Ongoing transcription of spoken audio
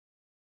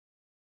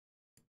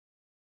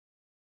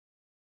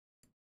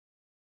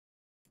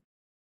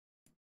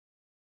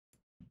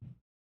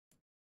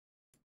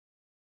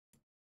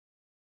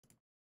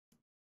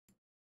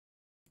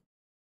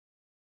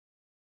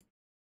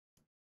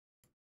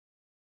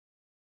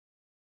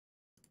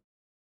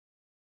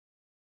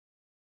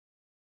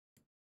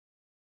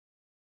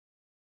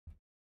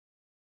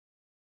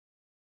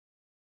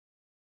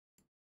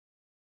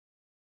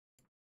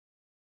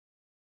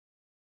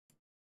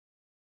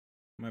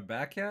Am I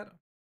back yet?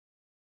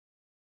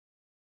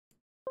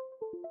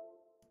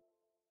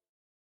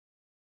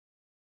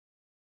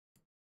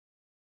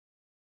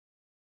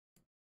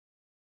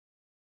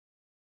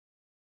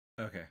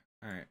 Okay,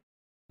 alright.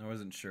 I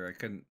wasn't sure.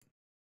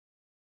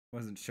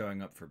 Wasn't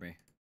showing up for me.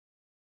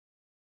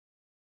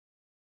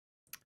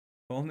 If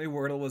only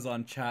Wordle was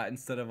on chat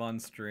instead of on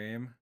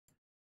stream.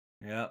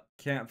 Yep,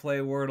 can't play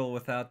Wordle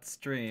without the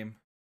stream.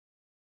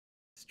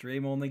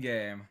 Stream only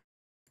game.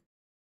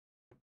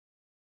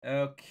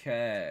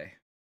 Okay.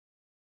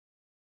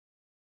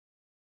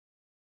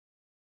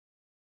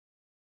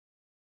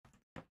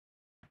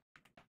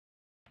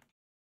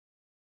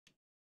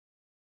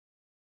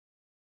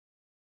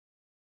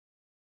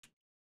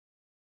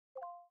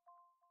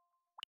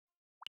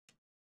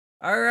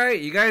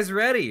 Alright, you guys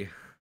ready?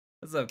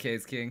 What's up,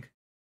 Case King?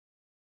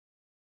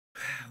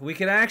 We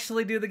can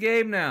actually do the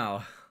game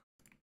now.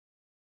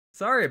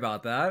 Sorry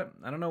about that.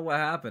 I don't know what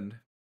happened.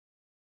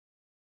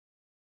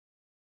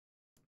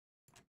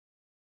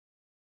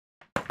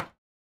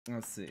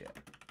 Let's see.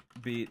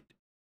 Beat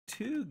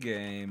 2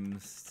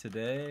 games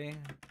today.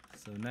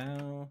 So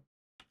now,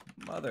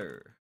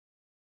 Mother.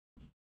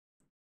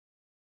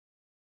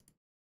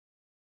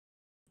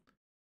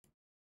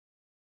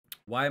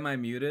 Why am I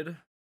muted?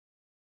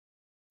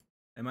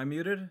 Am I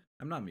muted?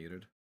 I'm not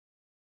muted.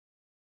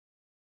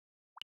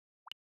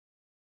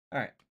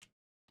 Alright.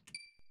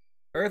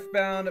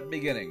 Earthbound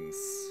Beginnings.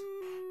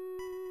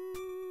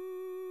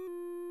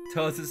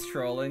 Toast is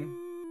trolling.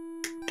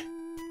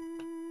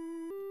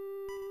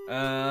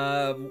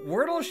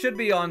 Wordle should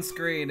be on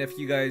screen if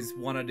you guys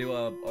want to do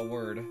a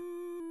word.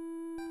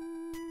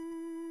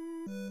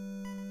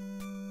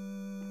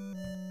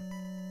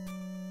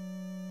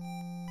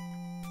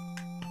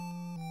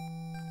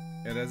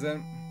 It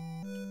isn't?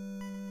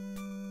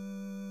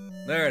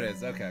 There it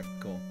is. Okay,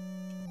 cool.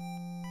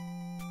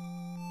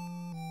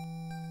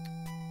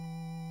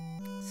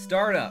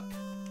 Start up.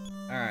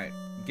 Alright.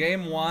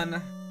 Game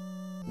 1.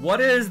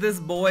 What is this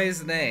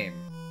boy's name?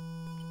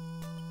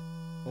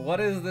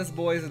 What is this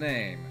boy's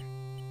name?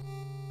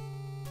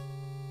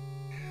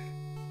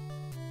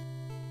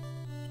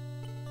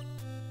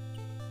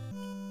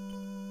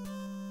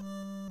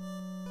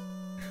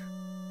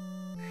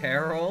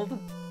 Harold?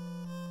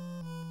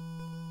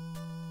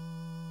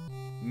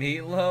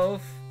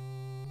 Meatloaf?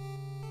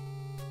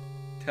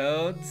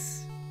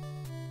 Toads?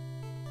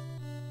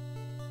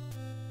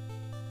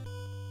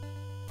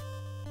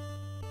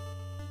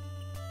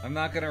 I'm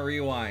not gonna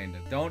rewind.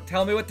 Don't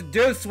tell me what to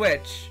do,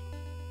 Switch!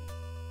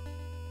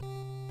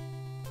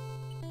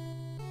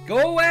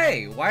 Go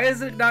away! Why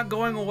is it not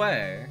going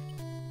away?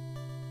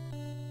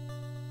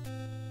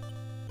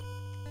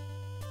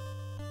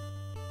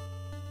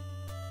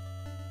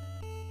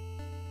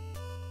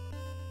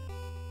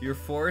 You're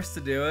forced to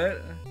do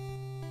it?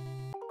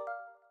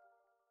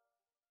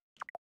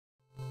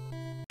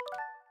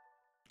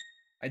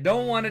 I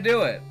don't want to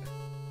do it.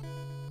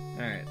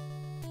 Alright.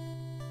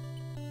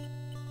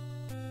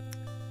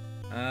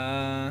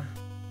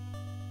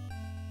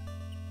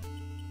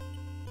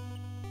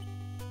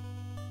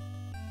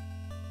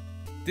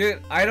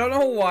 Dude, I don't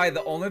know why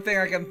the only thing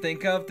I can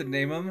think of to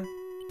name him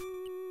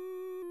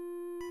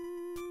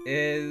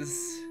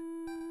is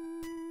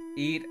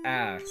eat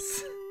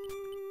ass.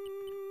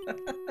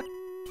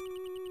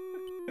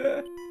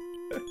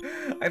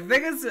 I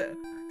think it's,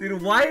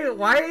 dude,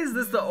 why is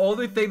this the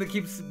only thing that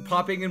keeps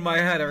popping in my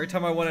head every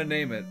time I want to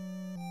name it?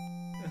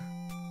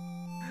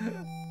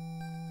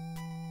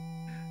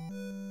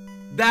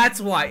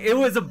 That's why. It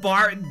was a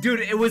Barb,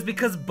 dude, it was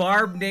because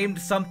Barb named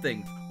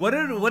something. What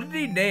did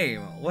he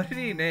name? What did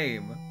he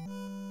name?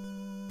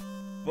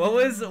 What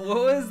was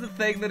the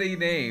thing that he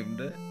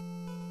named?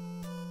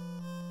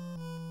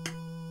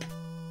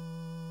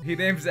 He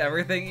names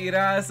everything eat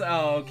ass?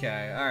 Oh,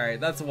 okay.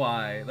 Alright, that's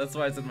why. That's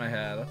why it's in my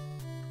head.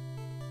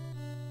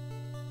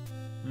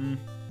 It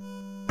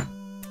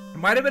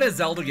might have been a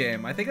Zelda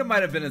game. I think it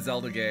might have been a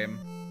Zelda game.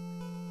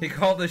 He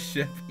called the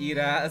ship eat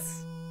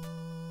ass.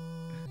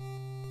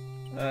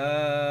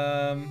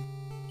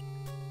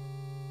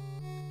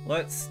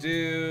 Let's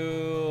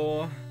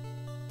do...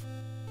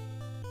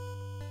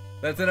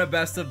 That's in a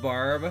best of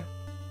Barb.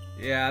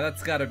 Yeah,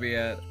 that's gotta be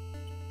it.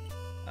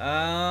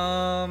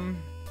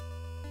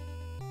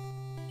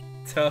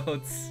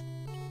 Toads.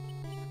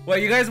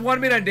 What, you guys want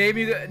me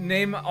to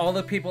name all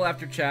the people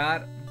after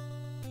chat?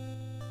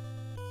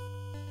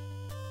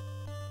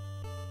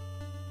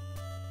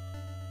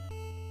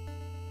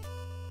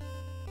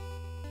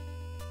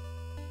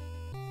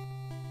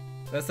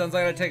 That sounds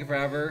like it'd take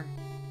forever.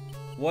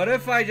 What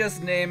if I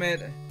just name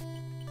it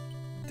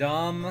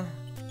Dumb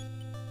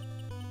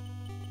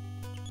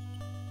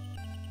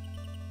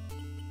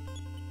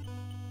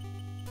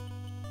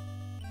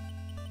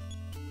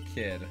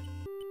Kid?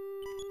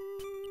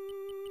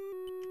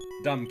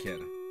 Dumb Kid.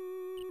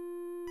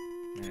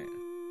 Alright.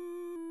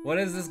 What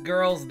is this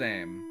girl's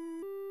name?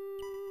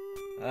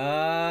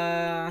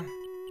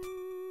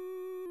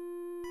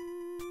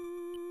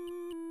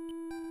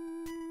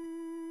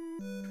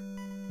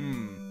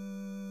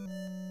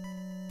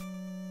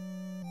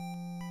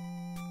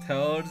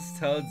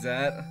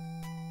 Toadzette.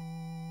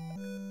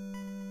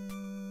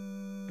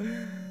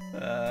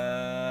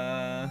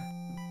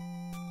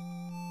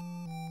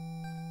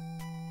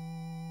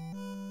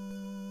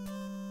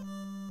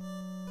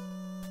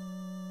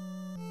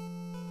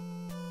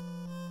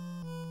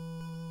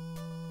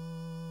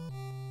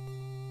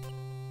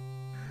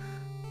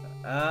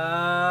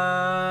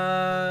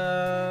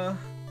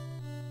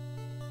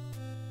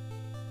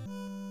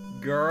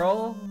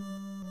 Girl?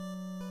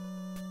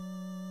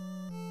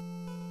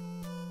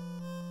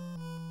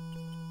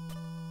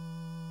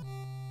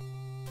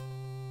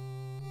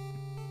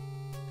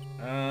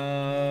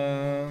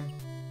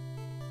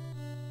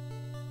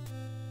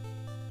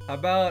 How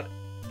about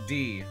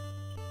D?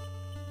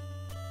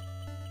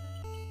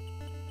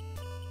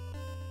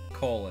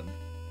 Colon.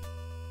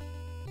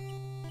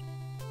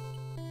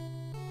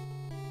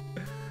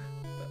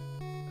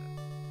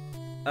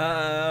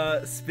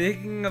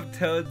 Speaking of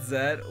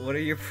Toadzette, what are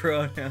your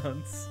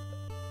pronouns?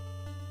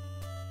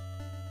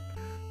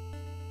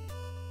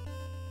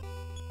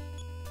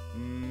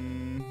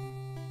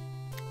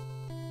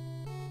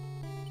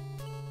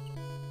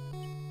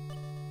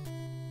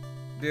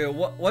 Dude,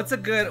 what's a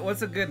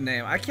good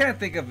name? I can't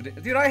think of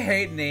it. Dude, I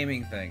hate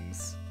naming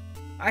things.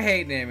 I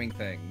hate naming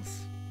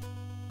things.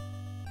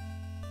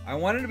 I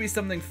want it to be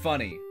something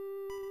funny.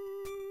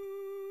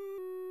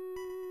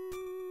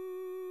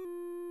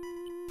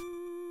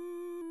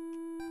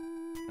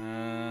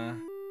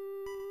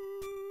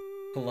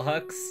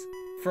 Lux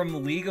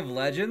from League of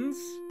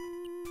Legends?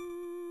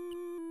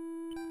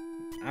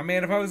 I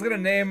mean, if I was gonna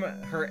name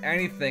her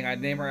anything, I'd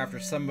name her after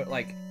somebody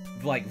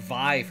like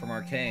Vi from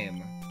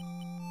Arcane.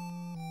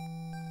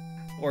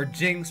 Or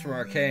Jinx from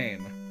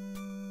Arcane.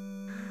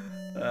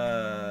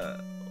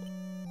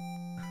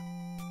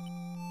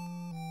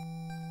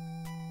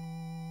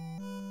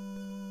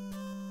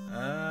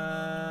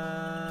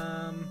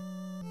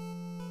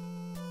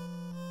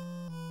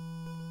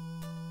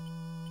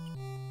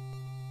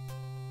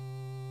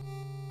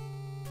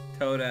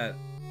 Toadette.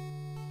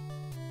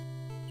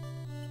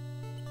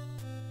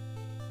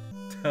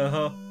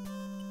 How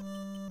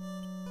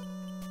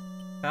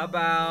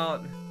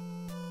about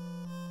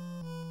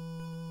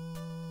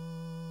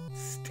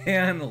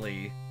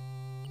Stanley?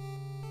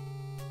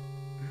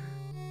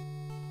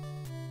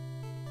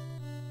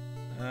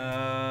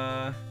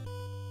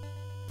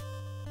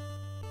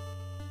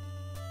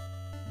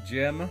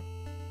 Jim?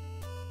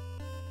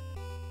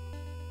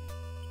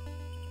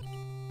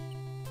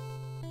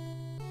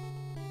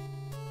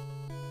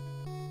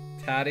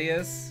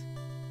 Thaddeus?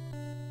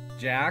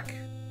 Jack?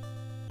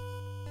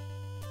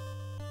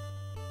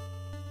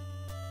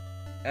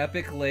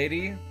 Epic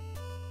Lady?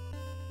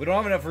 We don't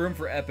have enough room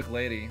for Epic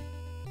Lady.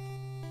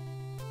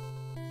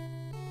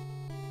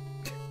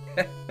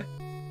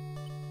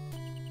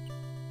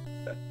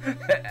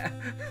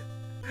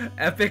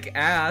 Epic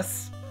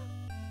Ass?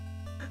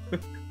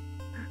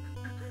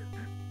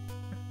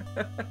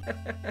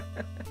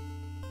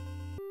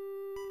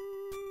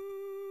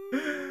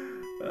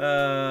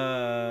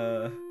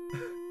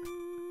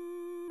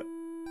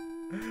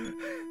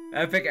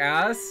 Epic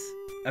Ass?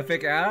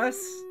 Epic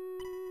Ass?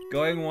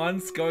 Going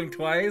once, going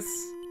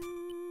twice?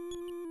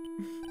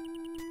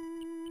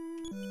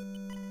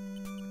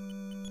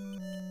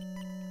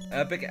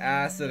 Epic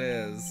Ass it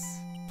is.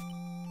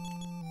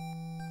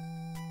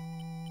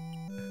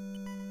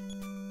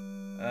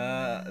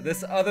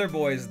 This other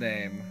boy's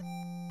name.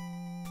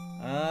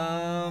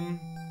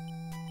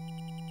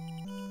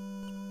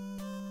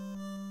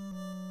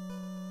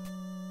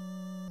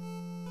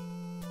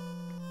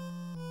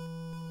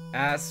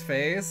 Ass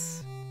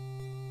face?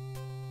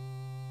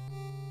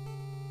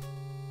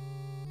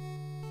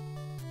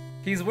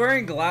 He's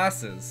wearing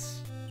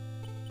glasses.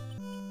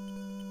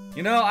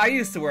 You know, I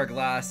used to wear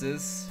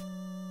glasses.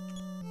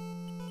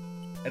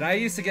 And I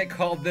used to get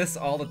called this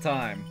all the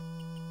time.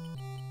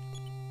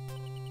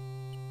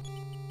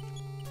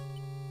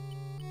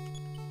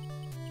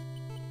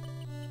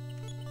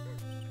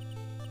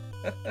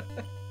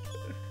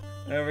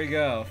 There we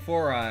go.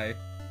 4-eye.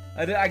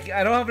 I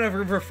don't have enough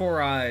room for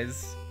 4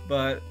 eyes,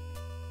 but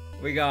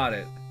we got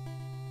it.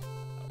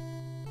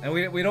 And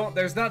we don't,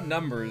 there's not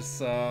numbers,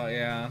 so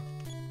yeah.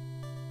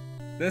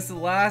 This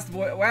last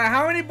boy, wow,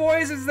 how many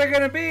boys is there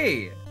gonna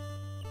be?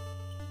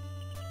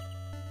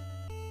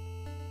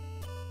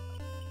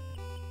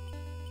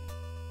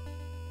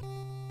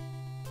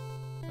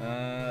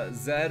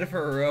 Zed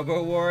for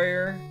Robo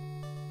Warrior.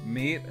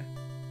 Meat.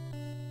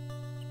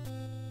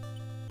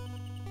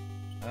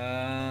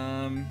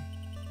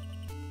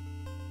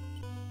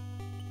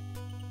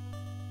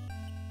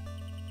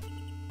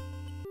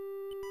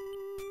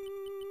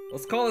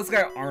 Let's call this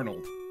guy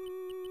Arnold.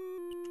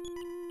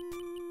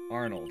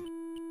 Arnold.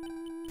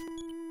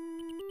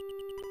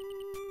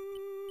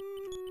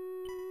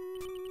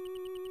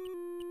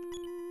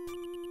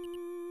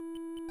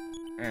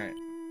 Alright.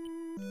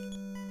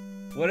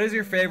 What is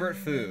your favorite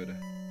food?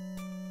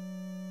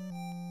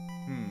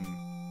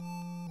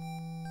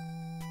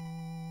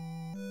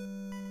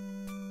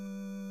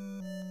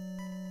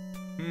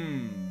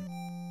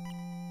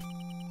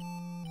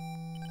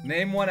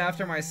 Name one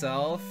after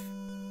myself.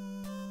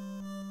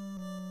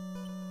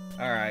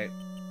 Alright.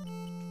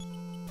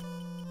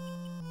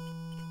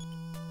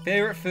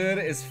 Favorite food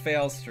is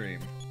Failstream.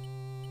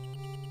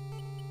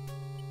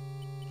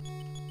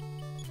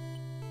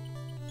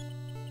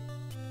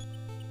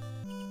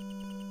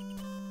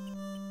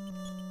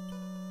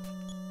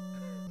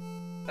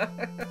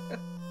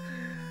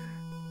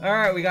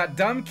 Alright, we got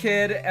Dumb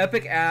Kid,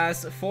 Epic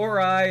Ass,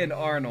 4i, and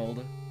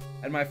Arnold.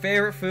 And my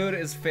favorite food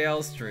is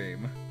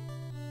Failstream.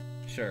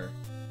 Sure.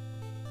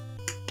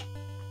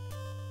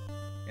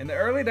 In the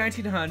early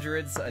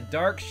 1900s, a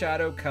dark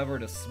shadow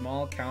covered a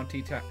small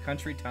country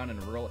town in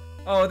rural...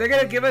 Oh, they're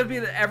gonna give me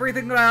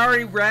everything that I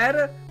already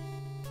read?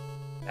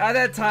 At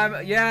that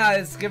time, yeah,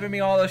 it's giving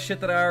me all the shit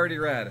that I already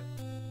read.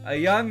 A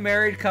young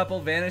married couple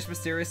vanished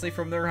mysteriously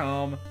from their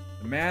home.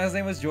 The man's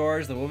name was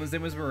George, the woman's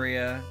name was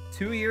Maria.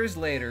 2 years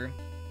later,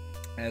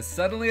 as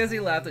suddenly as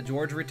he left,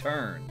 George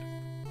returned.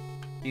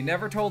 He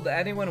never told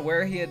anyone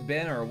where he had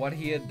been or what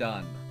he had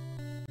done.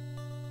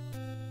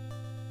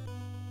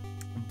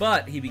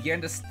 But he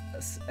began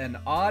an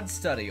odd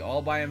study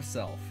all by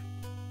himself.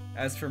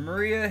 As for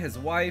Maria, his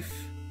wife...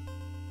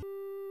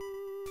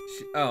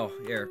 oh,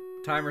 here.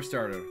 Timer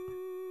started.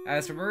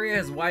 As for Maria,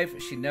 his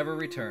wife, she never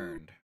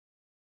returned.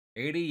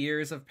 80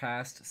 years have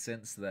passed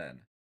since then.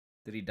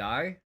 Did he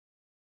die?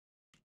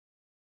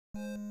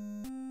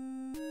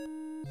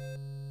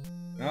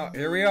 Oh,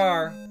 here we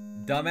are.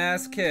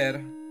 Dumbass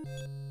kid.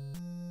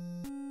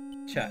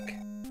 Check.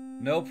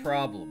 No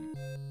problem.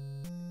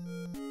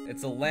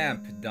 It's a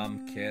lamp,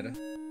 dumb kid.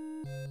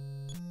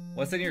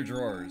 What's in your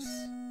drawers?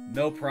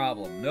 No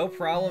problem. No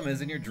problem is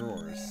in your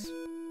drawers.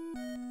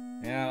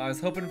 Yeah, I was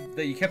hoping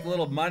that you kept a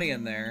little money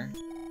in there.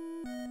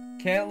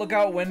 Can't look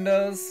out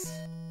windows.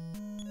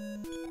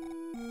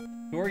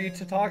 Who are you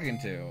talking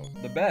to?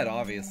 The bed,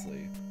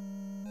 obviously.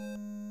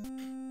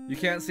 You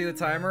can't see the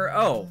timer?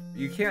 Oh,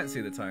 you can't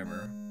see the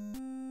timer.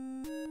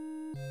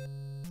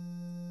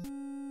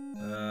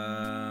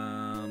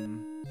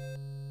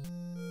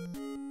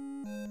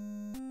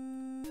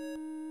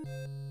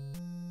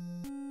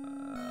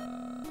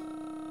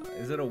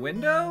 Is it a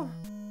window?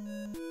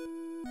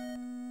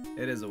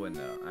 It is a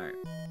window. Alright.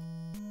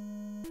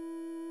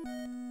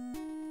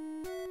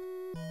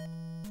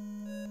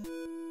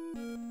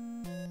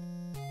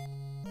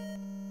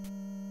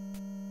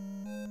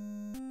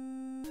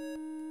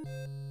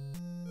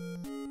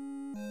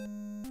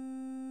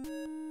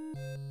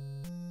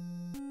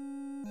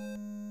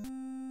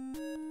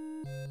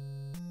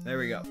 There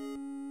we go.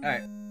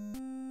 Alright.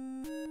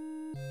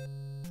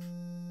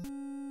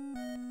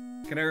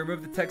 Can I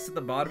remove the text at the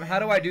bottom? How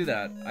do I do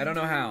that? I don't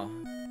know how.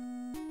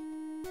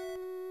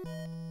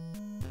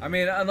 I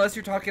mean, unless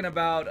you're talking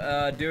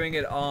about doing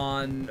it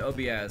on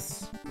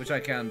OBS, which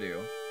I can do.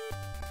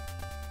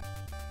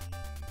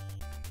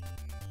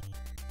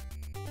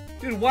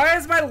 Dude, why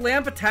is my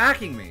lamp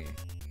attacking me?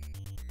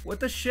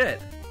 What the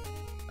shit?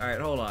 Alright,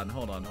 hold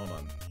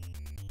on.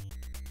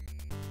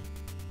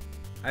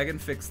 I can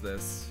fix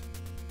this.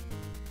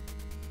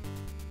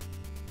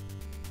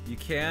 You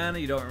can?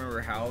 You don't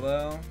remember how,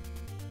 though?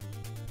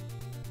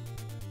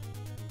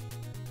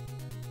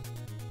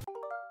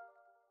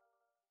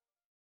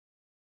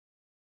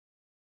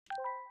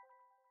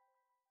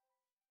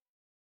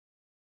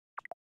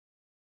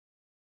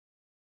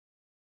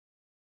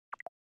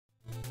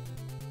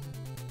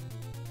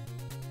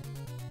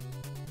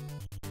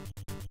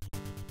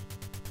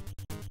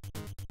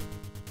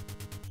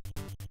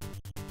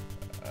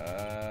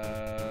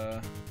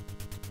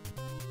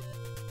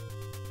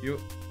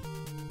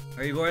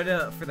 Are you going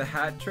to for the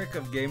hat trick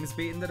of games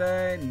beaten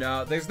today?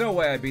 No, there's no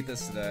way I beat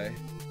this today.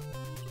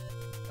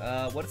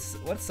 What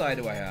side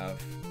do I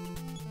have?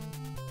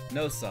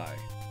 No side.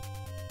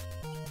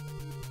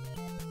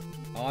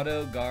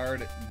 Auto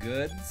guard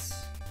goods.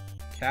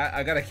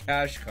 I got a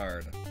cash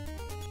card.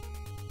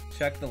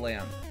 Check the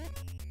lamp.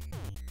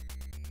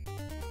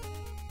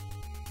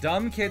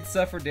 Dumb kid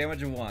suffered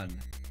damage of 1.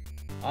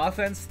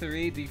 Offense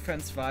 3,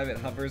 defense 5. It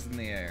hovers in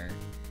the air.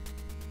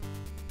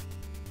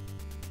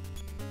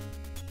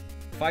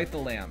 Fight the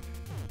lamp.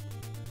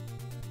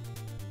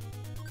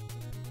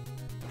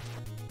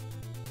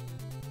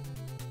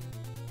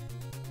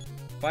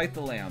 Fight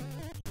the lamp.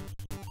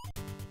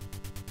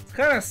 It's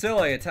kind of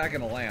silly attacking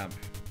a lamp.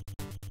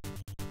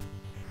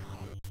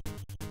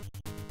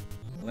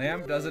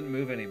 Lamp doesn't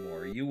move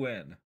anymore. You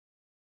win.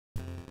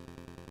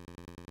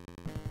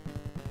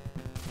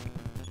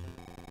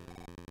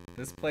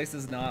 This place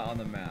is not on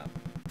the map.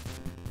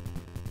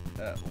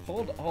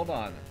 Hold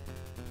on.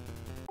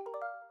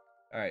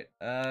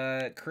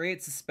 Alright,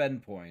 create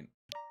suspend point.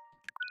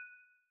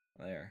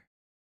 There.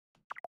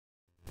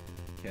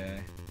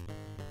 Okay.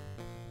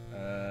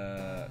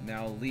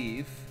 Now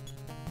leave.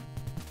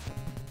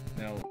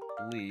 Now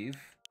leave.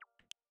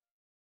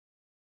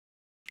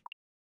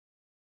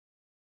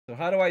 So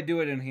how do I do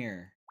it in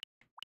here?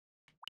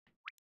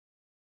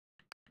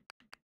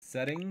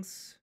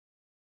 Settings.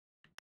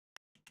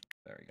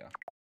 There we go.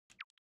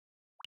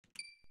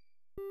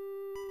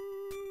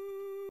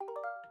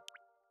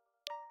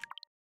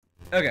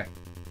 Okay.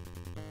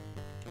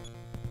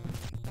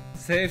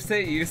 Save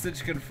state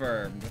usage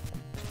confirmed.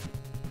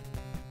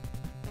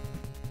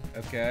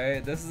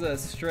 Okay, this is a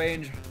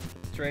strange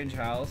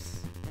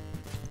house.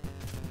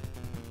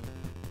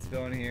 Let's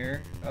go in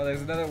here. Oh,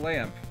 there's another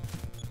lamp.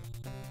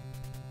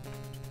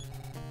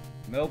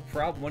 No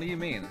problem. What do you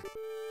mean?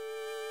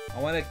 I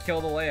want to kill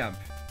the lamp.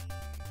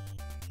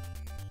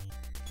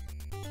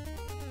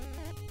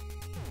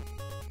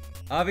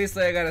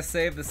 Obviously, I gotta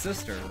save the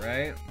sister,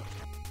 right?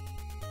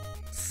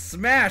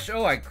 Smash!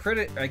 Oh, I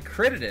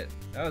critted it.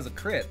 That was a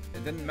crit.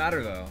 It didn't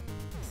matter though.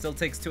 Still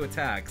takes 2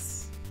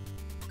 attacks.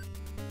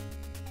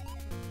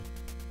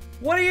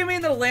 What do you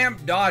mean the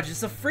lamp dodge?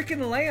 It's a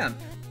freaking lamp.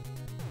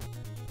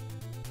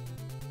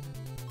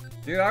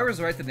 Dude, I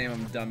was right to name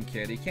him Dumb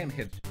Kid. He can't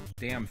hit a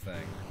damn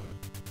thing.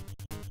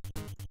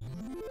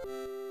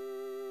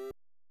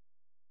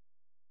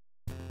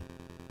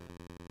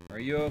 Are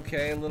you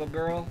okay, little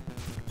girl?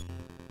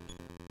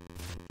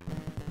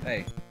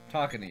 Hey,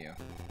 talking to you.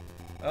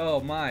 Oh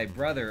my,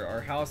 brother,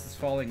 our house is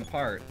falling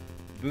apart.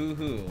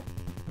 Boo-hoo.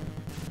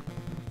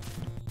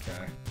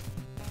 Okay.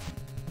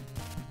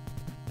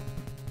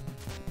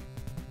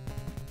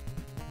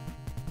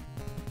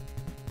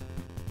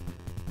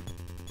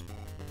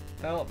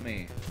 Help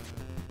me.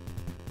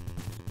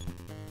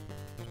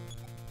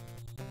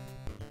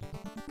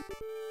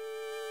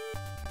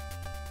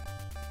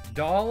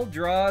 Doll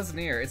draws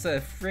near. It's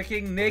a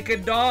freaking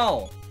naked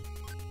doll!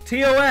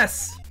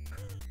 TOS!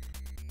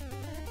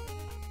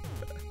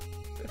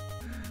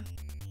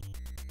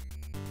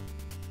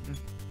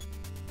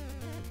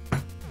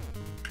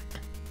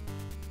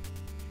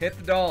 Hit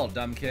the doll,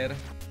 dumb kid.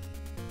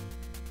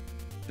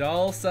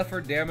 Doll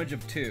suffered damage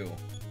of 2.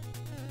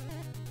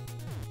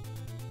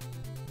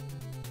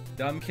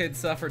 Dumb kid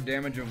suffered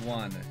damage of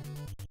 1.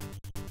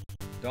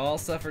 Doll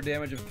suffered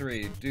damage of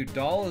 3. Dude,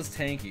 doll is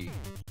tanky.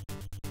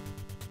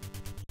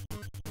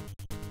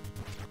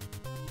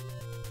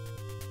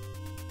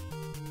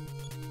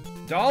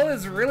 Doll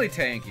is really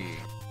tanky.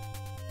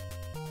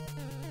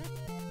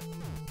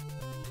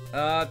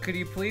 Could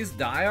you please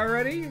die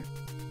already?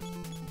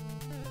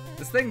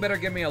 This thing better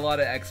give me a lot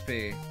of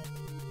XP.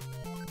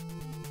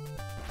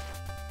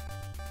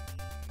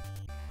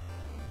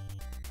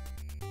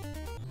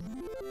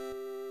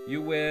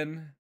 You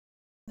win.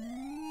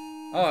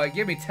 Oh, it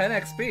gave me 10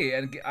 XP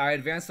and I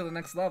advanced to the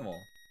next level.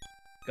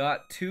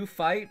 Got 2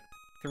 fight,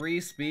 3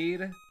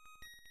 speed,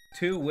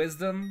 2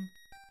 wisdom,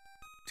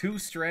 2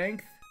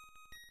 strength,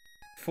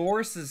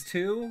 force is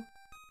 2,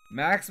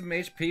 maximum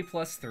HP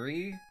plus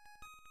 3,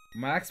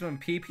 maximum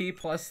PP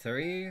plus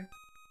 3.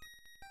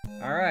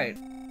 Alright,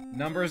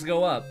 numbers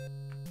go up.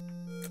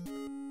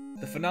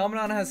 The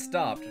phenomenon has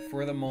stopped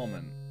for the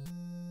moment.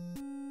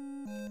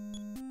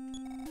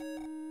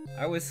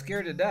 I was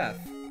scared to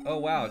death. Oh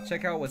wow,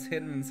 check out what's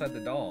hidden inside the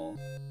doll.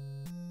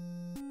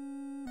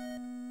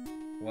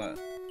 What?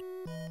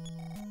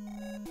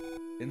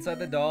 Inside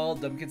the doll,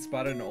 Dumb Kid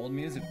spotted an old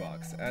music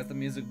box. As the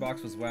music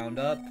box was wound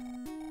up,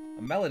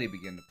 a melody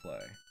began to play.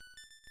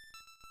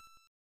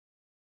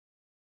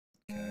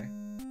 Okay.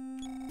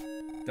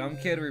 Dumb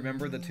Kid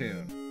remembered the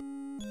tune.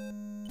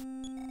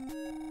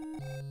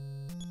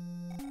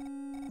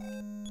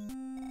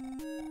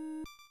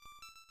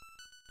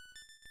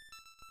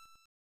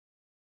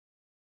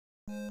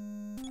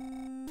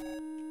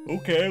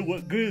 Okay,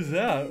 what good is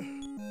that?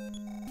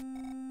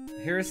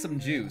 Here's some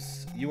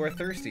juice. You are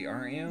thirsty,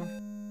 aren't you?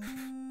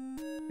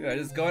 Yeah, I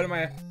just go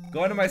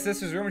into my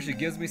sister's room and she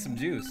gives me some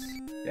juice.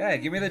 Yeah,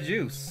 give me the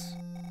juice.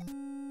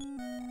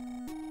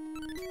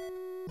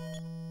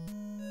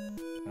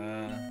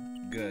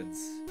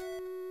 Goods.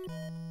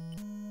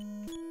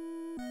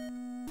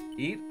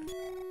 Eat?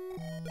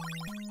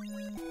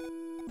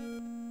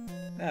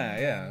 Ah,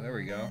 yeah, there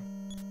we go.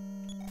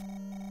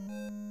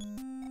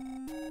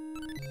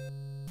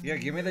 Yeah,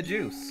 give me the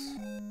juice.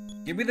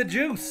 Give me the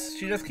juice!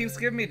 She just keeps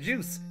giving me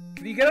juice.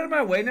 Can you get out of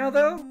my way now,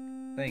 though?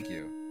 Thank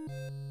you.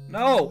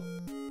 No!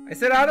 I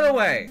said out of the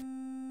way!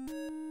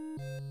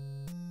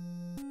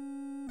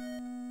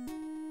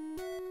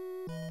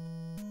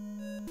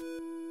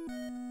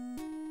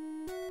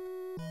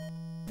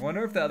 I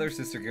wonder if the other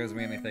sister gives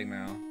me anything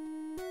now.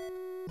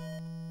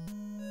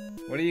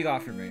 What do you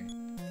got for me?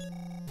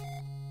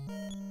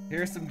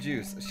 Here's some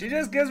juice. She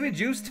just gives me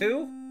juice,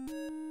 too?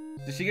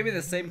 Did she give me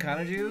the same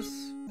kind of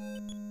juice?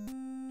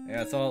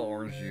 Yeah, it's all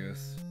orange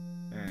juice.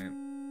 Alright.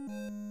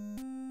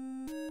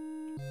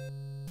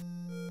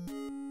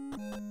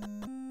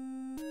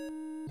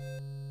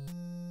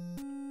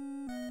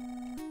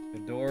 The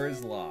door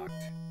is locked.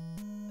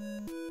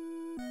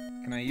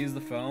 Can I use the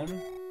phone?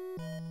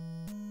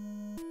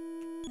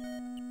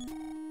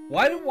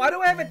 Why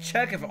do I have a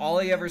check if all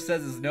he ever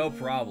says is no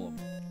problem?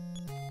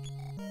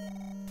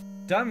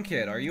 Dumb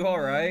Kid, are you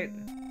alright?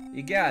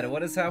 Egad,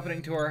 what is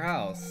happening to our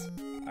house?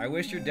 I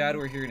wish your dad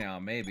were here now,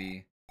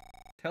 maybe.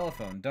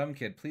 Telephone, Dumb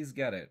Kid, please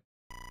get it.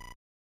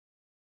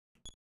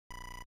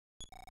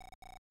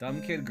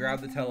 Dumb Kid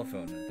grabbed the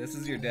telephone. This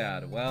is your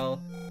dad.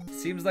 Well,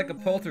 seems like a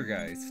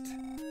poltergeist.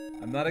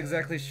 I'm not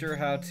exactly sure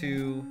how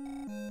to...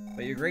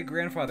 But your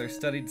great-grandfather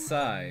studied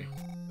Psi.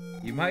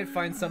 You might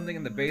find something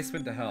in the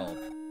basement to help.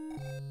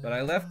 But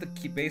I left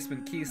the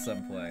basement key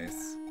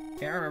someplace.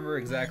 Can't remember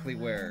exactly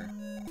where.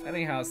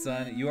 Anyhow,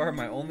 son, you are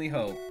my only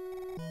hope.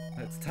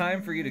 It's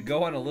time for you to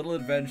go on a little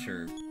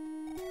adventure.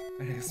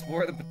 And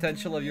explore the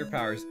potential of your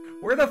powers.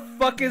 Where the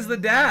fuck is the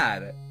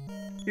dad?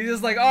 He's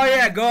just like, oh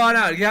yeah, go on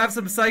out. You have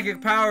some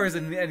psychic powers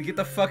and get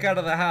the fuck out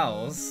of the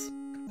house.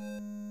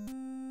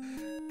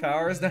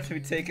 Power is not to be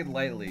taken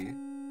lightly.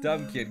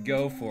 Dumb kid,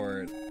 go for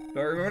it.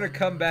 But remember to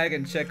come back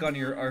and check on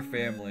our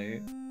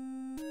family.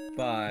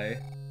 Bye.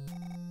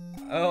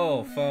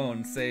 Oh,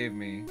 phone, save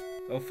me.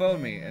 Oh,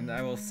 phone me, and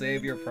I will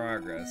save your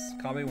progress.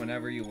 Call me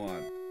whenever you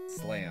want.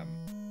 Slam.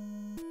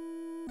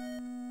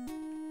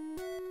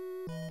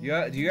 Do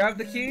you have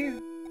the key?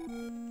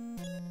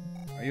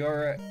 Are you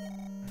alright?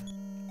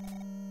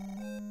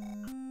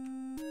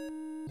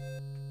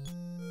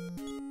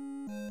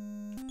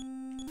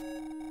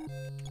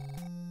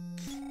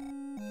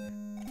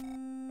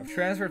 I've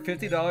transferred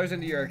 $50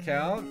 into your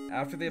account.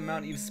 After the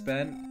amount you've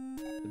spent,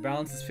 the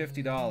balance is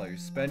 $50.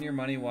 Spend your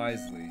money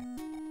wisely.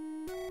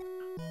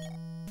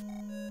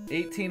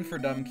 18 for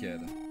dumb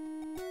kid.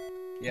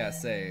 Yeah,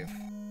 save.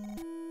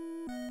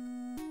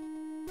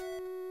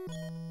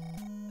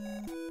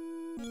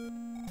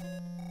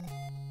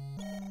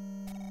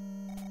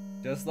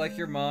 Just like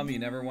your mom, you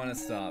never want to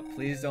stop.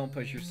 Please don't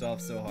push yourself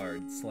so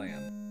hard.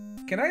 Slam.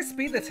 Can I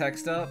speed the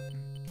text up?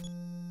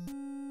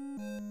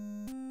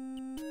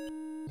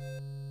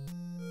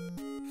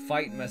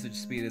 Fight message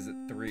speed is at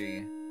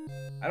 3.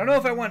 I don't know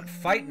if I want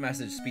fight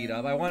message speed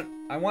up. I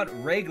want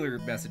regular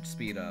message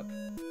speed up.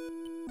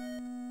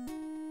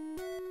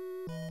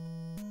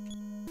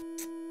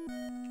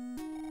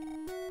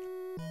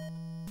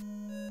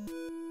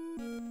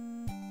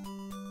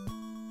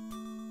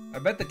 I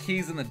bet the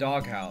key's in the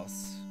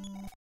doghouse.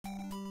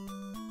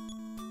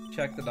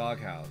 Check the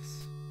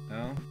doghouse.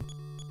 No?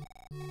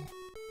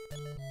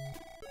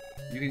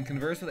 You can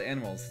converse with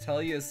animals.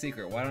 Tell you a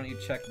secret. Why don't you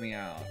check me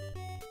out?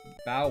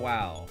 Bow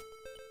wow.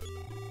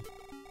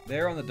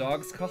 There on the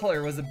dog's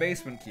collar was a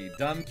basement key.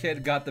 Dumb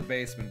kid got the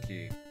basement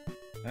key.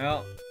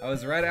 Well, I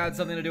was right, it had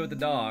something to do with the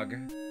dog.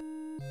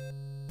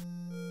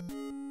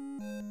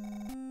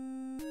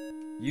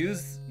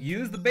 Use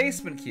the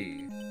basement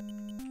key.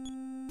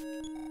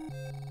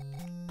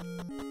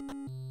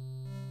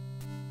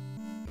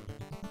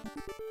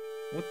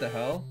 What the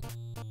hell?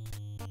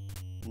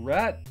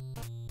 Rat.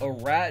 A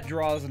rat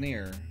draws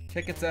near.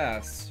 Kick its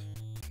ass.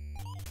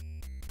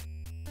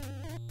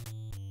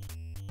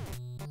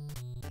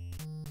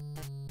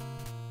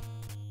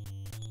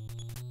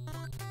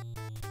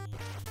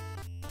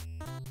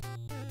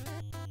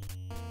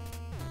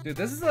 Dude,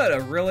 this is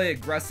a really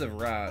aggressive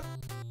rat.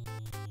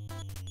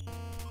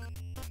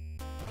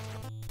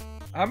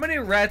 How many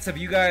rats have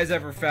you guys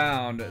ever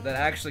found that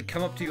actually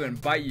come up to you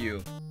and bite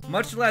you?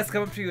 Much less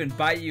come up to you and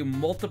bite you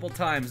multiple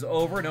times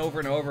over and over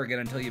and over again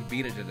until you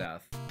beat it to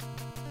death.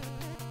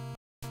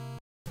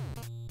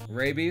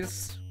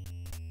 Rabies?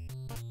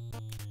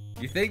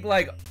 You think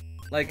like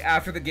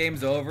after the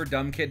game's over,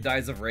 dumb kid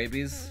dies of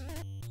rabies?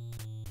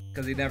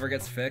 Cause he never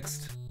gets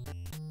fixed?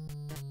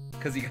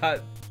 Cause he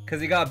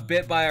got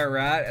bit by a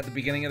rat at the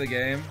beginning of the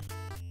game?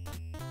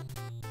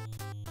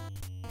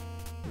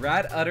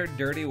 Rat uttered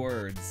dirty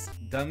words.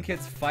 Dumb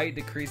kid's fight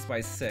decreased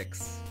by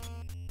 6.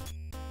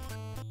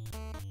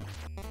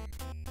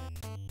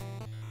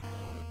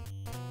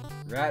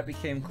 Rat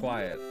became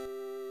quiet.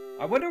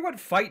 I wonder what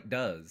fight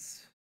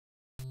does.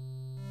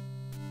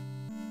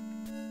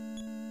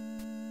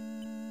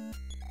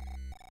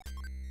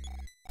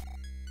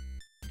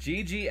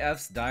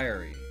 GGF's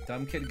diary.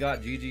 Dumb kid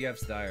got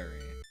GGF's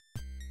diary.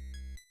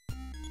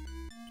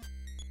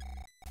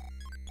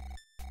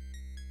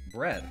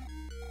 Bread.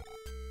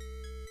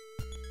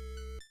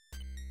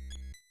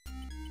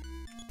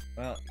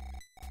 Well,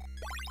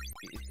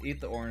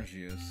 eat the orange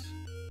juice.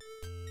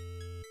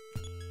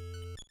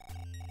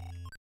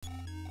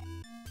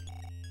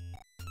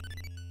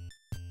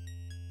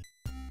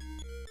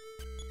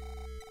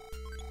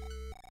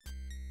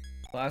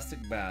 Plastic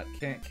bat.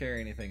 Can't carry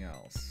anything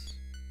else.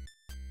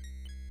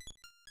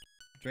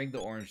 Drink the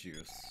orange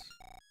juice.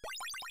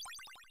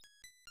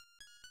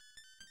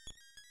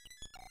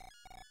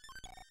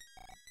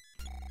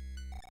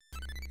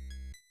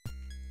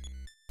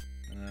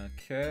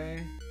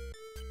 Okay.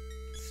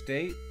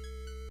 State.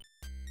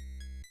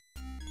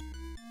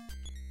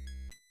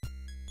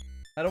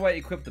 How do I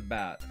equip the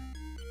bat?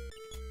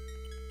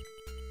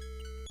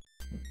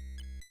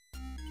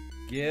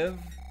 Give.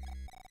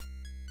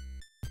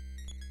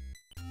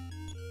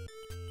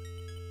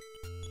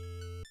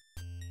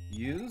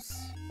 Use.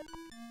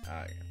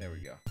 Alright, there we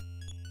go.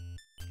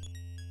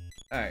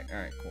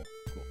 Alright, cool.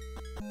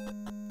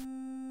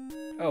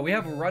 Oh, we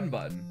have a run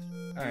button.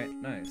 Alright,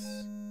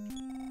 nice.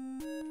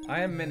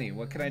 I am Minnie.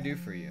 What can I do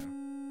for you?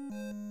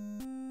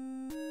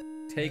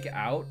 Take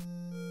out?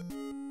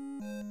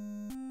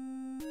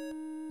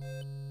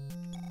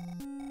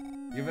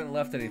 You haven't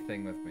left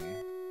anything with me.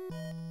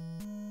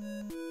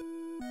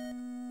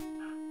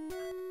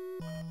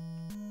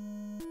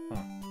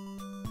 Huh.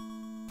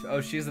 Oh,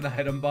 she's an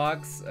item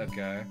box?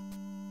 Okay.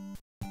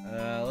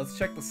 Let's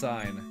check the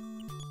sign.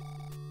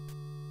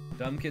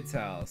 Dumb kid's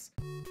house.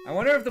 I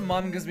wonder if the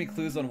mom gives me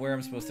clues on where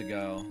I'm supposed to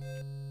go.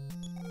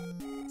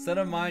 Son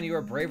of mine, you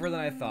are braver than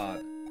I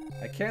thought.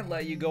 I can't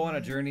let you go on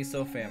a journey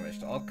so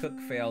famished. I'll cook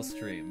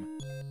Failstream.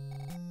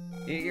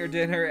 Eat your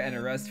dinner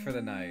and rest for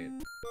the night.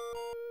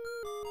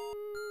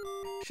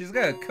 She's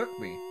gonna cook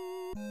me.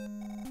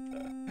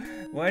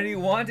 When you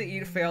want to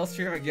eat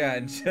Failstream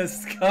again,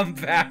 just come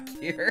back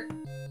here.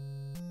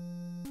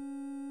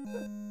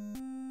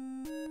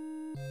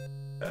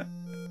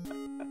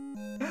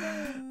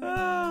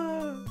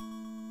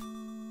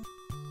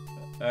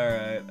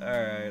 Alright,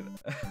 alright.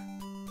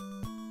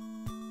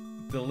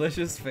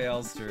 Delicious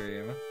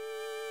Failstream.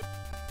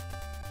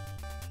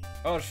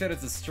 Oh shit,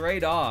 it's a stray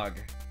dog.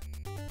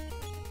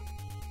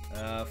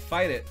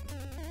 Fight it.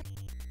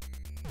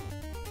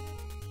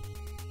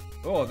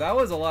 Oh, that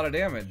was a lot of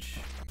damage.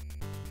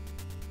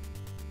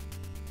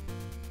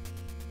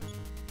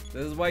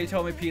 This is why you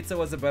told me pizza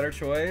was a better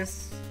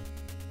choice?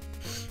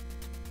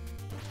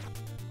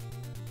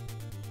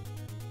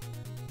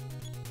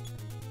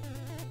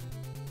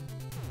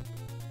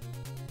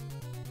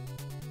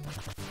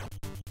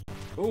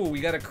 Ooh, we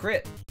got a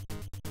crit.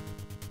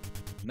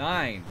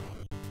 9.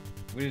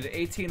 We did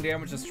 18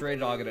 damage to stray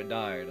dog and it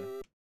died. Do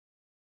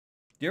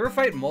you ever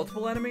fight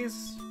multiple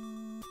enemies?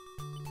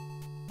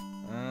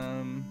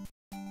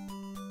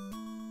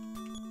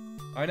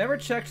 I never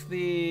checked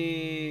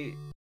the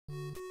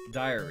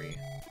diary.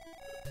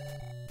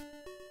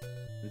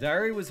 The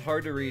diary was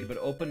hard to read, but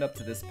opened up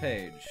to this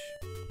page.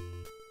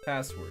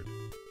 Password.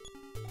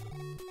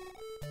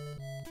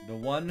 The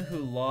one who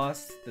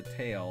lost the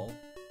tail.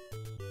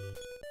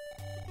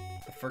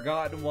 The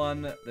forgotten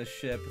one, the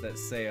ship that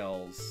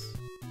sails.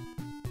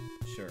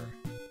 Sure.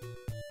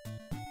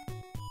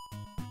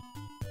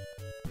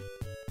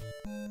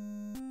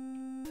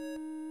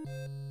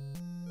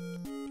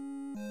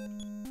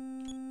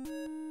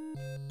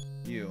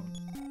 You.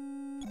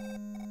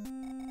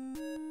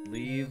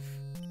 Leave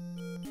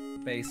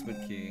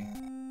basement key.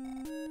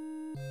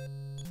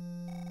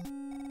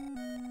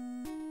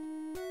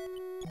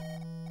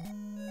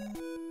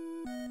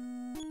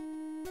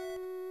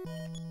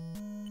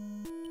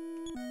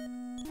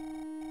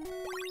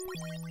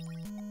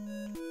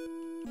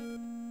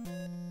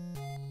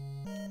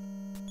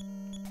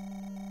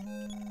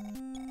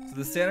 So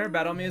the standard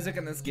battle music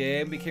in this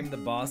game became the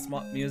boss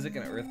music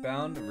in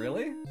Earthbound?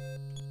 Really?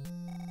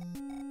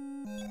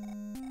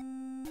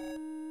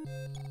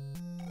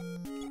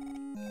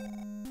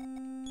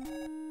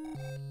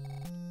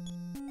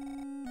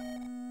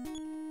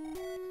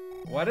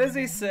 What does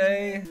he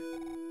say?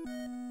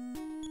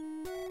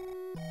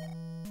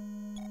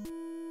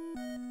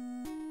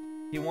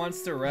 He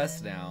wants to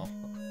rest now.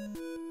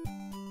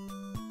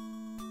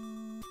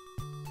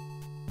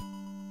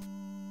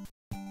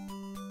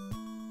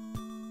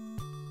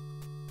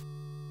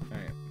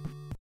 Alright.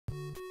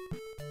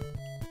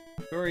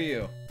 Who are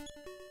you?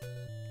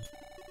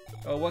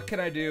 Oh, what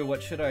can I do?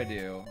 What should I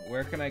do?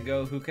 Where can I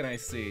go? Who can I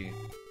see?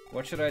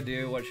 What should I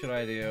do? What should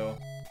I do?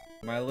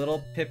 My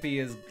little Pippi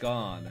is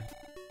gone.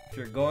 If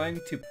you're going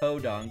to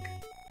Podunk,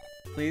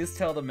 please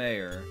tell the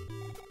mayor.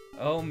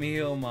 Oh me,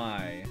 oh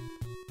my.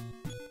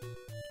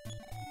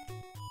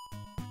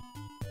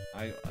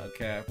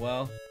 Okay,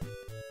 well,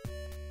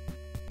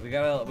 we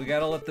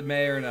gotta let the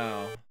mayor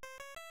know.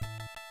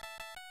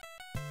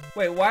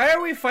 Wait, why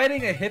are we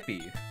fighting a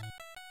hippie?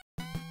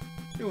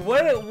 Dude,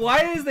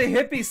 why is the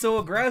hippie so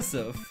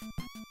aggressive?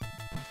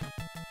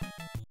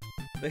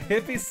 The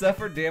hippie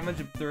suffered damage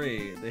of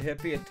 3. The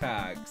hippie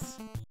attacks.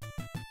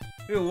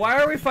 Dude,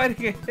 why are we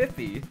fighting a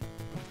hippie?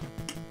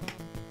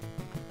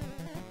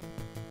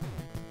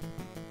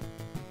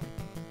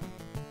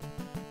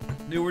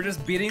 Dude, we're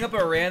just beating up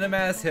a random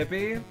ass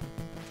hippie?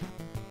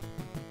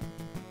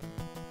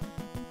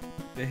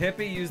 The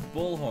hippie used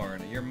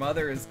bullhorn. Your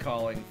mother is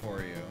calling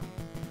for you.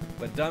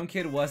 But Dumb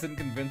Kid wasn't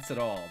convinced at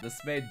all. This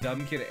made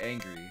Dumb Kid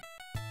angry.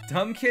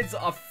 Dumb Kid's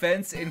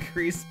offense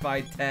increased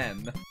by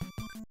 10.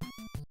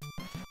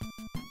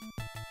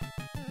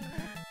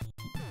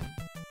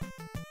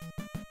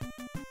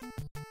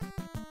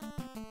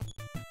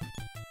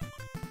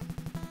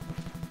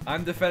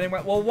 I'm defending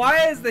my— well,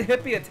 why is the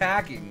hippie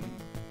attacking?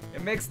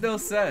 It makes no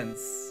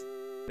sense.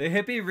 The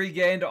hippie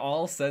regained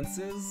all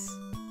senses?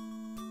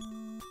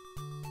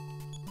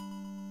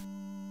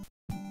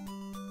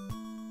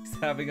 He's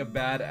having a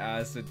bad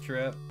acid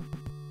trip.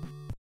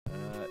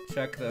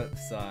 Check the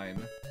sign.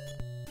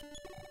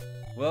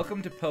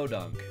 Welcome to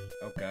Podunk.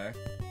 Okay.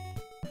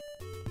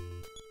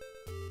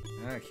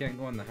 I can't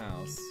go in the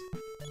house.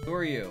 Who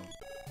are you?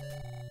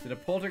 Did a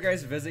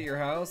poltergeist visit your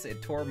house?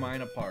 It tore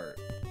mine apart.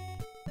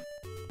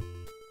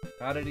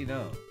 How did he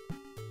know?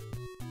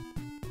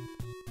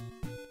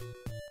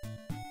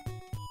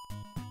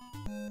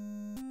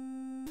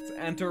 Let's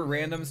enter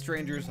random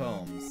strangers'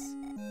 homes.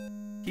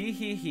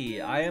 He,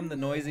 I am the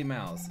noisy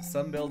mouse.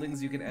 Some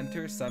buildings you can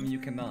enter, some you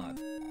cannot.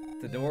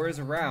 If the door is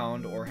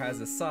round or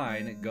has a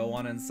sign, go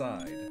on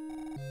inside.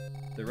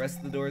 The rest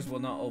of the doors will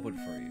not open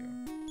for you.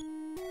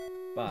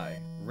 By.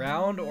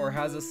 Round or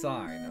has a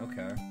sign.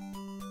 Okay.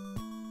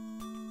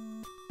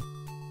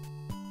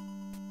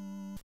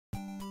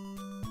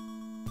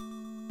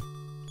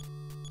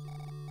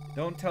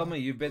 Don't tell me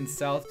you've been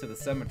south to the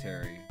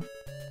cemetery.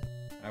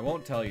 I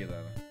won't tell you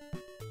then.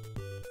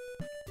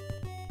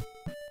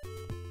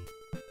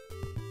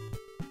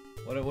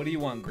 What do you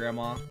want,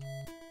 Grandma?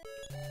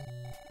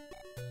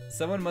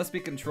 Someone must be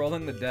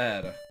controlling the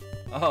dead.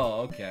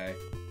 Oh, okay.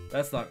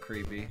 That's not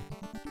creepy.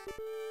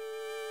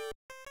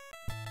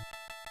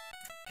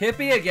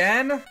 Hippie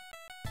again?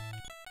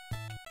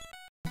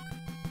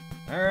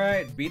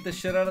 Alright, beat the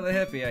shit out of the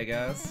hippie, I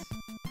guess.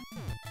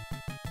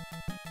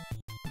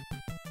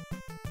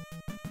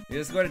 You're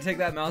just going to take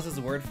that mouse's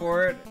word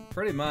for it?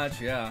 Pretty much,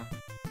 yeah.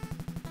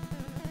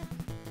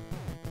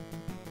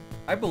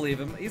 I believe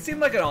him. He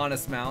seemed like an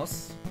honest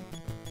mouse.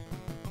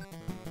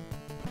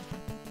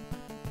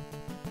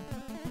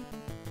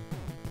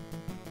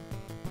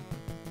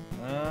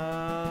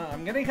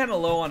 I'm getting kind of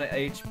low on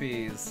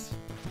HPs.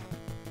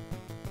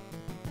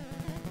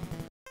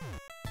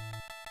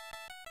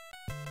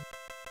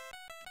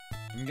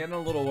 I'm getting a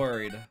little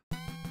worried.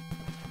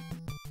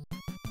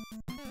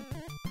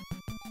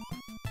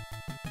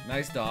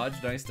 Nice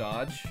dodge, nice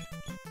dodge.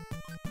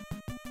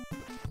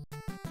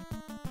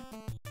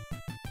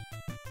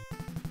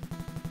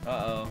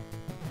 Uh-oh.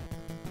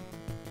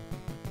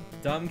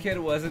 Dumb Kid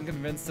wasn't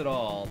convinced at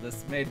all.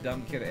 This made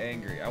Dumb Kid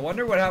angry. I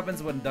wonder what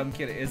happens when Dumb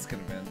Kid is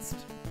convinced.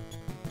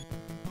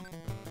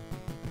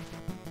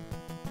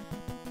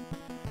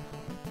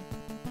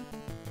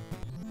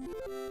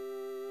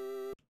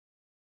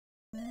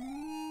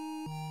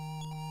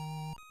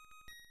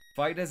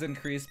 Fight has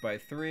increased by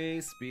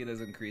 3, speed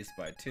has increased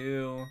by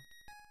 2.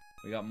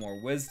 We got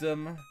more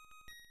wisdom.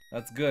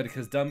 That's good,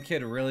 because Dumb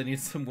Kid really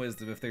needs some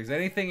wisdom. If there's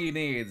anything he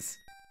needs,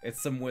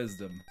 it's some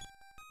wisdom.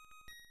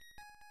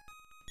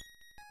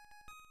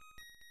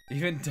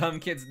 Even dumb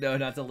kids know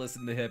not to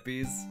listen to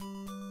hippies.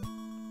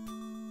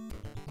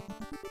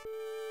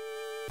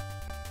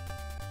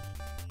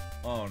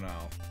 Oh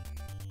no.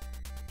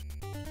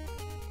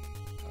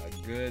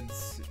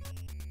 Goods.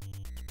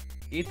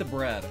 Eat the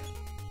bread.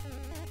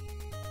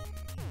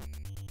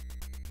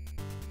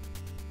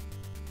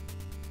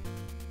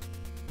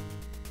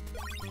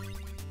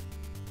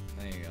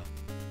 There you go.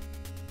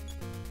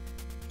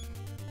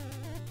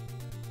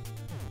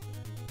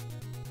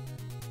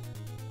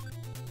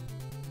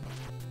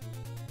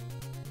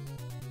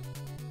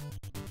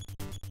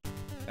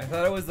 I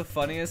thought it was the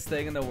funniest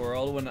thing in the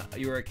world when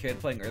you were a kid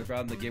playing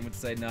Earthbound and the game would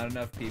say not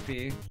enough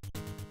PP.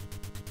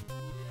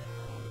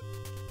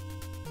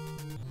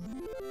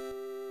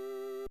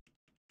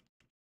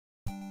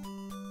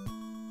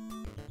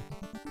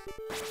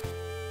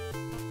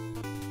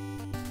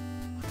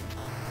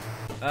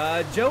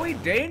 Joey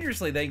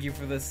Dangerously, thank you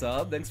for the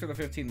sub. Thanks for the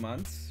 15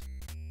 months.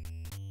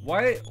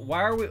 Why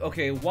are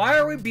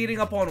we beating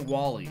up on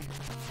Wally?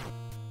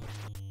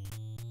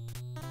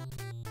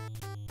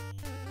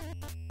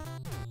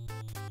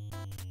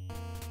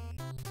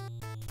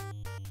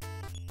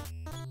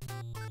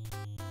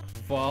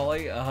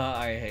 Wally?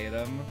 I hate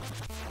him.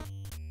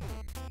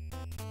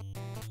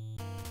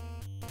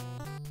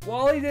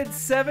 Wally did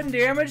 7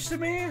 damage to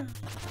me?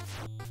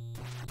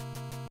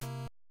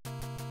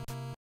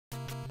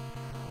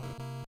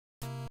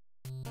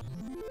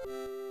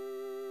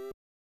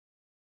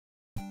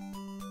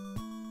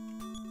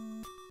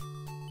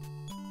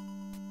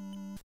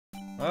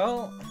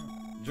 Well,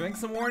 drink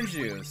some orange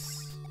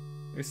juice.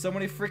 There's so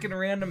many freaking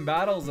random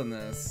battles in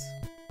this.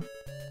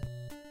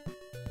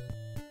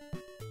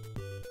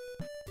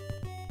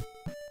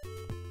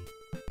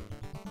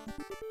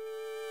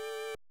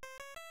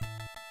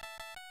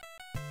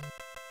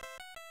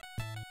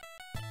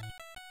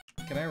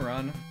 Can I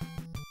run?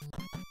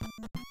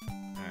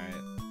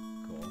 Alright,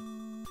 cool.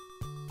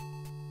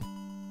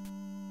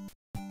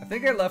 I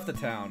think I left the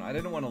town. I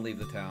didn't want to leave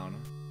the town.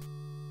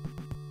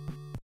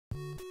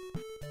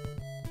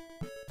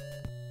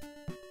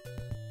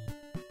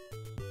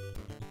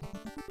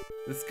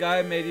 This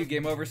guy made you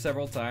game over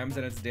several times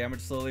and its damage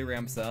slowly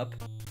ramps up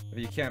if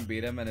you can't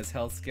beat him, and his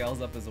health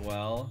scales up as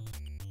well.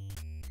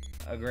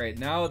 Oh great,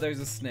 now there's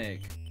a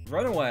snake.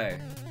 Run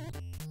away!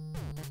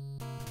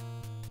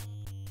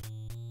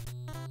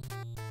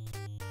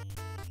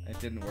 It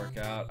didn't work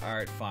out.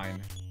 Alright,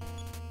 fine.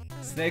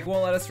 Snake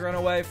won't let us run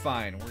away?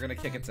 Fine, we're gonna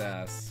kick its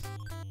ass.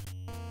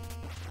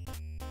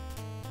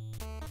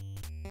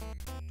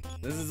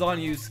 This is on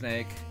you,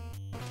 Snake.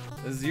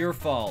 This is your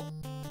fault.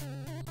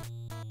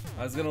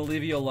 I was gonna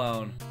leave you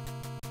alone.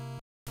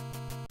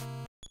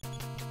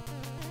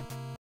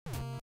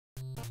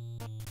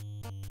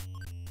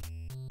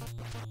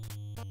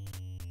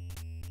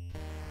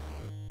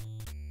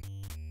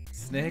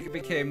 Snake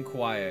became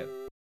quiet.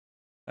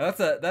 That's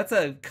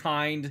a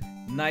kind,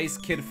 nice,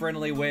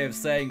 kid-friendly way of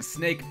saying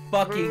Snake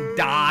fucking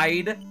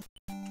died.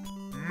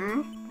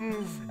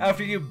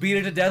 After you beat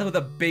it to death with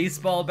a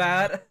baseball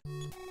bat.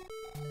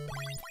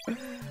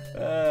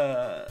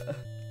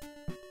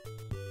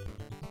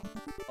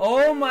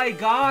 Oh my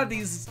god,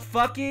 these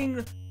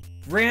fucking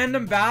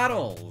random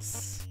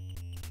battles.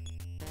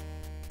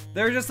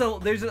 They're just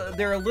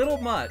they're a little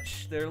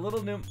much. They're a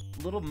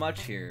little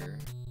much here.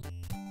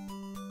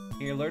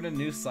 Can you learn a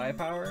new psi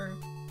power?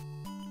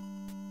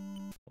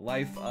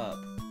 Life up.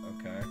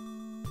 Okay.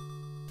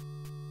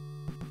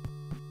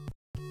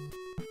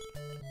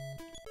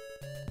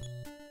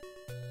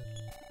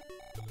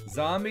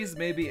 Zombies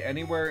may be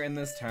anywhere in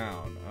this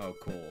town. Oh,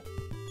 cool.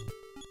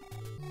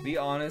 Be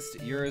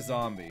honest, you're a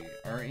zombie,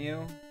 aren't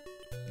you?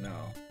 No.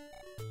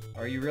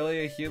 Are you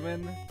really a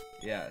human?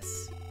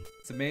 Yes.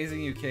 It's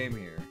amazing you came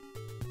here.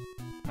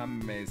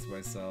 I'm amazed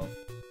myself.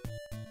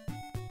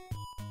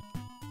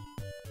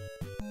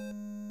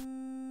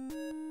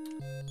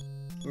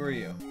 Who are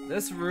you?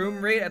 This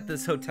room rate at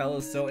this hotel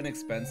is so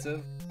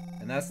inexpensive,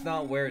 and that's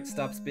not where it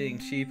stops being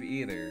cheap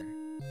either.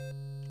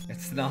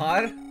 It's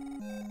not?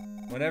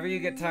 Whenever you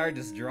get tired,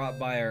 just drop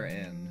by our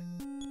inn.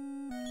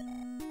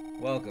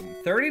 Welcome.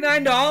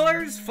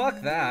 $39?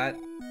 Fuck that.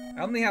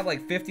 I only have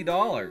like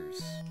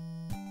 $50.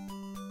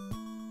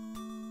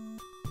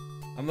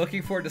 I'm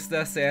looking forward to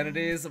Seth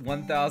Sanity's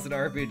 1000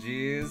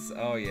 RPGs.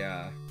 Oh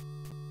yeah.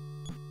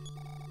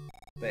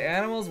 The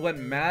animals went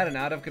mad and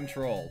out of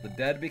control. The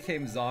dead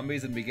became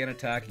zombies and began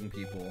attacking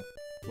people.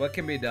 What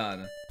can be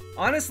done?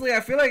 Honestly, I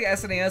feel like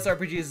SNES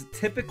RPGs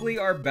typically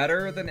are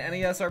better than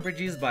NES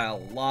RPGs by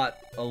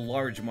a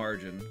large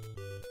margin.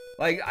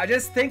 Like, I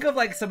just think of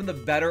like some of the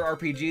better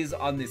RPGs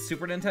on the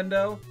Super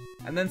Nintendo,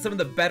 and then some of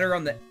the better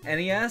on the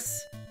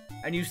NES,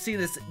 and you see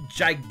this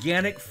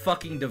gigantic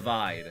fucking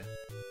divide,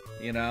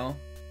 you know?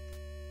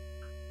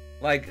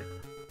 Like,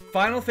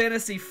 Final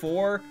Fantasy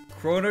IV,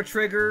 Chrono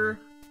Trigger,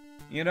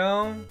 you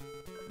know?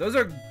 Those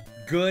are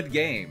good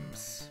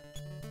games.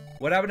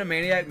 What happened to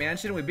Maniac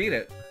Mansion? We beat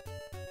it.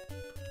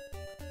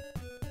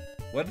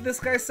 What did this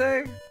guy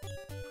say?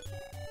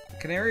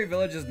 Canary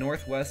Village is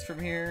northwest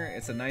from here.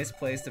 It's a nice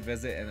place to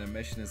visit and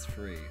admission is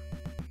free.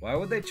 Why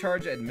would they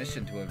charge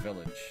admission to a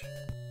village?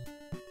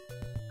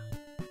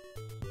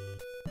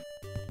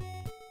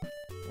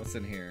 What's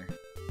in here?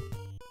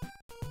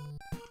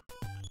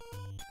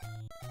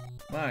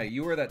 My,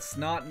 you were that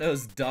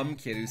snot-nosed dumb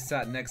kid who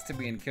sat next to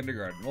me in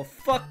kindergarten. Well,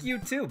 fuck you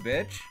too,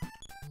 bitch!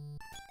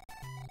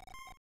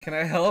 Can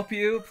I help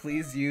you?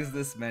 Please use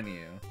this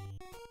menu.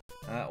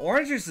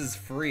 Orange juice is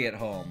free at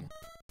home.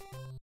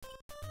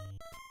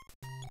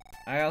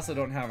 I also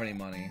don't have any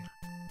money.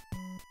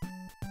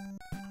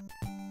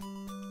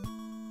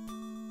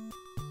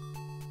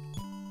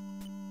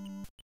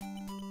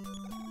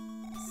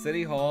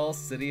 City Hall,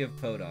 City of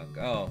Podunk.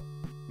 Oh,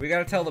 we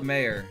gotta tell the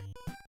mayor.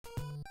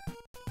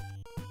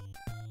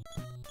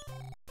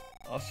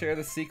 I'll share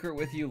the secret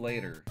with you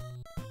later.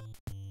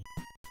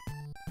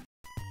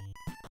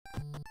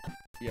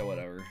 Yeah,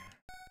 whatever.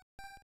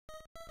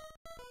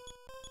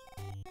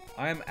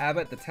 I am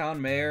Abbott, the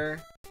town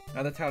mayor.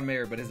 Not the town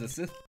mayor, but his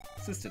assistant.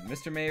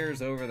 Mr.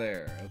 Mayor's over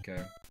there.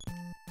 Okay.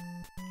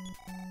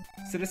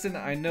 Citizen,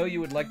 I know you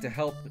would like to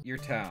help your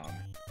town.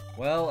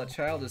 Well, a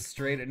child is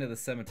strayed into the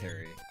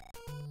cemetery.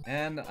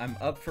 And I'm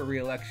up for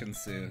re-election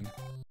soon.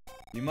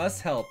 You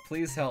must help.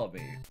 Please help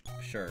me.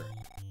 Sure.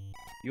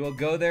 You will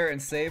go there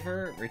and save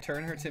her,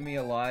 return her to me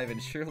alive,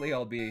 and surely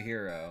I'll be a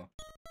hero.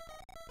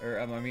 Or,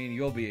 I mean,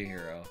 you'll be a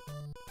hero.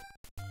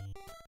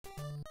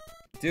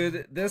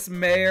 Dude, this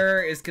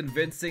mayor is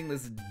convincing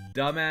this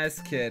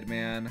dumbass kid,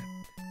 man.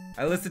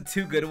 I listed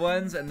 2 good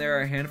ones, and there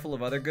are a handful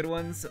of other good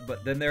ones,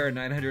 but then there are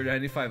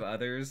 995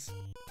 others.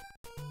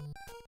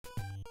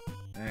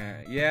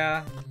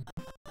 Yeah.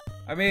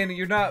 I mean,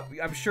 you're not...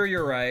 I'm sure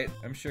you're right.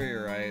 I'm sure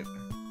you're right.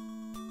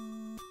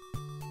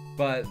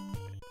 But,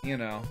 you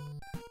know.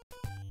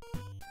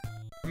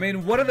 I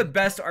mean, what are the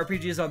best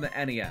RPGs on the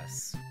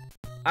NES?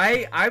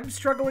 I'm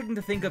struggling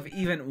to think of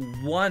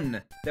even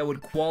one that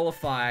would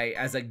qualify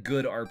as a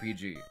good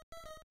RPG.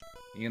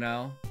 You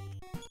know?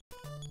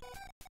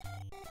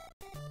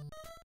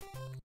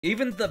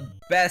 Even the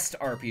best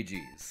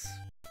RPGs.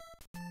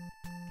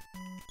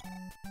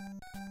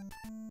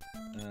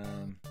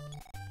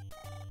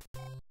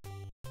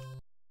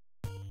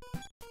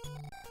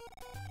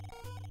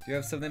 Do you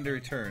have something to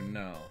return?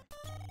 No.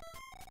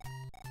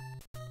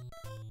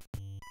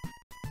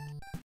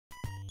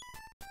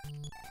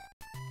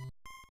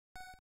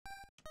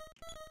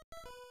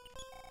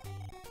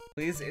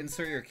 Please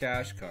insert your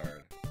cash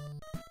card.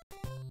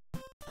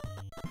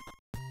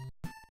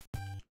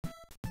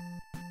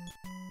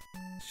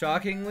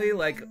 Shockingly,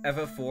 like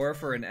FF4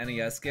 for an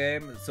NES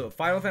game. So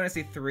Final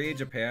Fantasy III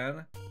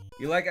Japan.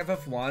 You like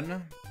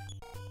FF1?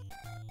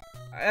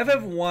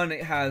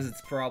 FF1 has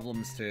its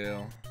problems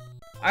too.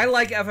 I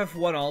like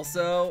FF1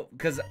 also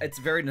because it's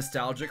very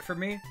nostalgic for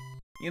me.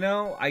 You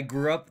know, I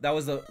grew up, that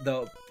was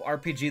the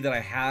RPG that I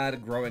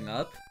had growing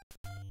up,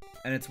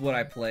 and it's what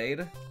I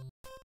played.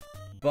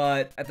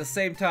 But at the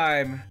same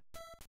time,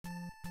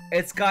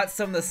 it's got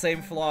some of the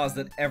same flaws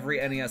that every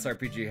NES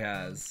RPG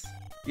has.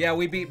 Yeah,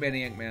 we beat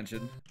Maniac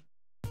Mansion.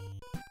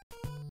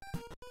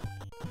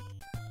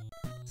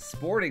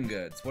 Sporting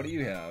goods, what do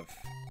you have?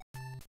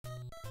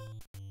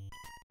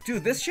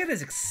 Dude, this shit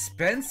is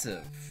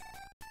expensive.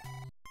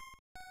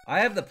 I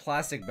have the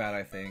plastic bat,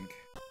 I think.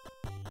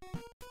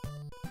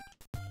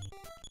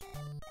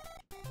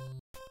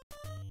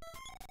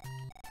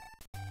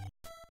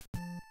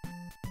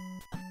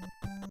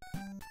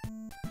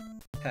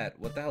 Pet.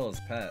 What the hell is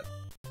pet?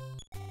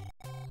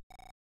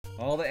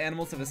 All the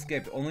animals have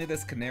escaped. Only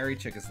this canary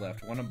chick is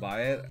left. Want to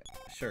buy it?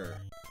 Sure.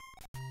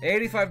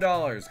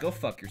 $85. Go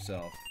fuck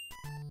yourself.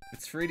 If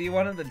it's free, do you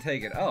want it? Then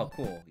take it. Oh,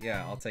 cool.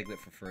 Yeah, I'll take that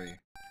for free.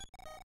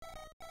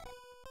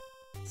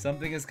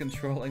 Something is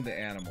controlling the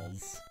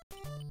animals.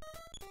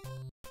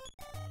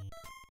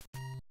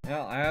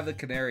 Well, I have the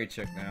canary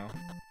chick now.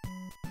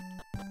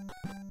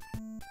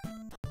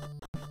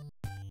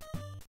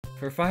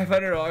 For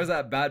 $500,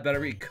 that bat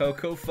better be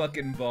Coco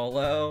fucking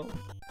Bolo.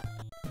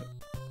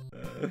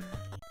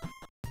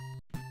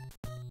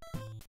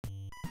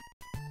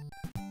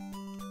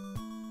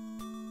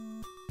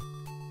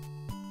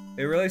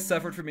 It really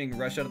suffered from being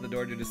rushed out of the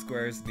door due to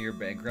Square's near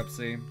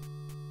bankruptcy.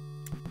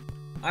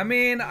 I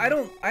mean, I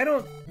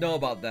don't know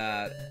about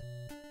that.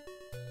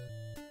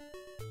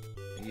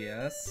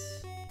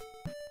 Yes.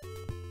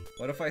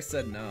 What if I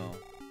said no?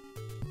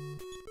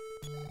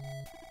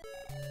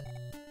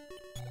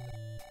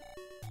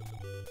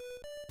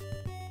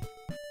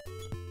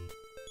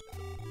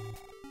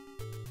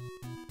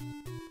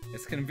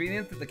 It's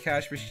convenient that the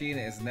cash machine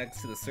is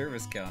next to the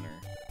service counter.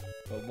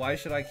 But why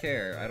should I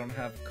care? I don't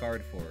have a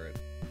card for it.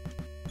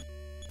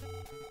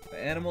 The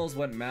animals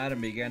went mad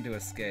and began to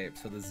escape,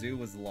 so the zoo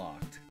was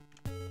locked.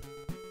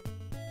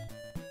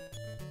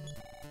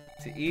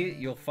 To eat,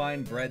 you'll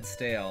find bread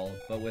stale,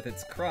 but with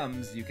its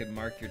crumbs, you can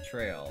mark your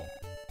trail.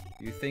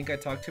 You think I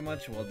talk too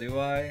much? Well, do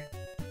I?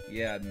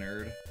 Yeah,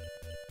 nerd.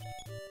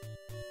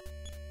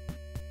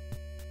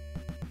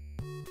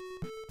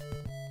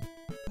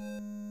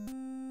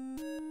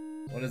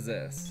 What is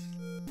this?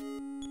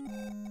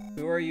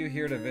 Who are you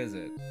here to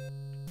visit?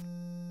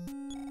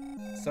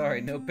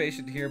 Sorry, no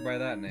patient here by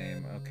that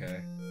name.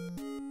 Okay.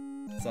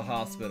 It's a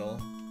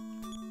hospital.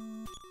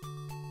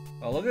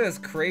 Oh, look at this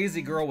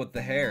crazy girl with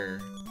the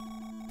hair.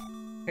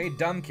 Hey,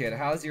 dumb kid,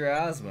 how's your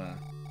asthma?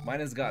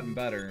 Mine has gotten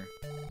better.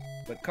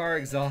 But car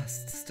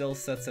exhaust still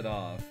sets it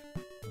off.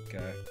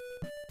 Okay.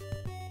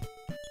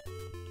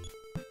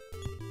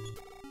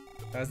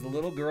 Has the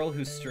little girl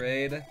who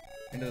strayed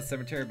into the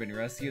cemetery been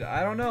rescued?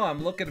 I don't know,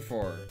 I'm looking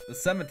for her. The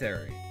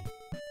cemetery.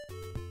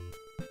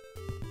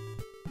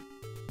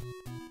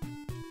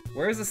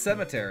 Where's the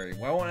cemetery?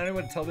 Why won't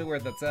anyone tell me where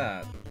that's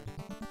at?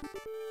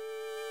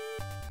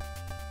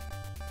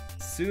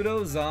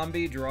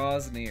 Pseudo-zombie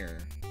draws near.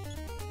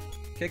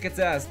 Kick its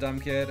ass, dumb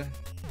kid.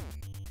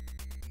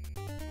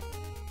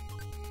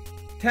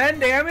 10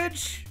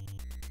 damage?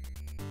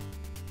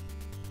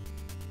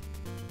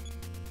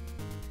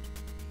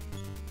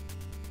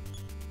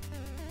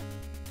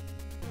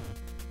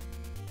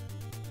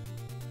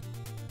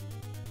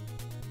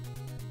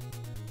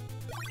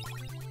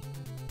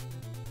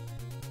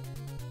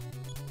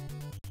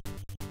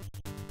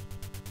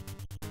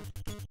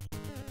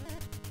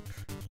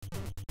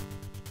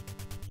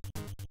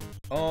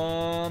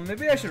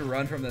 Maybe I should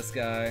run from this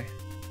guy.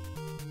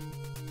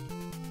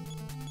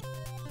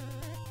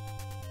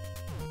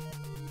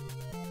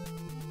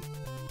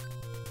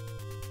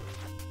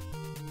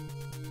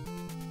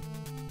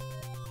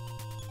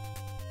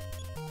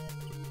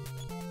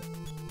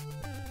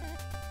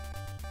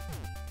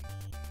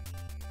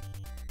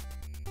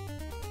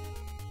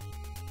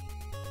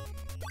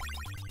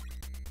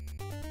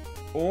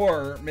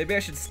 Or maybe I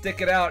should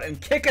stick it out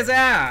and kick his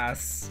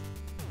ass.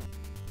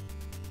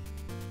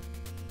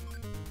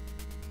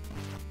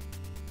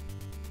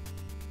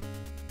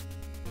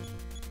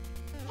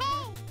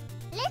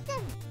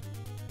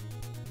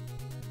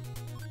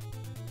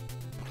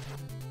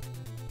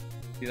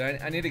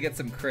 Dude, I need to get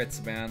some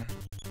crits, man.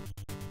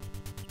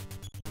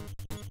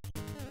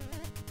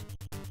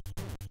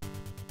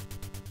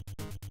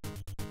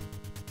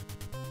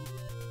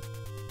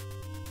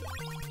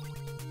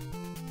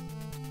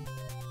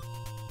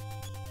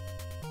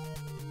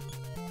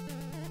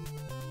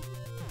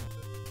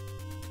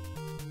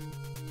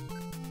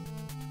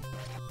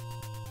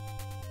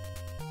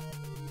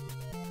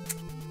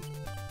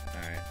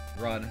 Alright,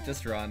 run.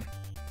 Just run.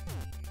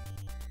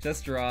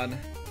 Just run.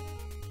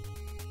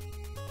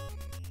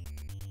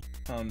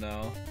 Oh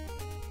no.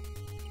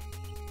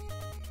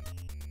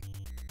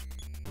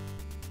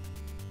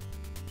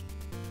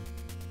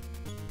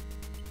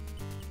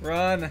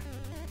 Run!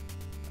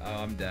 Oh,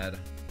 I'm dead.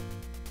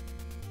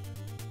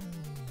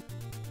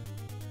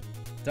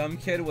 Dumb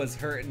kid was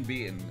hurt and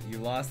beaten. You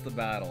lost the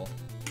battle.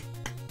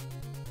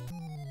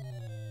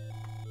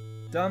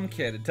 Dumb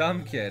kid,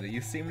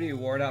 you seem to be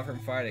worn out from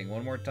fighting.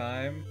 One more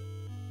time?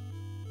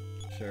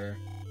 Sure.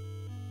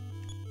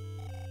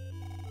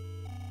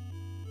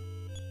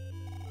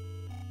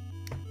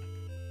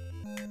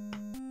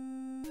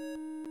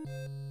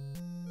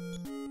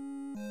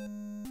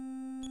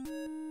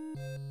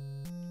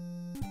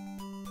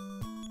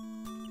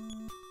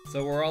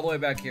 So we're all the way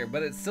back here,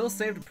 but it still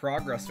saved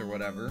progress or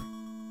whatever.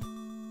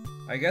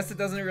 I guess it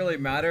doesn't really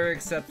matter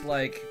except,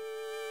 like,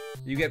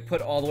 you get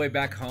put all the way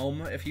back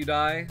home if you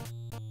die.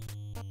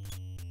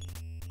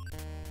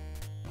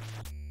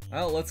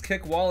 Oh, let's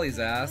kick Wally's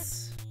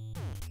ass.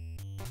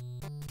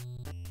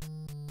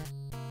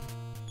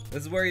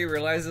 This is where you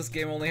realize this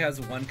game only has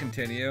one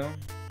continue.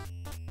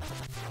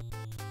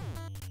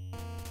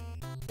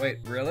 Wait,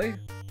 really?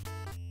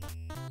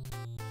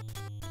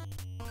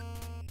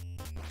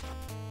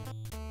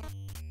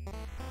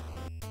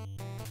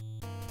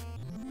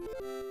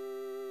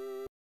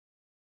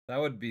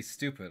 That would be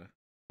stupid.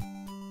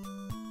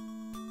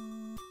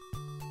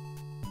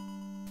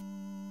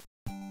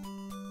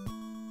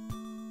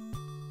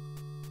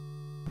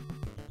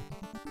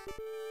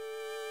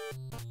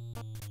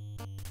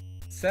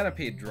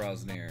 Centipede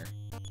draws near.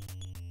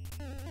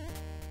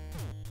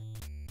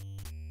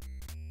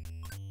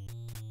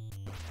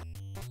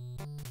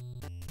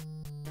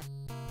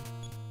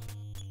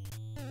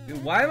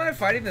 Dude, why am I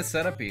fighting the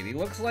centipede? He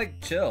looks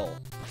like chill.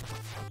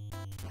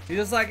 He's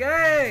just like,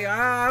 hey,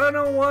 I don't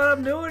know what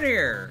I'm doing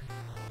here.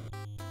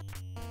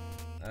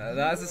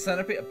 That's a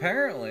centipede,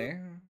 apparently.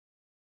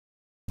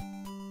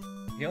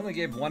 He only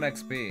gave 1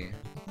 XP.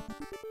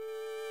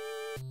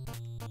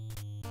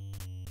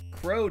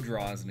 Crow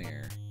draws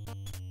near.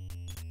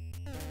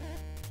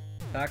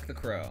 Attack the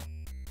crow.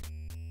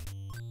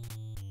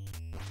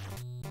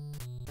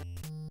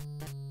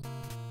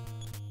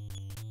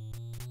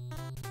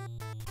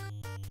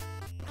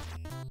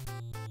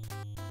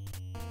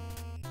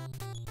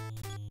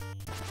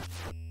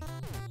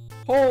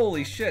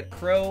 Holy shit,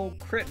 crow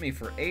crit me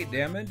for 8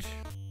 damage.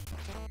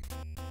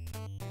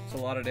 That's a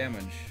lot of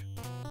damage.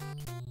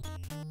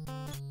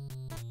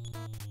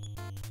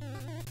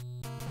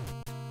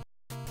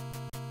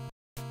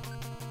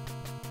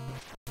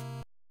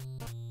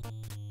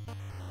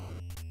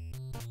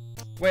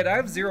 Wait, I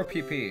have 0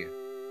 PP.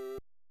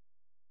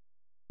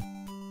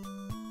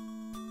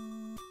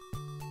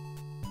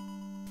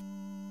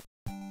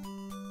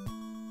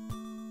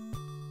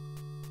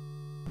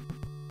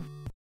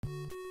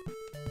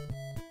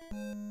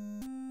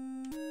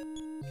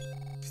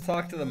 Let's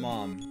talk to the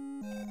mom.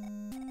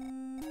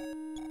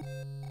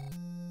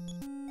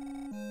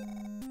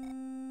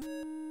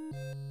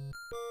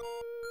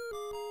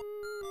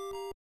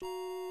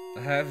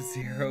 I have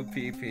 0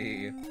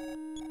 PP.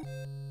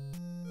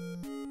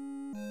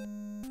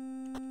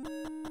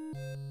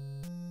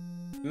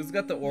 Who's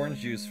got the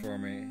orange juice for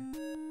me?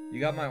 You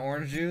got my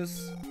orange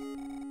juice?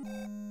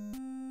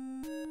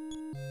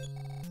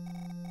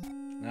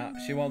 No,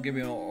 she won't give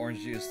me no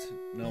orange juice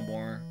no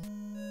more.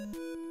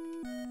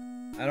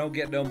 I don't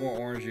get no more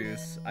orange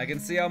juice. I can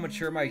see how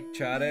mature my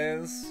chat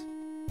is.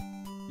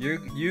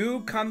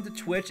 You come to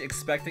Twitch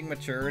expecting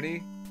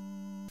maturity?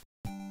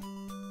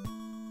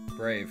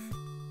 Brave.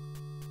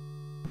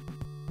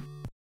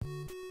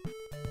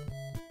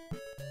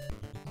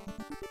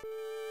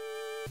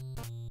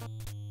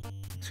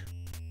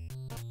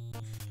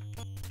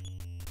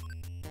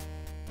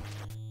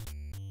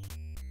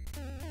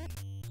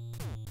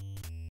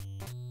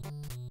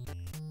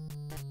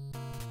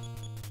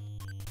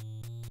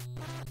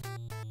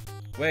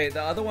 Wait,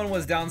 the other one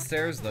was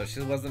downstairs though. She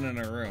wasn't in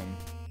her room.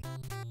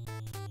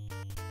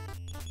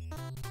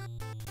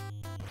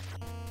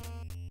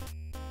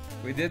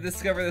 We did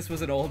discover this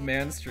was an old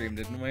man stream,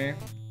 didn't we?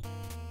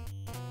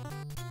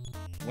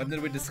 When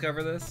did we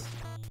discover this?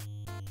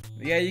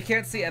 Yeah, you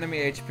can't see enemy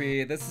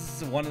HP.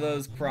 This is one of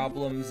those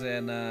problems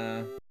in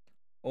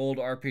old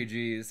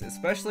RPGs,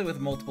 especially with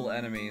multiple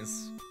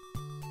enemies.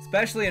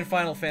 Especially in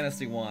Final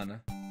Fantasy 1.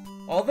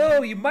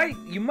 Although you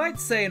might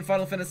say in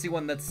Final Fantasy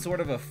 1 that's sort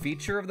of a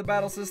feature of the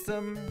battle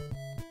system,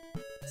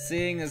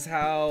 seeing as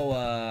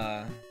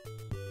how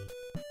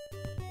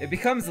it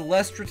becomes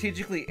less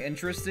strategically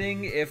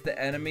interesting if the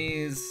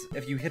enemies,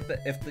 if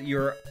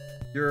your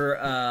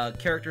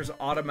characters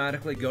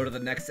automatically go to the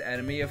next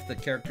enemy if the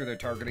character they're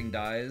targeting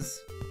dies.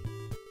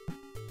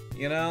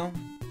 You know?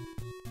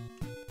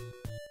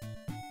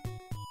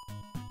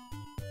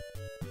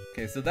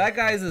 Okay, so that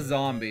guy's a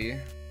zombie.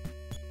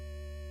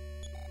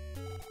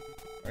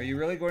 Are you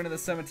really going to the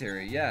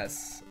cemetery?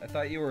 Yes. I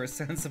thought you were a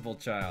sensible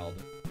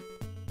child.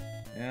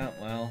 Yeah,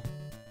 well.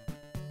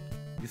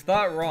 You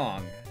thought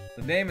wrong.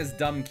 The name is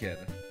Dumb Kid.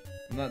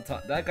 I'm not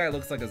that guy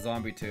looks like a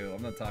zombie too.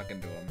 I'm not talking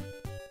to him.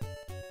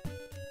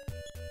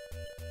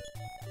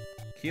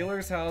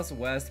 Keeler's House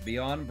West,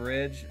 Beyond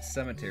Bridge,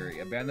 Cemetery.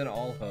 Abandon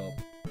all hope.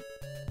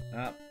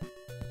 Ah.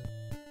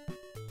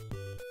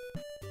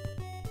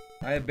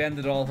 I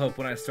abandoned all hope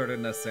when I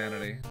started in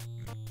Sanity.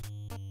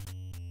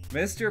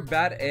 Mr.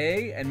 Bat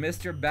A and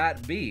Mr.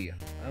 Bat B.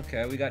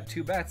 Okay, we got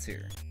 2 bats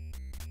here.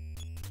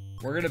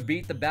 We're gonna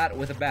beat the bat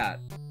with a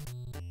bat.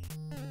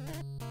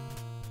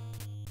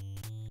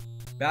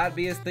 Bat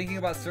B is thinking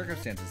about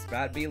circumstances.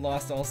 Bat B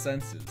lost all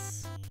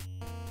senses.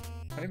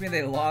 What do you mean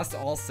they lost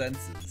all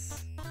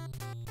senses?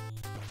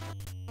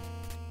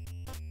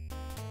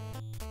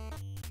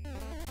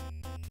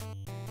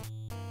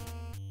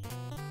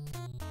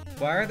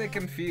 Why are they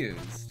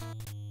confused?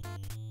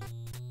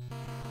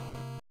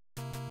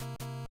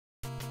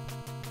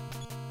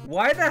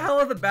 Why the hell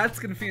are the bats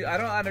confused? I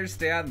don't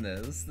understand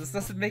this. This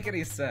doesn't make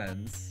any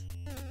sense.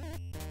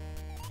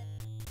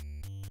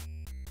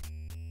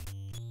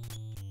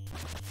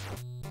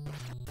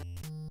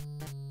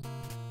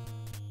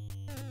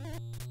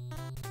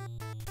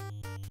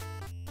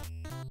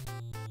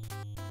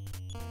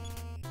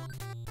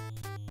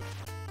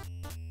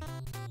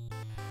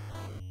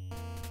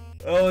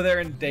 Oh, they're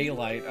in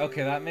daylight.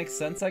 Okay, that makes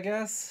sense, I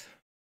guess.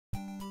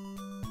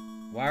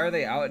 Why are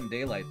they out in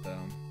daylight, though?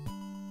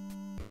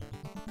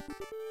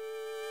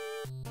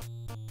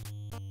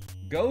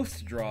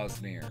 Ghost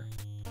draws near.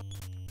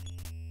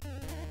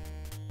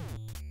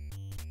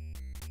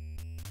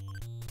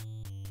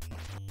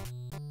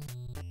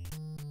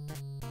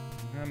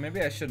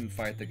 Maybe I shouldn't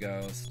fight the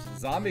ghost.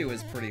 Zombie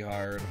was pretty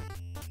hard.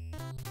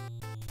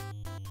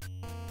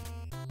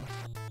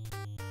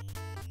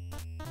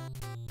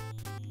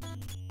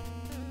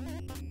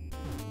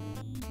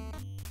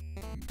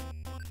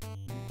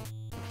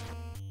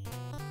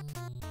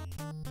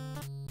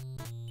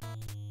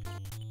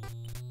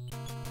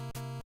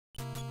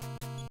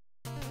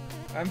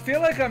 I feel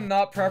like I'm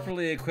not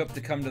properly equipped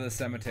to come to the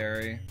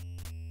cemetery.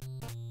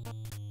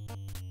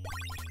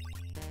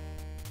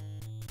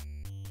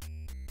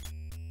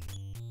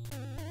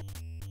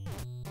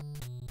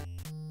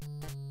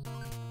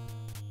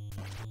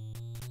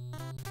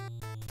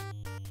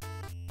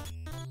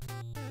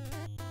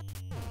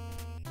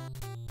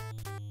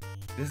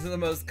 This is the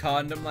most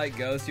condom-like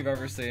ghost you've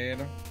ever seen.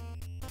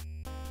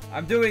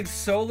 I'm doing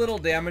so little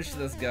damage to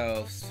this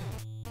ghost.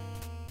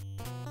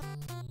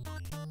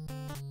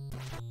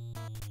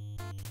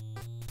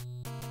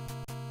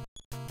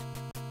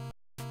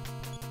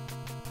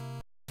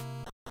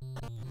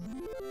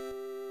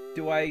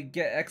 Do I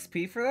get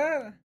XP for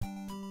that?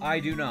 I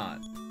do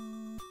not.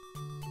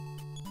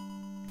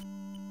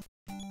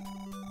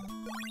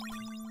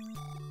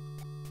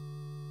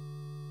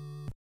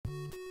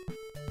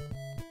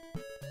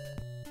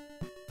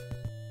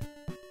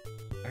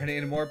 I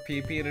need more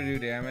PP to do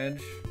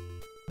damage.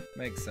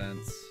 Makes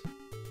sense.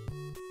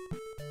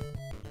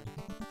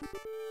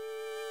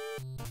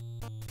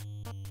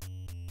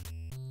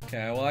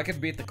 Okay, well I could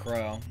beat the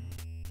crow.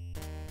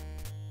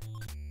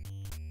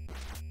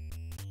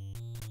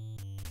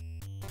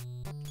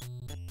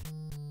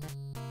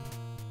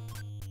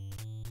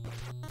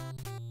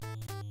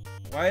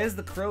 Why is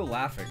the crow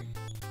laughing?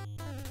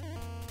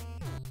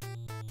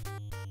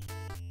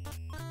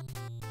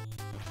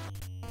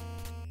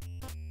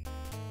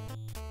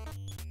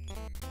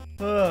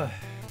 Ugh.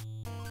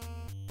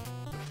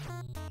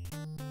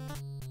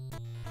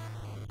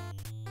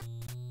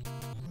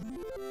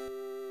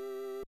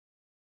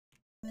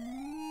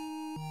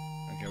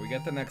 Okay, we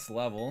get the next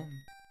level.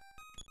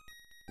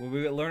 Will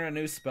we learn a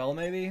new spell,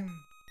 maybe?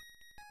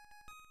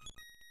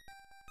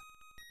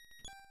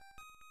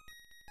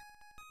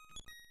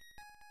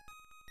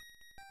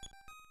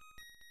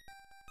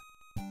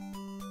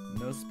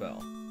 No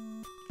spell.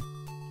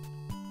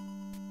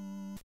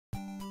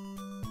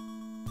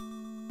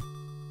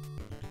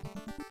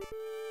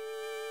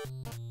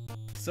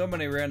 So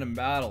many random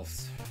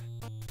battles.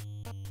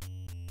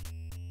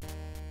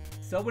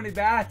 So many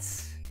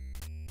bats.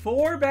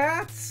 4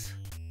 bats?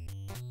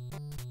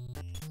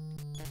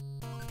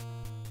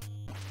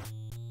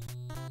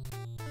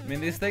 I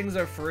mean, these things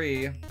are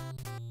free.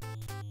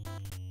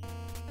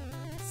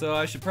 So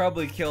I should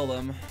probably kill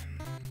them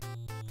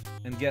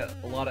and get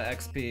a lot of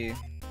XP.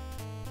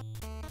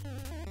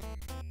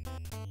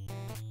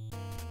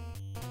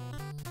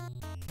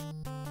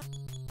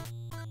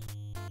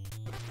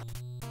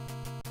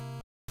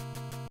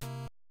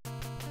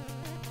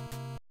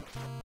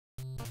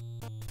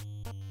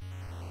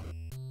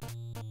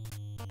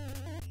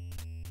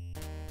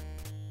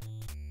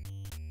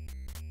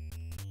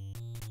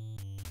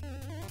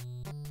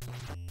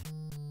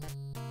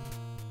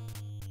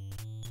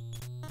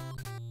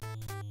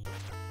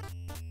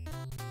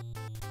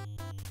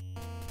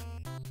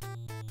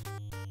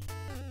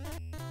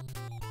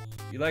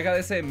 You like how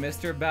they say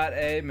Mr. Bat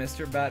A,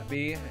 Mr. Bat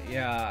B?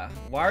 Yeah.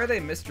 Why are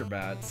they Mr.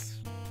 Bats?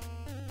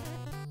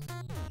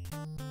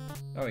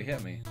 Oh, he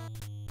hit me.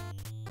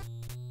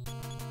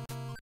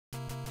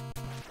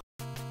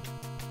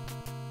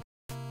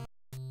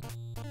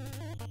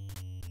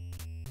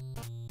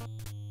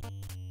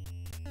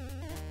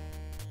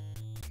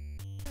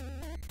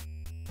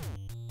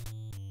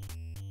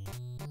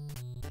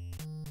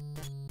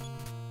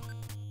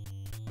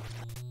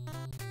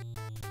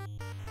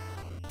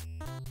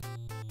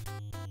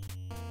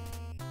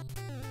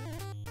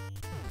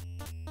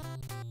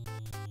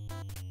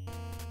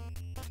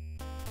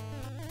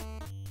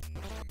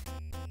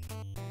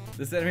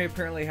 This enemy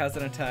apparently has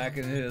an attack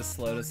and it is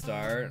slow to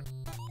start.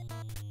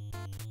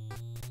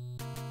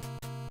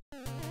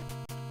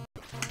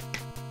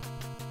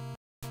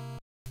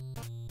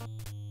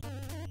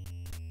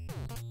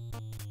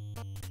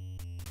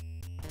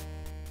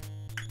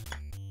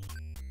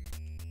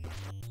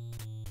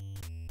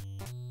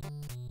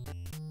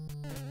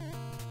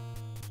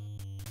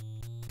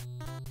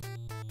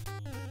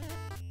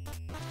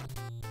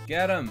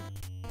 Get him!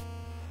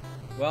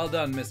 Well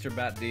done, Mr.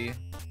 Bat D.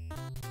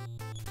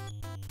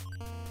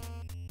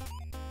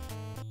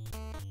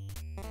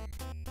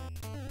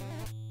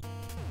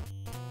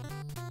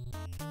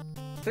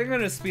 I think I'm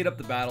gonna speed up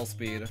the battle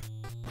speed.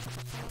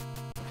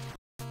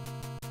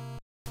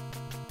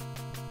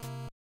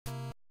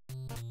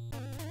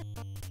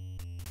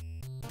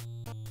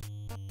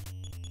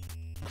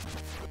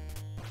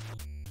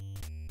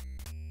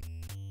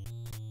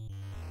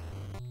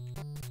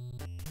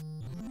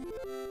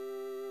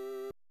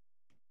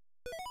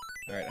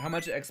 Alright, how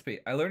much XP?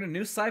 I learned a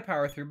new psi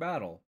power through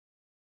battle.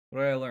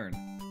 What did I learn?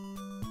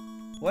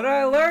 What did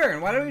I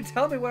learn? Why don't you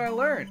tell me what I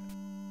learned?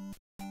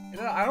 You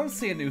know, I don't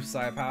see a new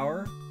psi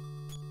power.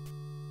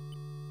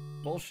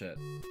 Bullshit.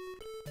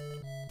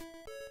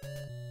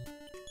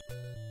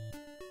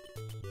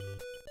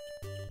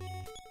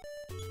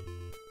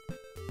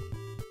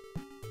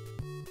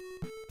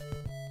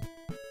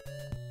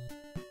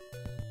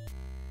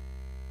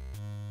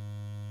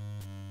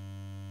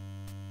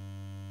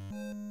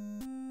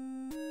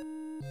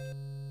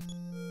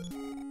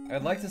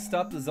 I'd like to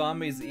stop the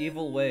zombies'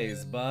 evil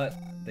ways, but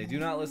they do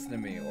not listen to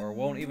me, or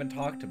won't even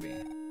talk to me.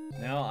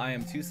 Now I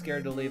am too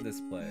scared to leave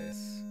this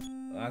place.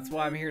 That's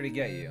why I'm here to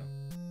get you.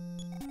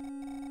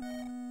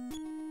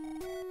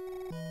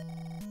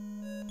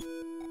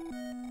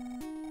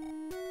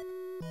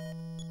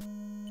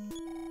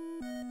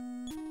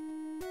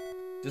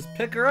 Just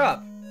pick her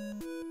up!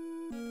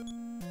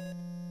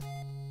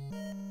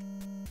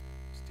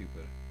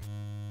 Stupid.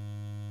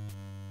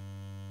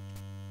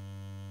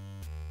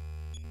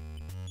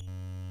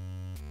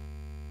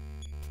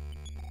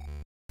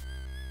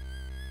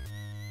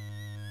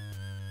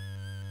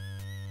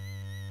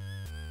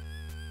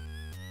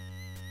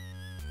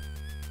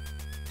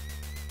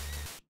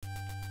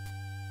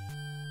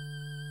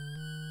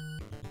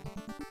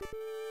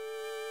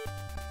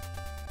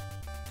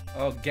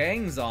 Oh,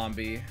 gang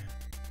zombie.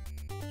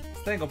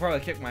 This thing will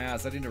probably kick my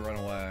ass. I need to run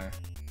away.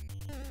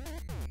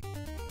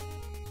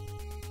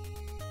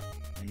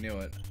 I knew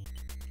it.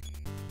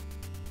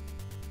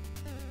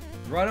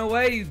 Run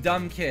away, you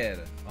dumb kid!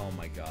 Oh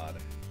my god.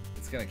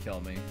 It's gonna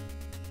kill me.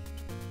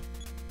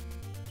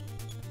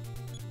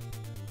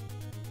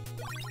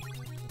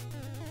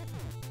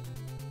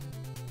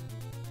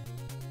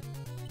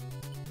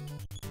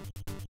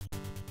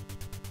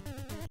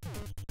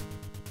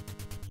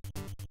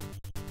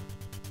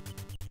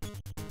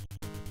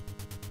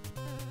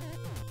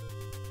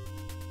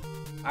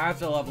 I have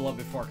to level up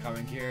before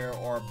coming here,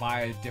 or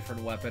buy a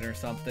different weapon or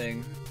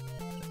something.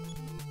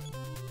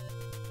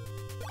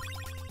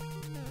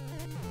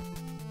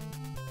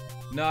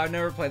 No, I've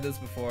never played this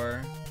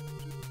before.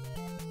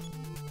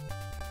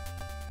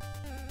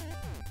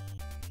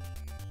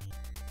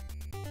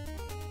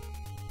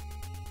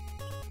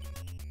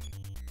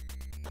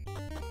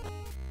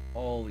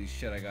 Holy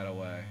shit, I got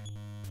away.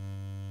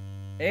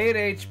 8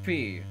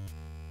 HP.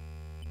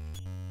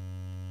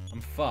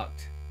 I'm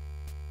fucked.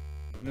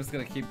 I'm just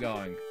gonna keep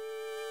going.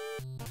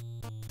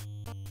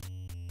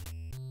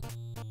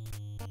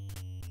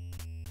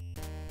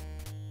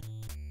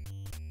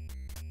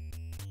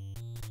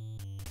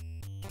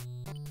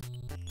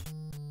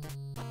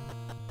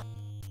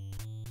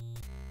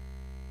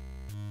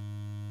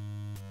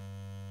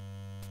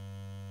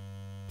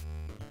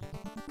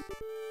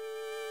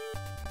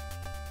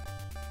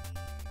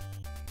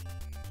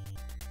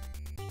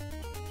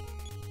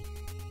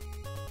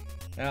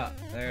 Yeah,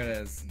 there it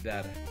is,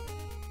 dead.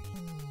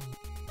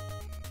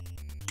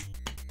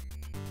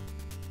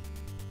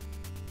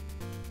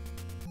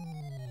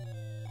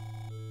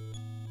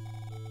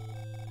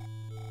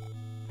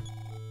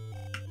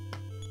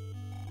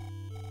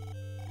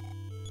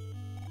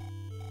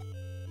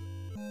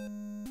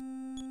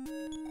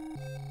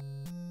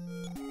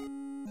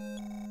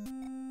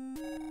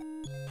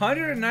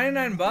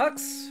 $199?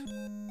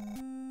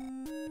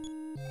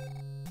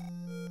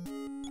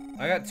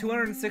 I got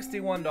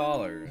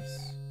 $261.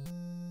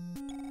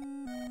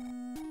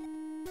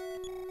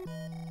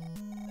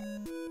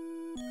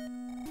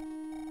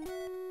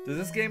 Does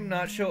this game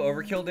not show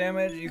overkill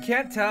damage? You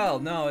can't tell.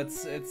 No,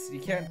 it's you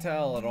can't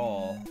tell at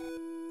all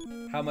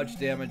how much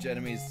damage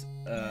enemies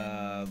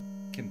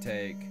can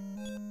take.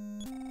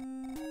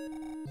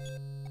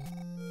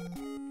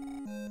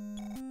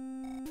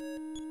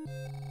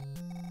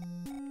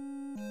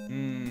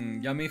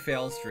 Yummy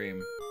Failstream.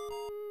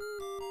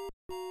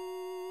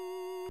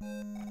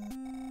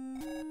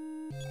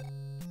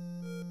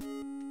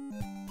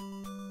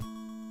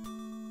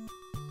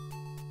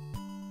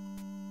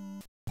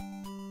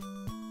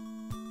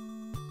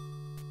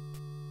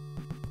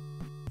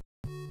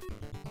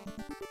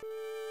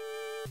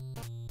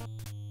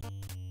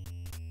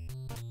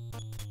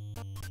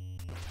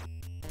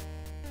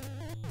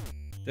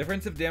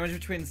 Difference of damage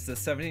between the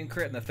 17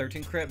 crit and the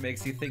 13 crit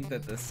makes you think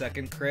that the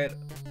second crit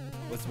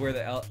was where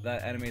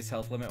that enemy's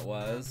health limit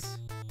was.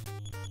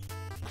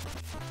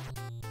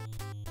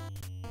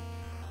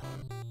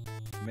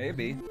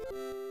 Maybe.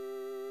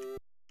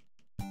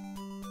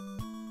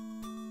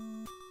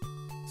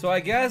 So I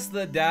guess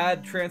the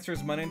dad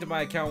transfers money into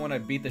my account when I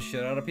beat the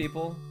shit out of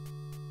people.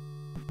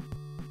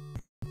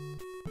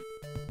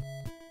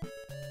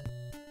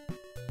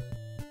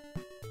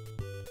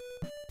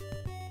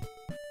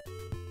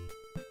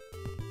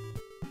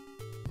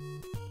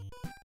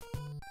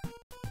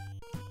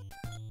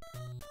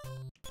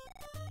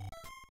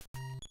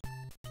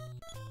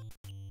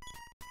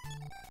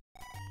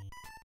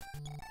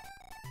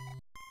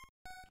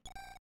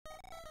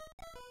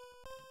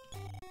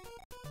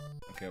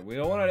 Okay, we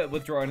don't want to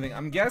withdraw anything.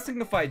 I'm guessing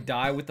if I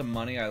die with the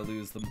money, I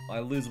lose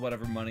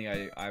whatever money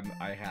I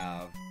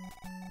have.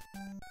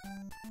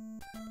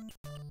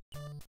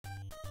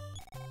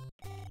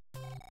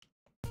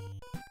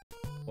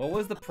 What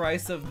was the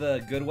price of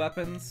the good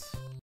weapons?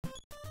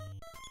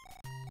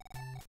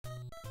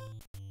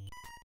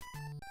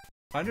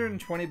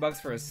 120 bucks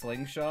for a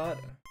slingshot?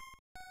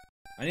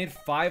 I need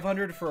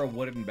 500 for a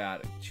wooden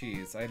bat.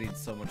 Jeez, I need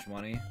so much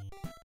money.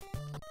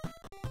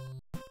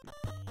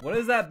 What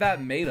is that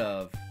bat made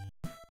of?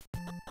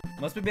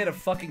 Must be made of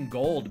fucking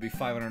gold to be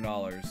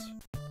 $500.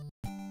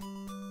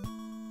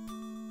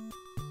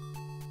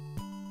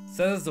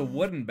 Says it's a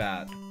wooden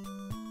bat.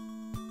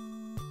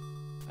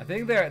 I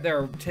think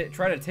they're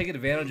trying to take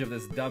advantage of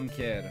this dumb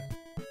kid.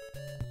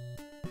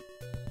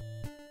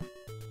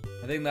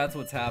 I think that's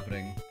what's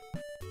happening.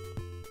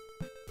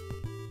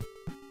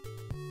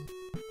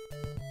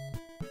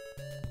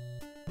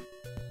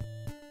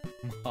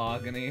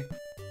 Mahogany.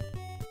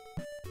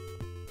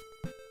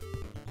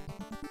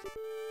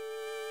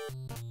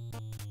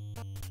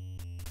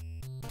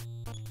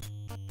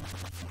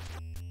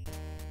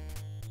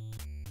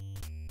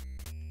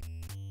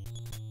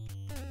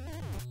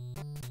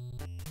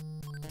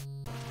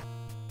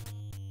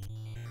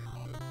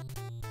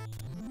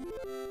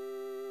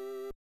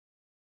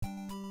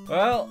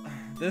 Well,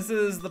 this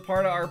is the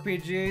part of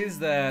RPGs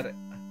that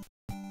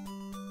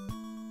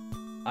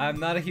I'm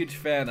not a huge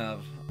fan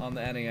of on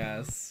the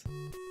NES.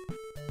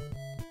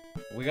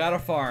 We gotta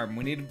farm.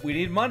 We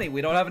need money.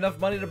 We don't have enough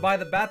money to buy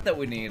the bat that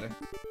we need.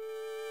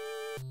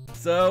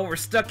 So we're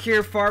stuck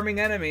here farming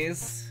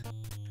enemies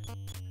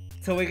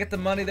till we get the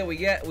money that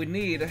we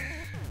need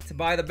to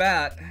buy the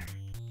bat.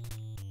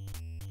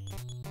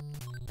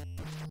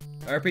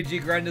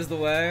 RPG grind is the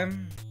way.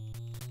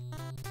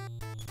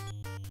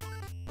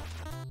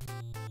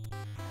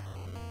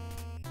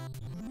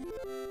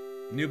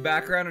 New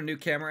background, a new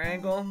camera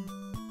angle.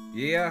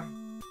 Yeah.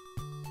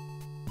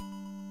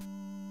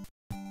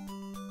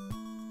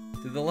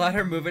 Did the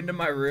ladder move into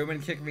my room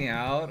and kick me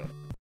out?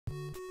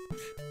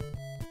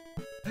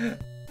 The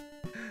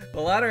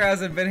ladder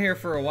hasn't been here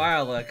for a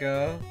while,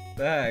 Echo.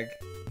 The heck?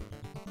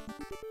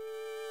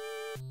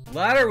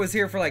 Ladder was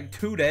here for like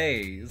 2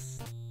 days.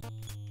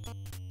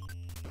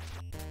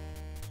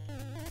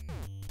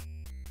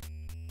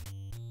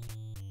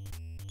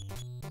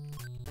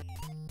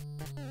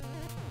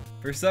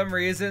 For some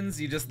reasons,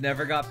 you just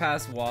never got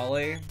past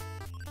Wally.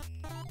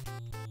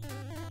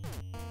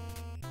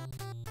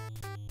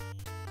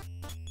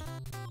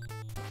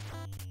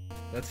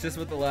 That's just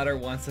what the ladder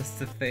wants us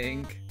to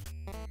think.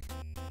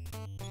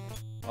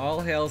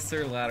 All hail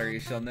Sir Ladder, you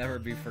shall never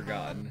be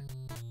forgotten.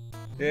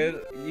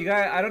 Dude, you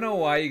guys, I don't know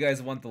why you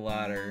guys want the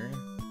ladder.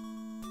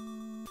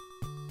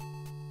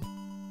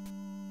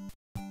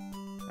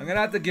 I'm gonna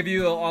have to give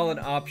you all an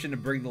option to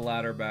bring the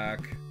ladder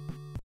back.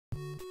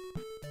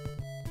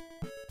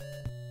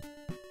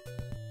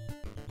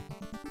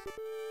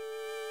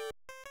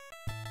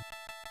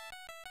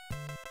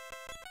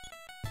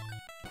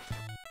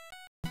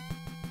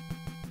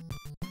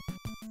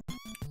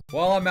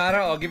 While I'm at it,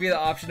 I'll give you the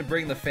option to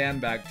bring the fan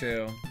back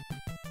too.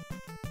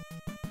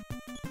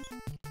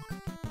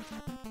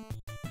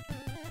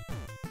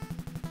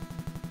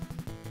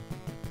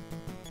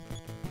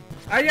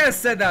 I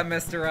just said that,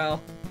 Mr.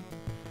 L.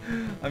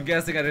 I'm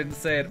guessing I didn't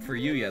say it for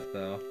you yet,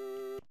 though.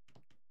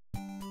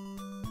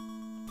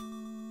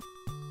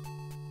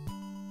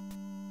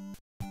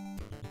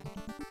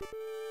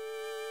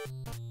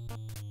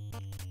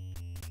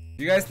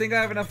 Do you guys think I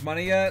have enough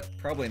money yet?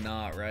 Probably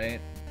not, right?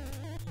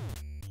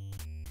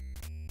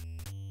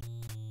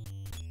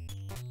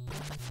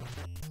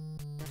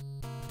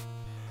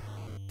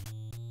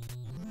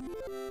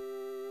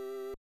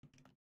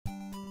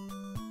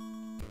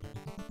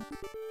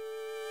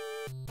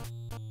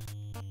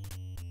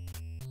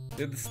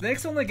 Dude, the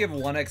snakes only give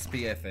 1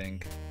 XP, I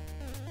think.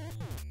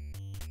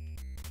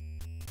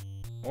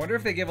 I wonder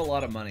if they give a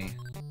lot of money.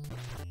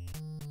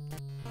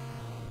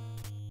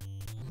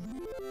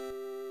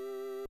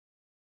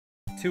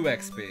 Two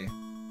XP.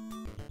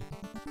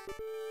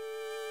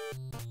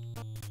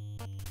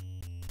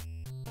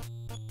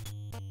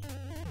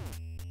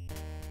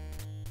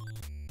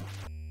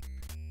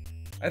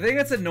 I think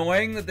it's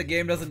annoying that the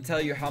game doesn't tell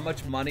you how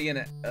much money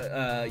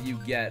you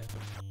get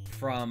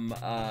from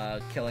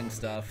killing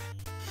stuff.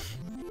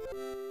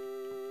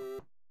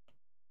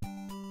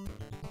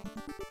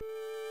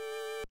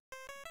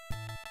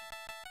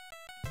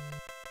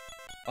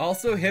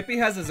 Also, Hippie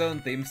has his own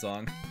theme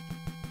song.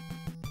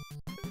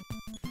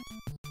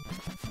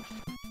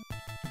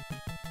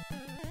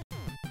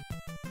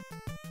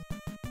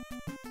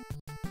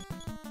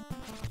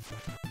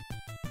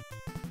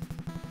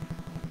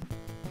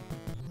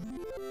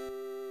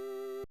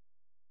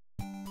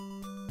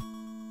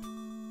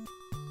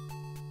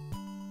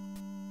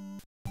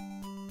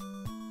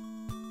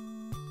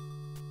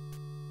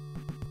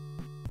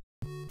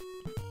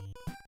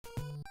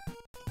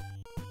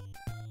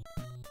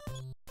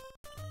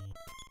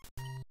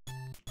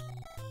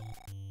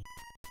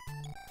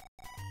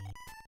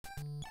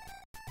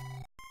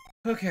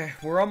 Okay,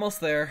 we're almost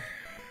there.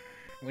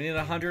 We need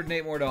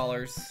 $108 more.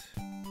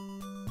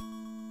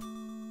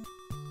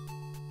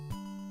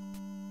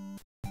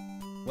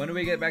 When do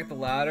we get back the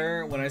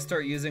ladder? When I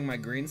start using my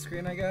green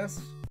screen, I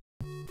guess?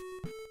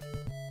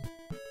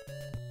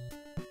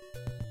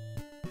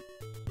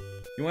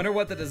 You wonder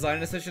what the design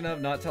decision of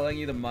not telling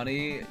you the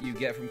money you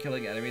get from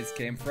killing enemies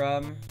came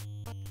from?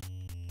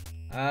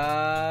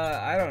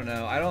 I don't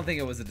know. I don't think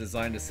it was a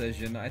design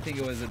decision. I think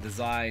it was a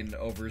design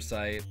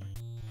oversight.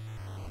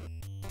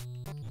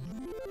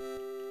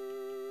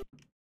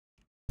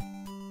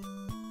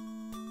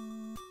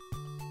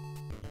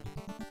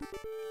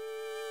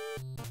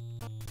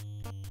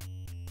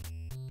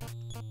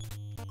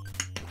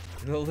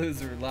 The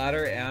loser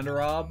ladder and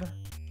Rob.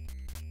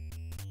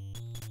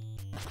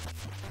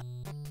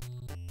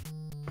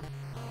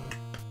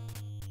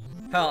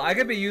 Hell, I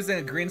could be using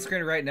a green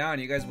screen right now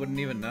and you guys wouldn't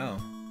even know.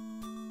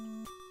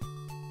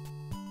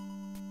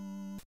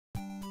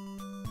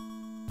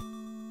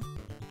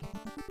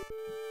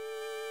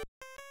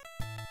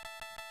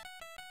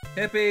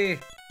 Hippie!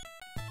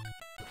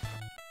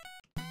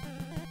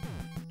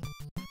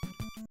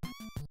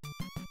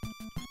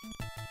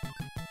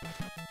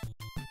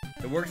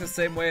 It works the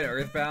same way in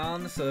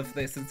Earthbound, so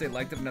since they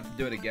liked it enough to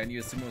do it again, you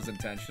assume it was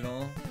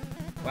intentional.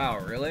 Wow,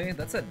 really?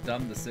 That's a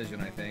dumb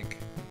decision, I think.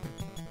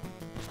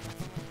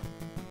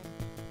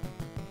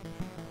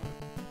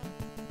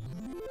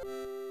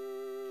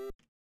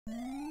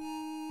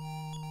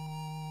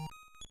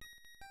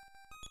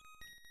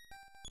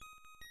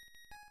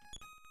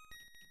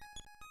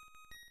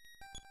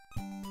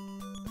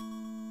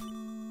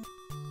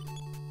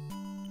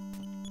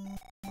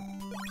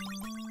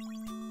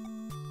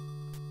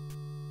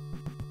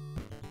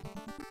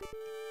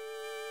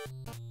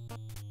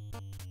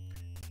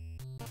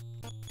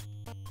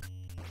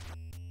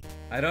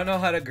 I don't know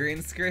how to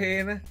green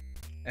screen,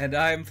 and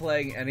I'm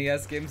playing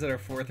NES games that are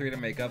 4:3 to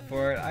make up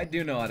for it. I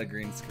do know how to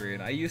green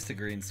screen. I used to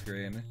green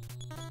screen.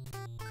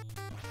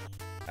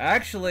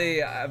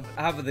 Actually, I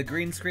have the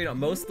green screen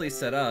mostly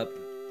set up,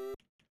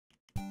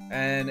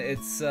 and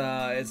it's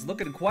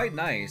looking quite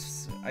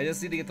nice. I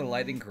just need to get the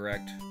lighting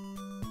correct.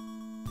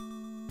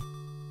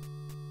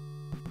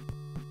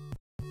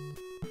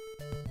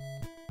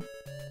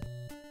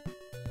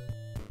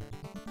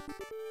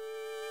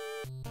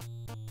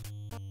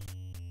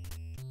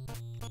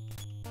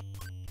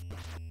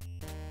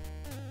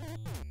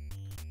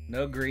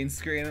 No green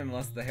screen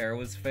unless the hair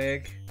was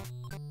fake.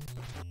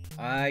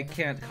 I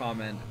can't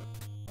comment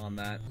on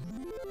that.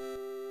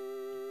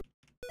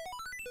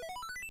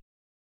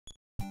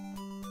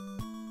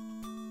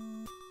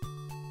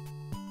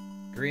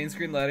 Green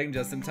screen lighting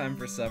just in time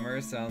for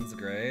summer sounds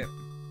great.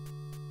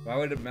 Why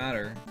would it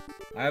matter?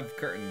 I have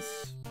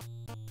curtains.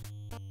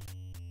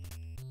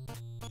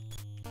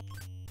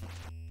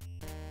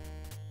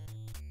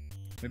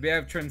 Maybe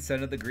I've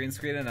transcended the green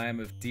screen and I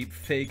am a deep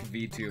fake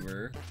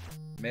VTuber.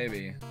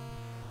 Maybe.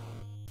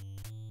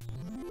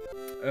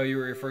 Oh, you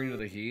were referring to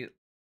the heat?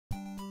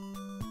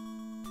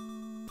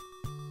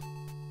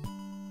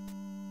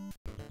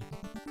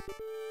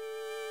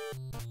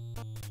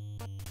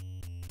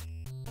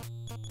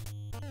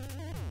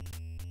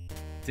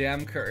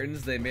 Damn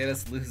curtains, they made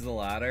us lose the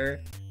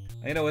ladder.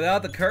 You know,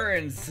 without the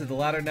curtains, the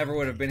ladder never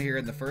would have been here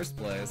in the first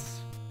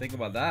place. Think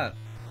about that.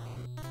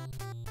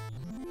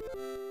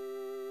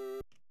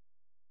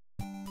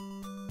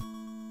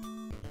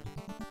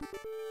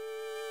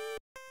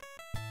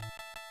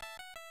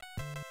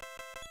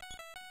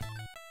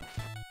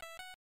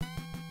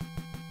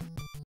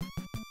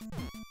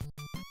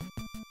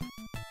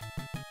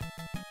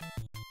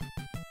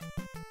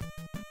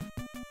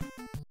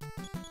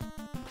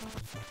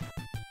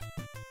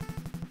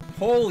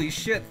 Holy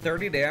shit,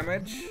 30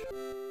 damage?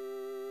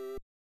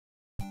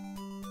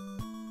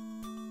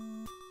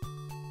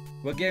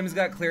 What games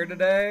got cleared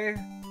today?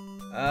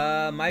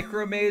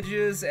 Micro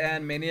Mages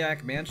and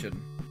Maniac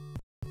Mansion.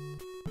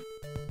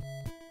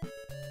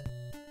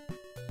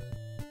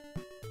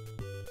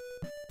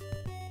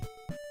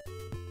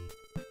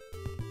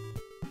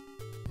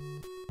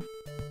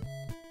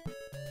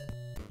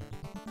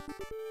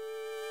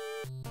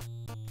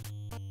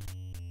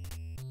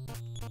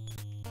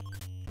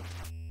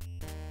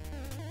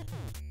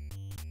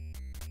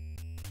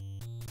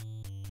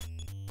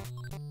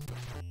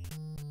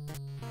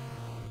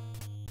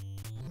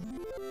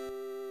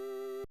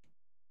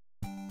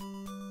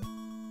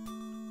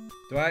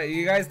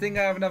 You guys think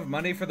I have enough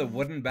money for the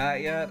wooden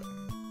bat yet?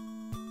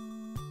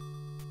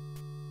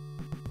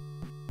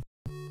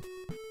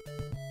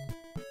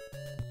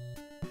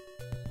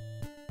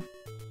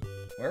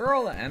 Where are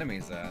all the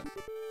enemies at?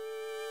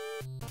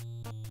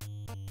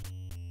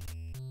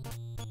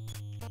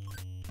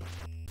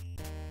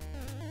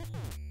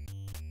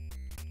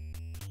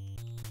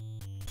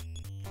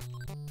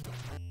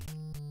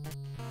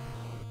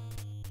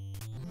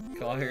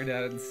 Call your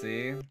dad and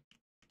see.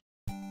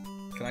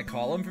 Can I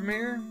call him from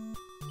here?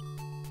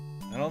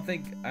 I don't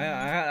think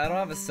I don't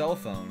have a cell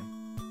phone.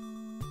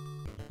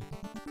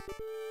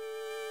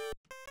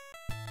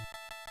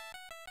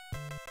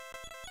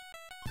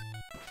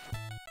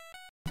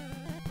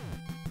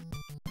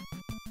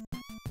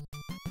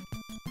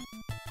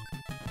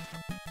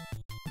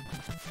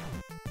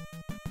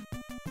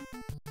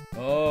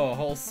 Oh, a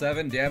whole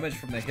 7 damage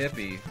from the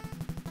hippie.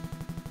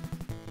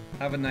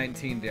 Have a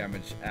 19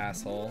 damage,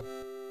 asshole.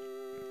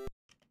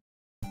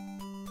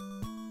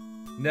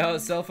 No,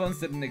 cell phones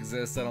didn't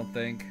exist, I don't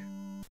think.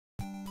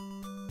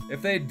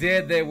 If they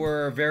did, they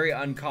were very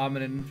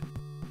uncommon and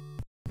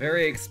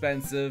very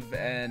expensive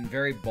and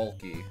very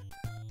bulky.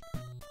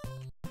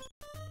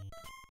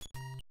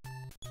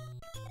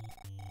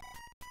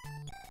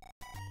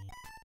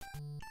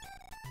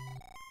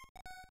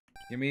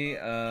 Give me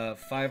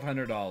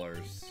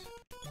 $500.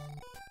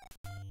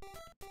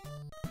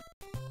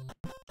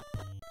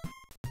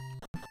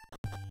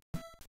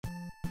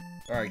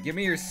 Alright, give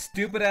me your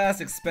stupid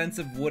ass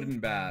expensive wooden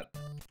bat.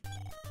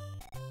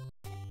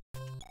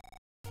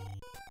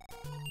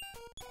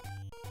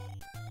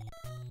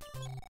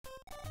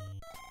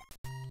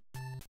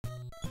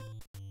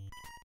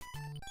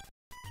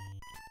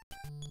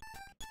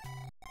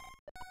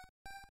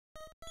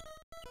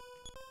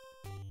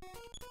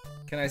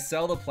 Can I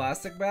sell the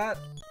plastic bat?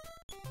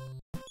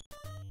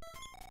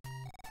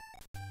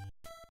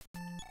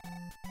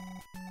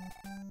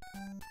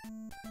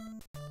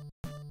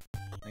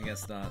 I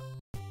guess not.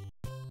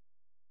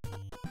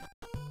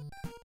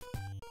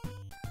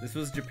 This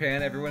was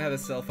Japan, everyone had a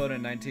cell phone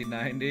in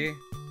 1990.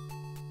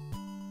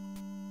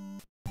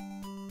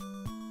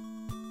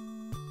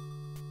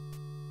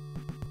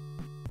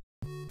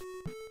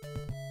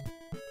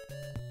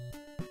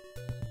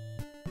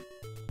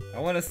 I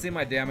want to see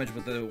my damage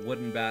with the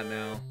wooden bat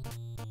now.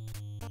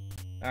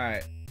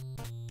 Alright.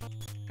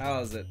 How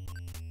is it?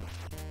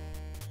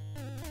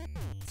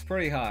 It's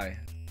pretty high.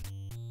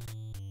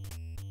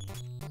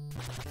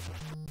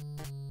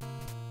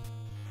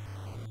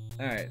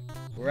 Alright.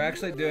 We're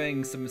actually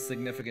doing some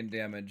significant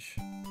damage.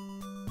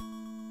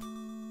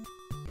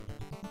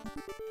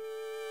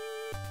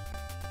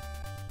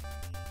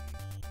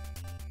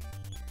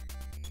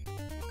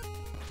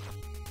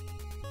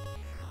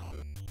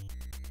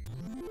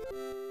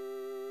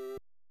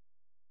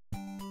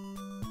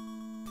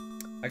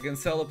 I can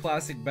sell a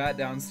plastic bat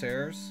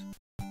downstairs.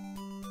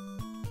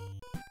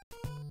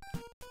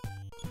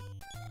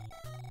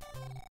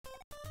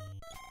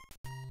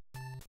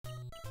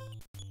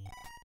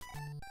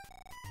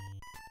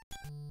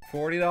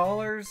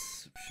 $40?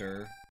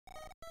 Sure.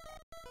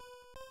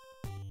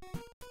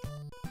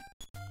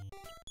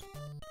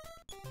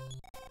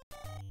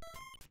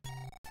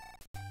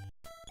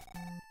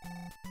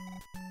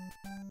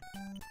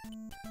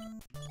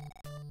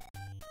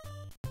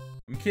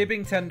 I'm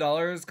keeping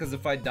 $10 because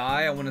if I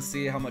die, I want to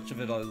see how much of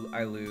it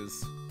I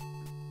lose.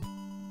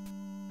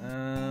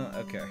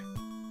 Okay.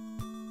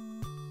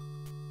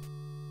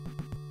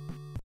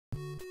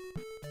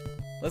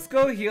 Let's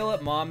go heal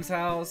at Mom's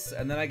house,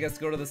 and then I guess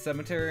go to the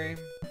cemetery.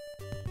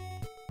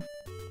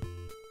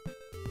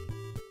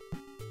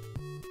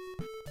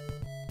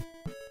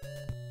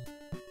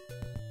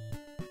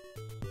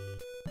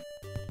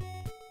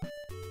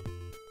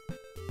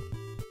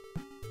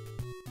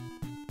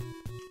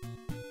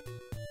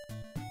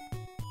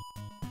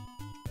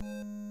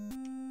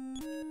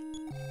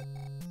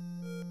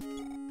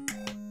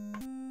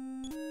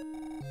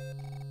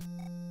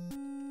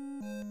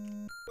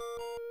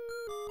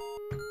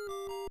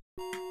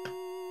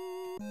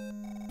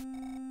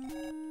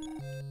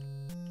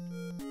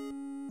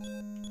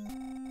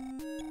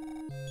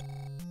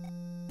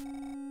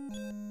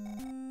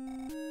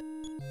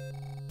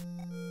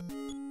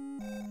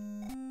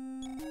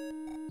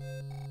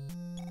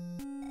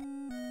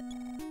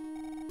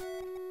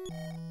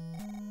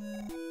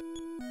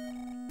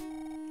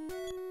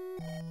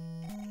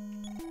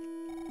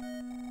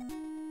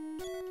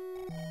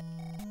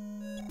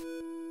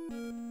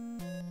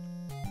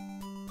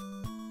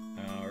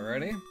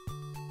 Alrighty.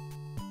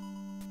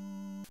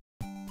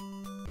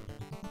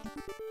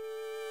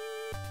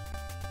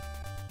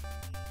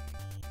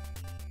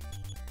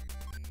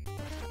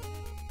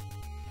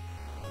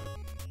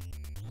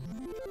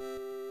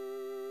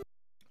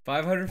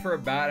 $500 for a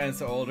bat and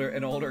it's an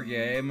older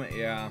game,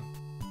 yeah.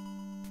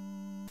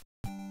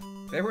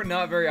 They were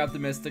not very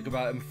optimistic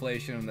about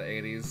inflation in the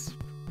 80s.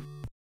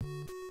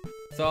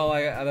 That's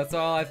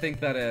all I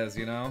think that is,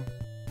 you know?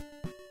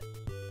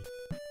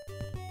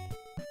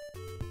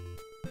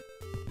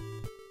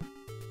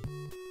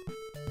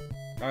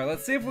 Alright,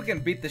 let's see if we can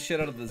beat the shit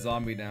out of the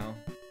zombie now.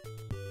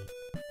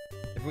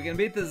 If we can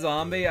beat the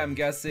zombie, I'm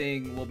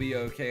guessing we'll be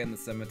okay in the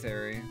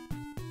cemetery.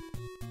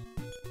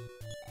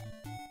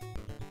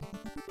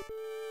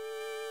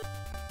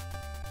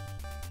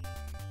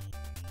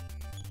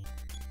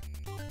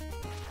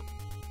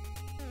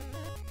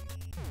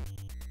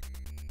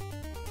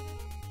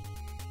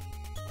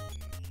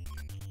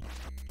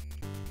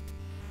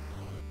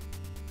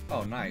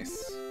 Oh,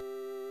 nice.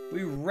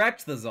 We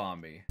wrecked the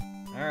zombie.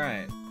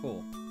 Alright,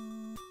 cool.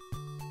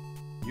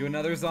 You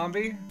another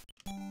zombie?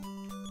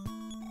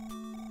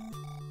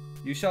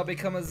 You shall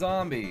become a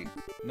zombie.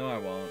 No, I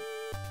won't.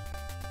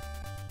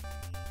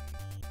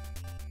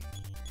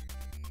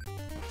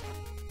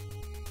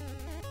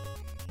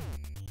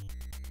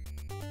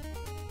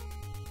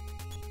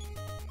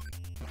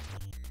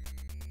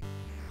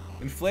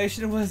 In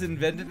Inflation was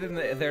invented in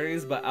the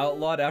 30s but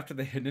outlawed after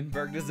the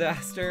Hindenburg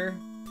disaster.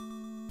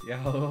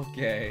 Yeah,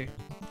 okay.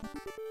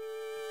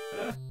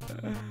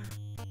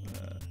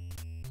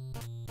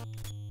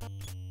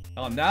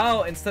 Oh,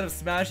 now instead of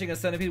smashing a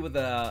centipede with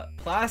a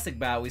plastic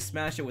bat, we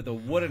smash it with a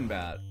wooden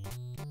bat.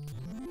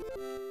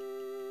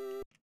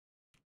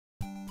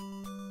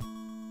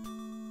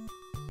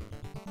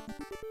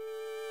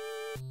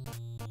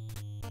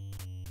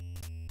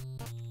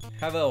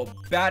 Have a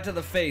bat to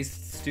the face,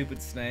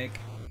 stupid snake.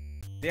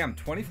 Damn,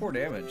 24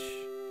 damage.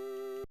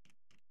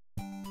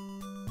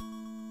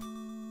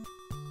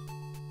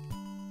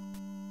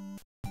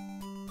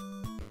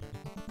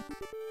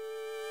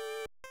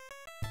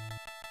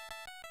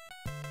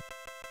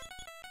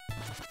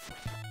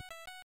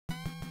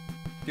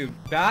 Dude,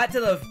 bat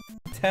to the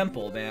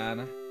temple,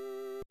 man.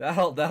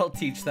 That'll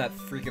teach that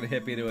freaking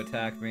hippie to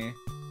attack me.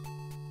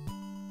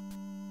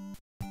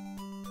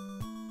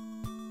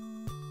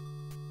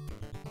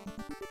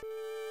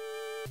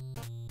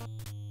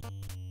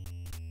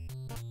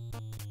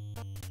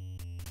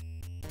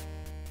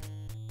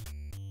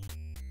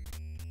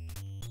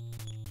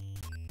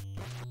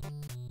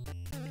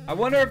 I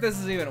wonder if this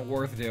is even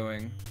worth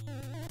doing.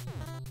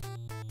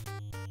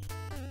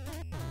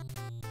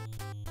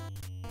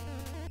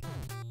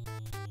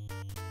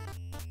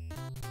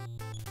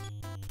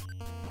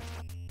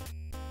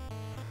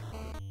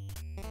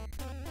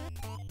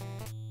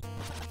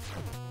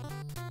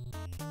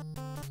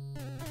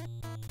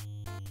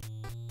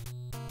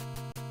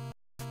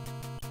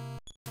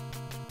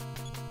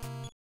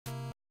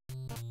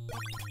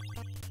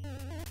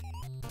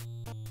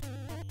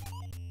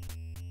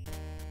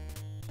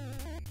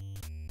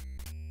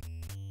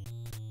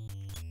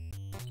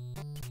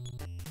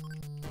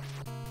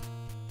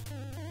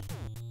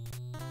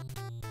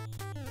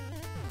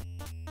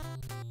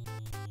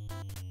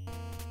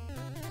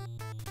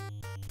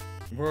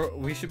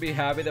 We should be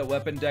happy that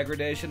weapon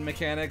degradation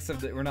mechanics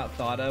were not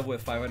thought of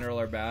with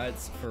 $500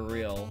 bats, for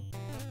real.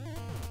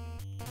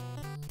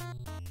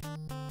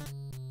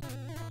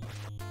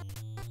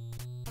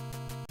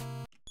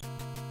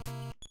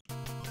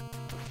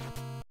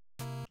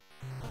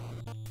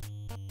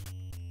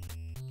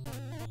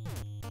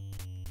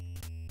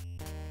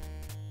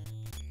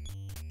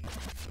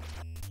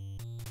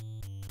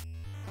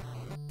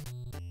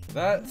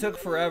 That took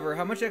forever.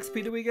 How much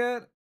XP do we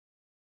get?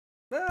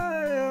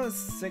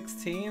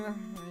 16? I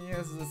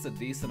guess that's a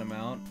decent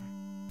amount.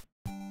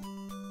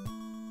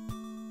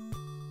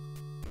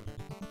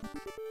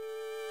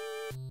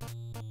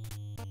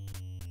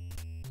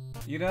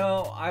 You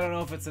know, I don't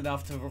know if it's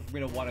enough for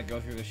me to want to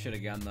go through this shit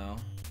again, though.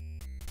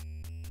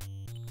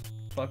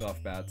 Fuck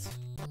off, bats.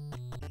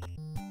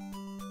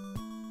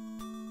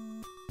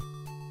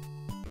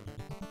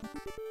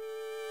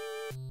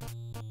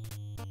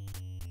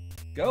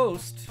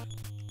 Ghost?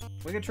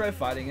 We could try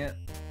fighting it.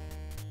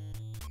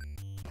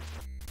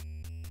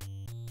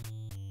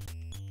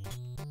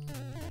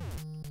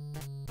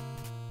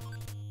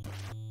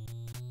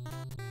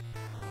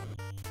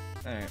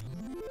 Alright.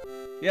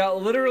 Yeah,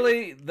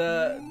 literally,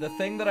 the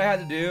thing that I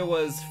had to do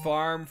was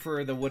farm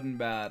for the wooden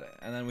bat,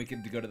 and then we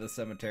could go to the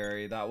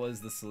cemetery. That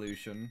was the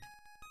solution.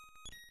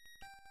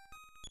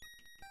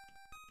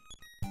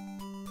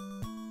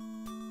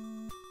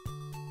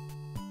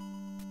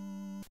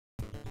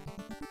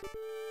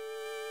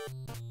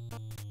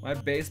 My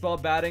baseball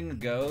batting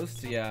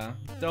ghost? Yeah.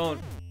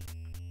 Don't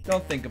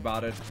think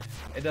about it.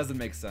 It doesn't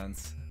make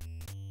sense.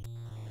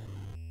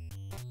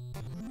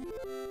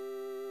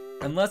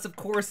 Unless, of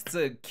course, it's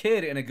a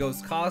kid in a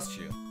ghost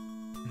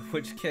costume. In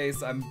which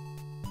case, in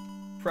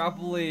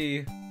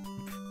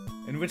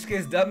which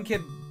case, dumb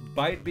kid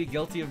might be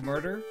guilty of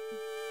murder.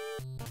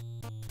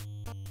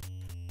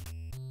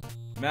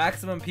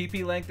 Maximum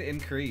PP length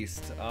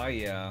increased. Oh,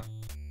 yeah.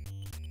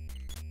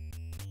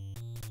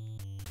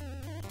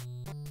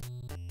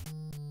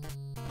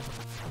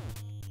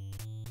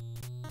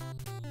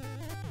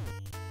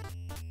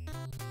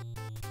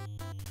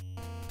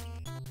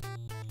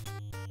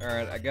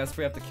 Alright, I guess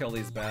we have to kill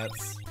these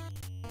bats.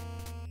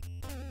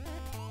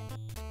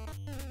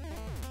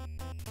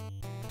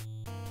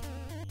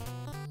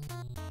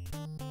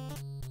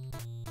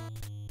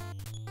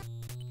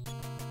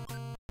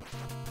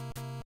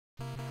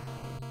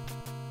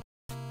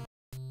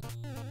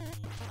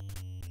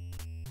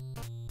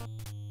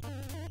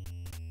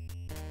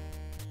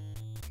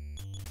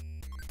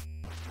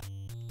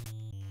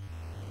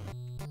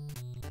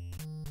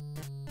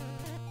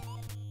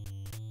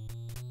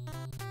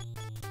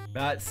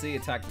 Bat C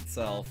attacked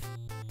itself.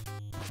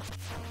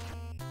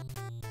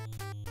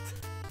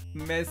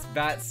 Miss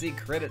Bat C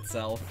crit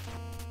itself.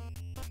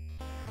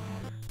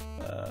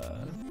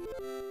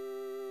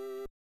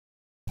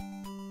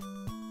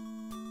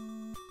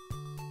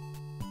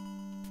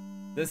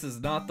 This is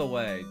not the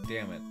way,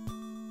 damn it.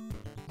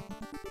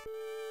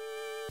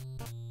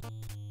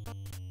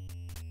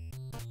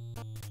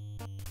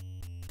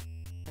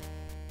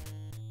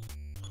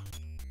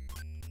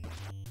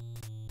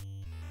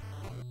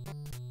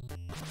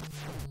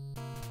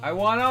 I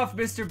want off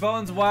Mr.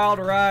 Bones' wild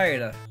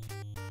ride.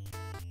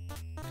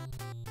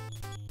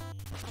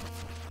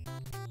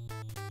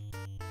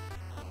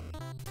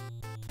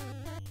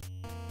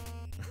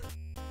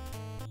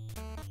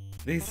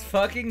 These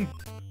fucking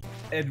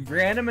and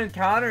random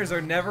encounters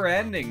are never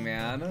ending,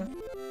 man.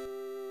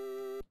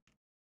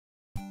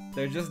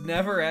 They're just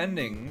never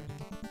ending.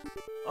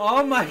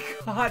 Oh my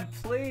god,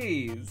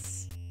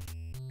 please.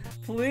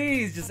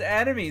 Please, just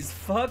enemies,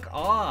 fuck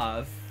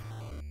off.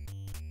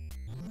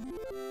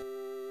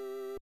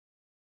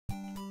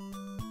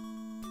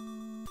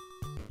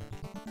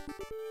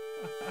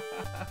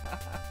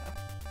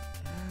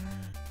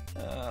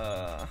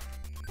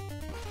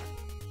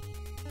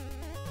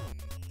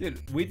 Dude,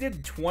 we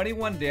did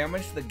 21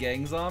 damage to the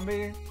gang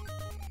zombie?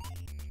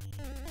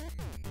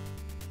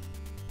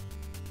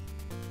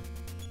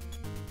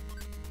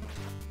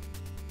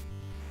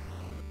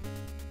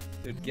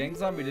 Dude, gang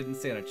zombie didn't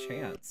stand a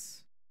chance.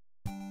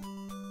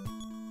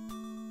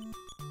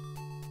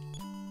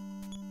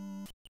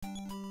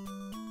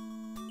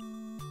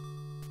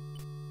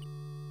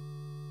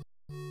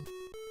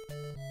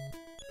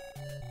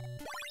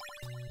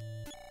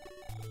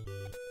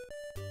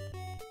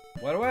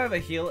 Why do I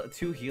have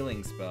two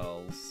healing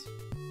spells?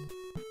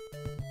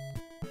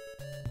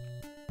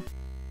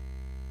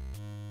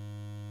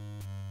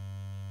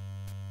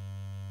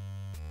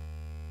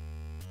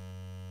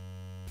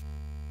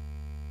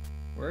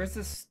 Where is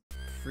this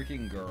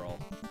freaking girl?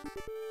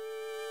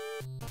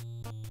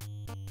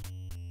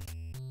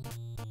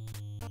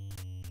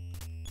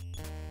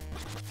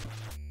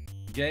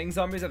 Gang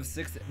zombies have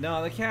 6.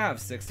 No, they can't have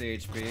 60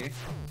 HP.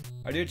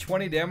 I do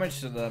 20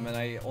 damage to them and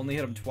I only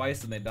hit them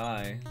twice and they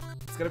die.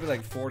 It's gotta be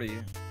like 40.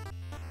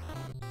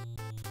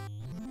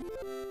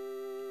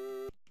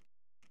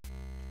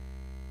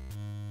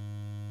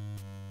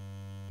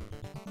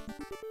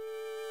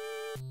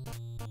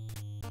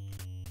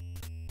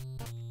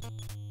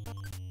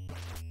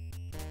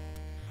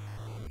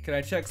 Can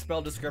I check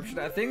spell description?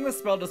 I think the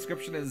spell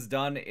description is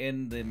done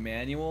in the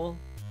manual,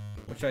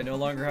 which I no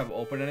longer have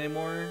open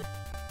anymore.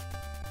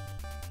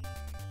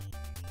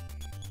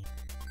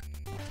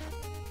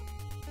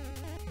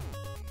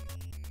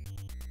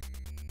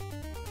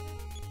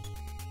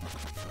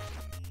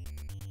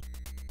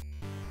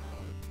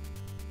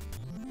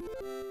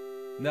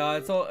 No,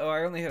 it's all. Oh,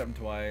 I only hit him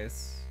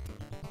twice.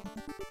 Oh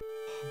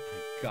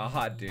my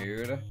god,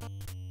 dude.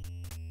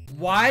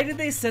 Why did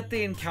they set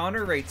the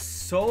encounter rate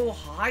so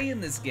high in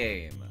this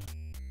game?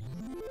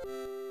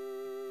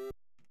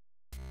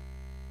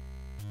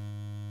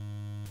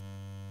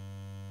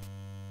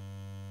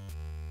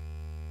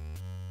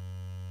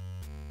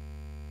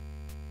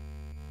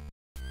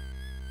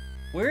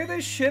 Where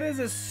the shit is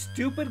this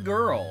stupid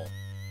girl?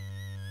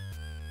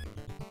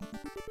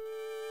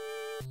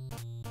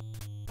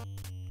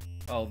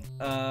 Oh,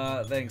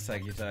 thanks,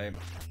 Psyche Type.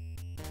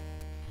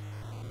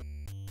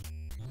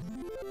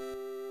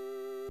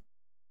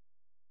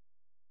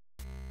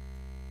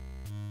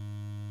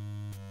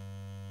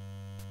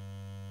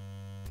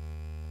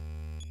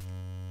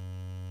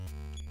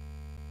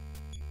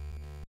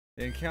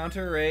 The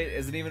encounter rate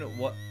isn't even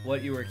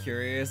what you were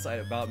curious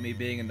about me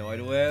being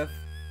annoyed with.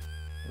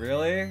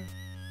 Really?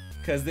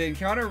 Because the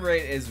encounter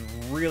rate is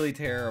really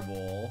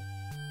terrible.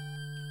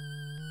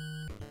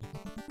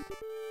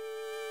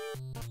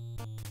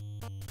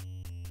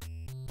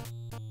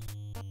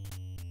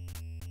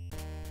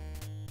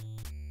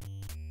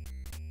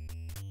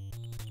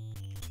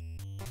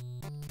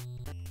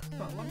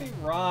 Come on, let me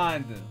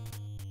run.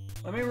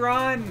 Let me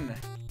run.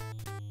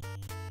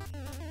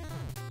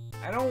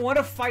 I don't want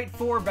to fight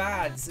 4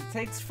 bats. It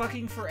takes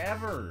fucking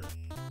forever.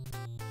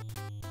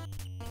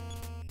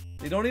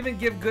 They don't even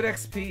give good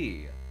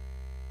XP.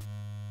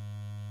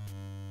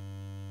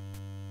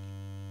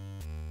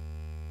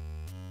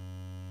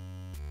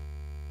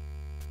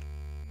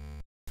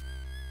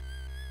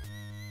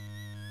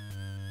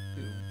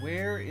 Dude,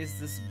 where is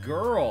this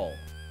girl?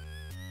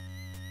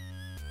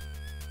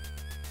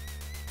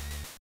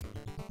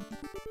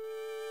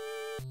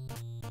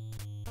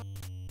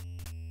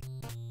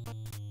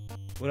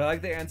 Would I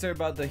like the answer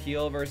about the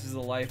heal versus the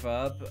life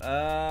up?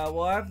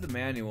 Well, I have the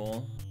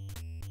manual.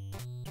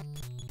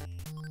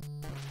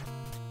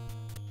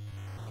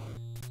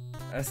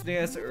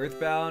 SNES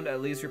Earthbound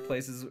at least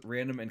replaces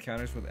random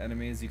encounters with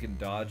enemies you can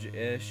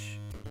dodge-ish.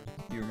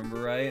 You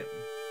remember right?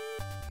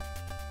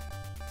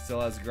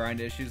 Still has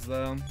grind issues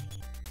though.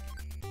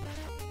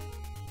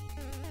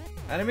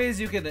 Enemies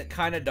you can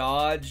kind of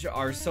dodge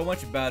are so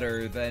much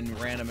better than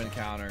random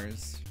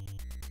encounters.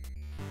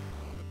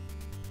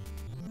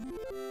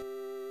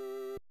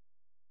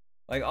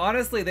 Like,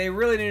 honestly, they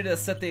really needed to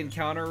set the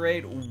encounter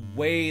rate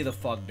way the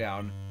fuck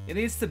down. It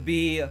needs to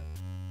be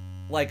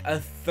like a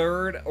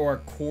third or a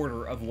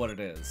quarter of what it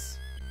is.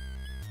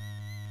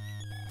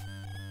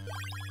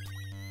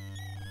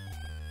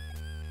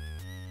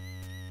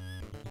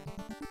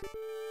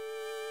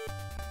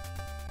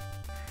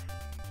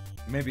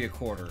 Maybe a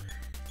quarter.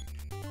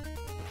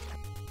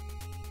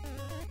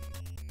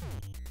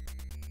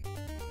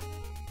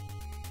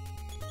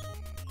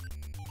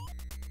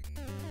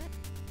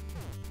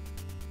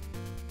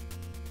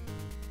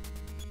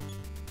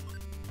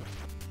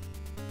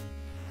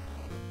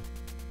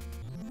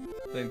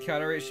 The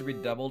encounter rate should be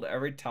doubled.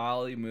 Every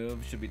tile you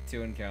move should be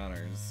 2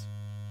 encounters.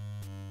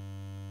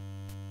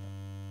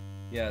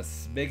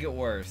 Yes, make it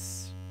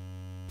worse.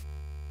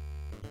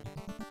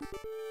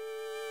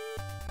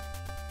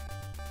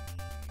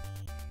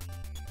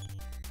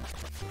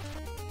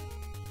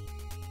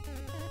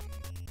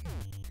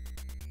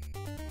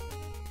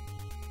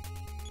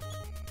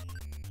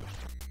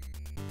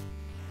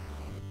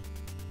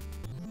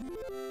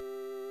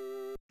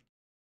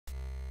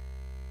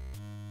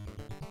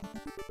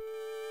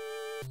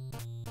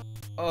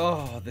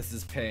 Oh, this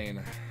is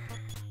pain.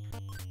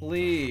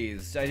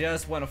 Please, I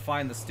just want to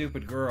find the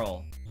stupid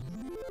girl.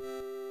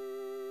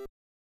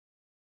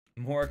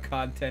 More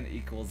content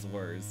equals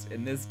worse.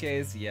 In this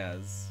case,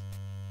 yes.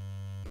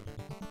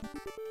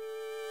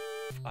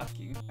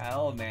 Fucking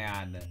hell,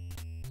 man.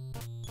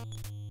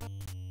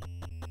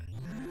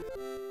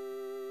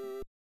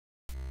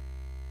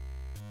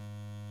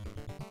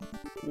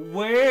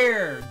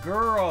 Where,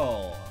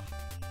 girl?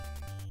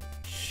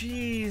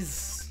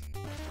 Jeez.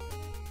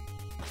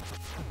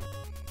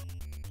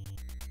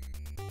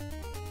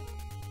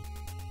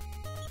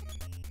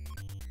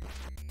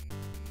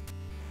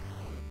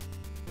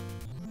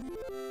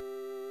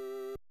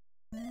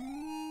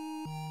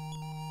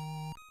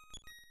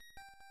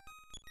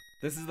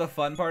 This is the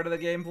fun part of the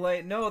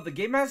gameplay? No, the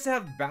game has to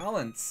have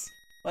balance.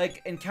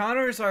 Like,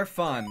 encounters are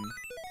fun.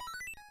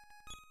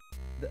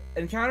 The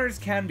encounters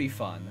can be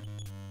fun.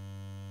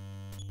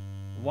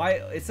 Why?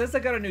 It says I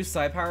got a new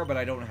side power, but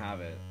I don't have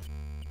it.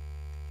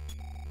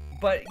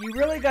 But you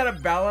really gotta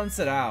balance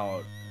it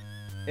out.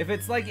 If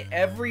it's like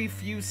every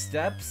few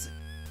steps,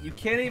 you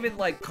can't even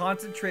like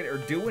concentrate or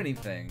do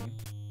anything.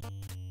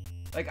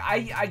 Like,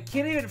 I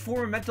can't even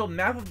form a mental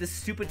map of this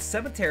stupid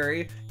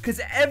cemetery,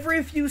 because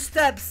every few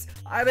steps,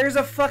 there's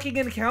a fucking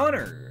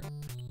encounter.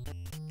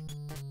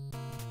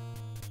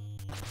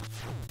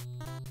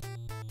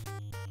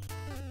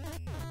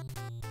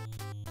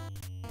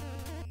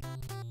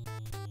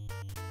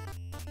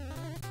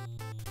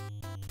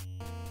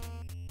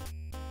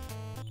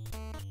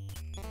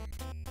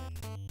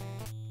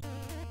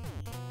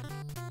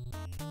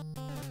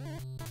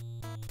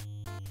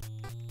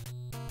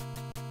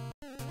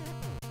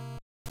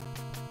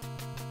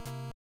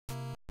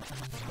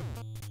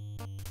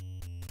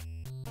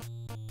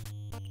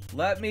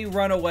 Let me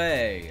run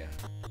away.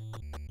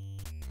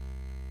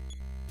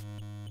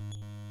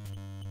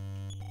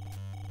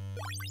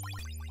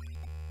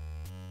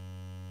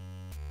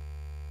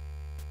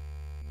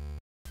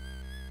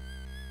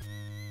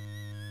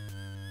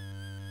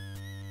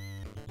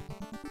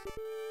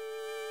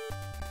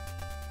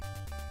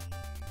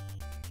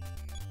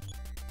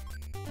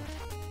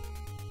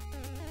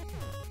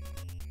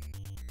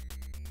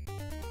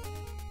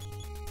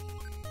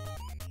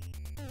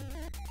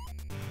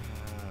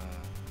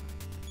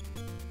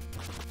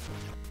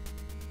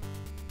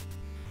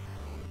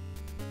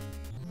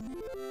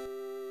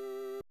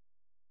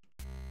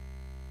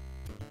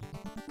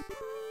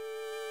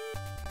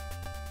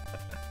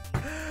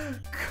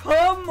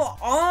 Come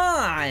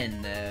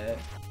on!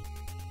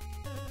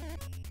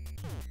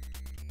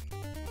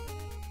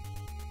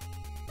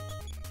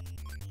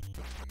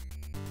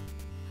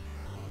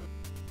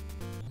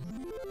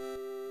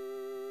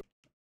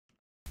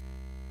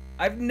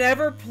 I've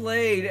never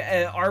played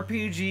an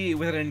RPG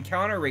with an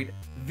encounter rate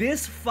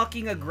this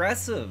fucking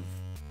aggressive.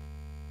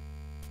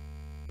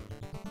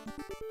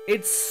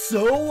 It's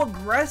so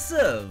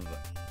aggressive.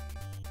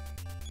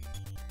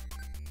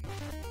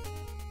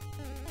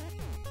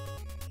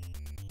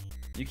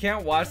 You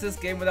can't watch this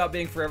game without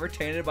being forever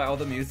tainted by all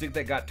the music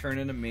that got turned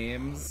into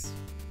memes.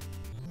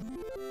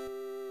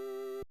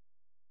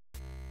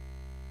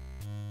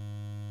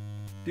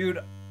 Dude,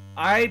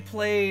 I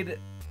played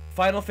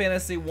Final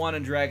Fantasy 1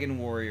 and Dragon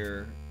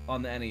Warrior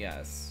on the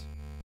NES.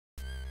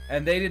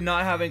 And they did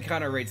not have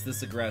encounter rates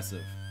this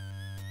aggressive.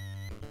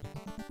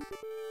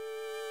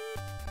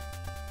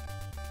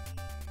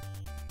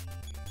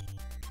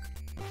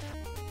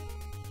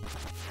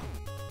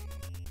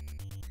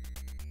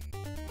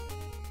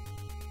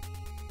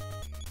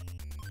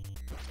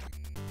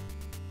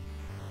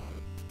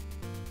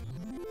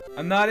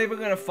 I'm not even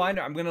gonna find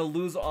her. I'm gonna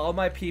lose all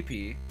my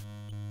PP.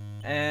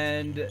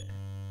 And...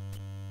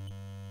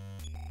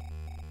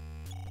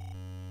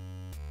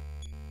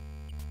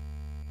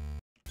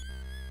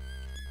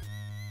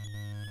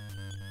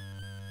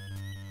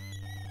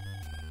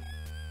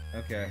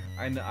 okay,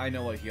 I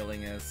know what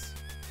healing is.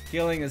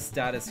 Healing is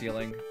status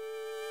healing.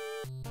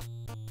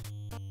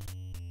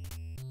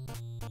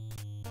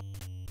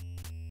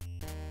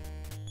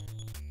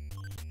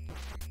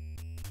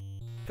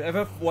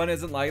 FF1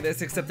 isn't like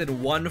this except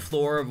in one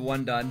floor of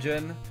one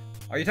dungeon.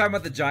 Are you talking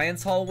about the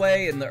Giant's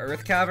Hallway in the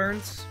Earth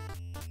Caverns?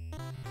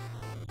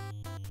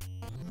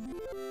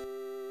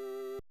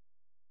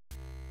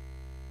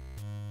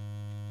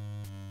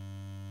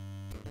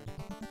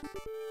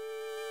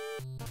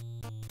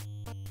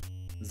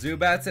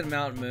 Zubats and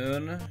Mount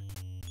Moon?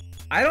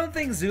 I don't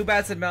think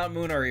Zubats and Mount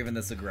Moon are even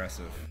this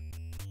aggressive.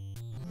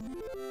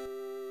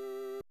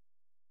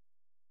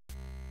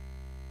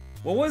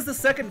 What's the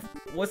second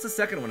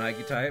one,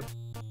 Haiku type?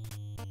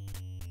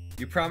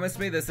 You promised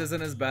me this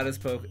isn't as bad as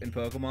in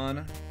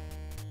Pokemon?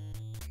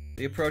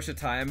 The approach to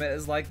time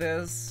is like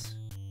this?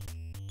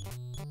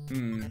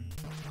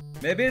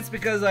 Maybe it's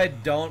because I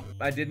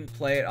didn't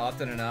play it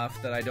often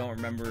enough that I don't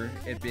remember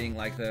it being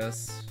like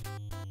this.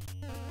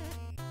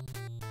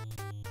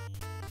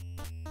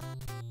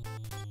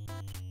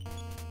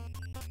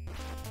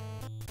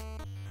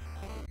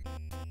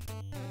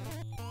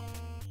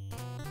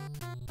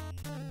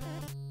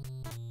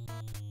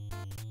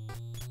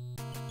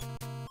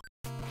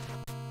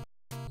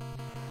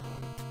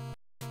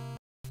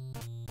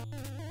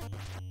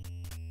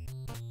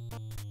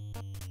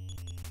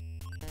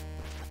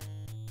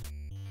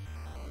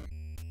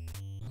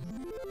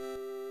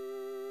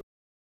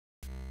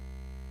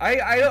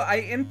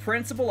 In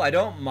principle, I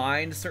don't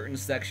mind certain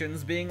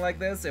sections being like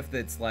this if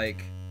it's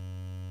like,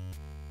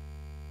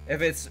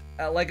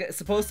 like it's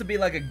supposed to be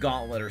like a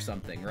gauntlet or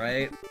something,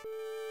 right?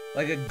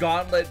 Like a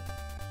gauntlet,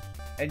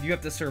 and you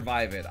have to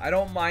survive it. I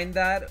don't mind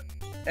that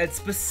at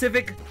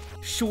specific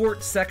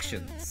short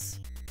sections,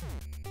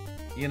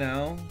 you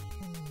know?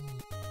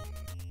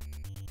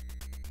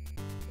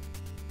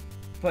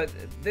 But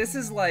this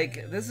is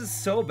like, this is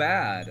so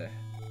bad.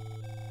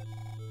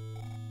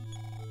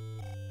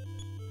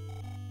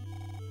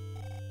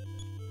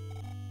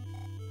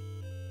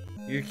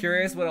 You're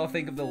curious what I'll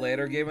think of the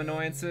later game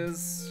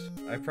annoyances?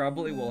 I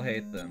probably will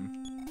hate them.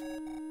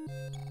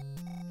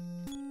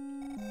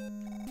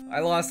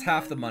 I lost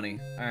half the money.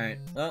 Alright,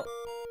 well,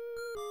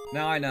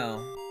 now I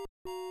know.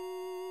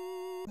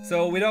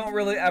 So we don't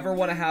really ever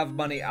want to have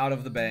money out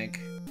of the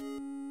bank.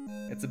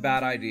 It's a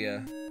bad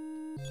idea.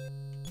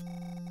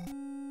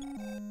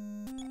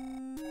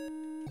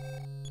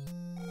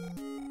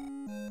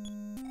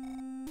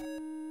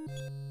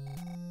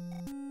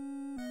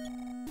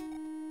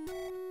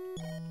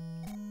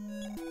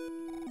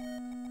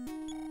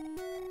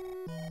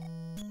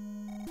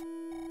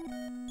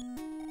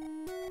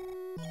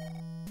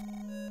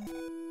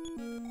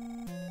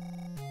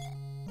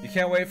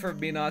 Can't wait for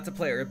me not to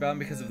play Earthbound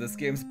because of this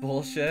game's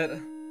bullshit.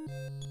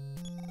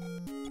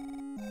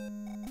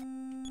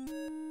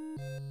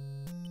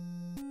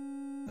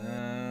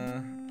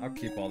 I'll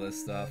keep all this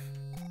stuff.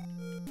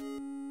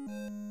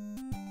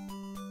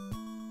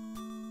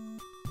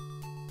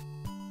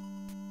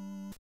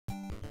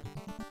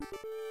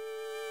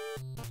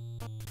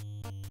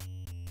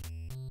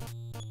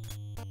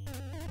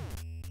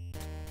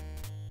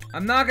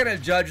 I'm not gonna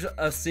judge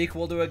a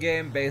sequel to a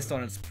game based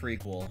on its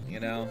prequel, you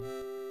know?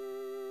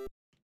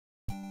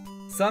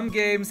 Some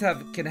games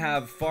can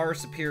have far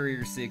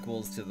superior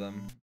sequels to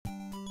them.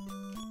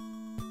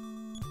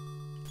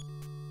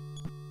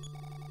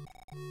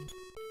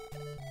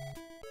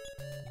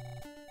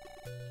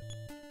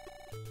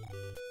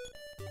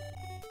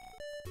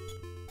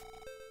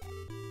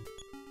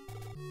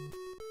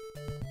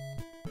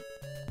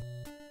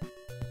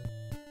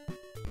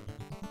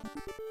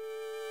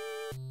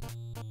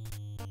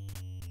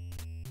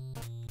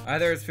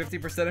 Either it's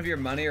 50% of your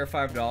money or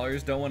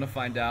 $5. Don't want to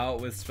find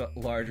out with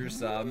larger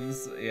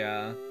sums.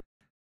 Yeah.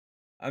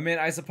 I mean,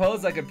 I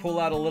suppose I could pull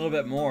out a little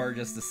bit more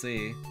just to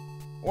see.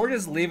 Or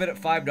just leave it at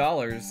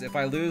 $5. If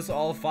I lose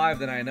all 5,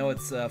 then I know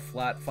it's a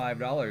flat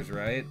 $5,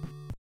 right?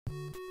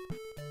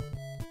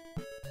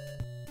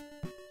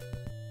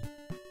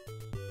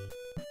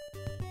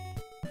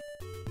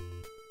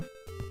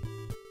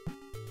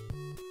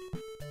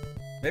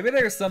 Maybe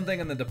there's something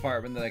in the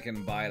department that I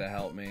can buy to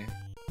help me.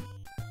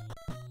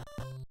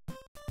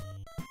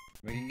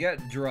 We can get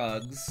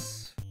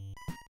drugs.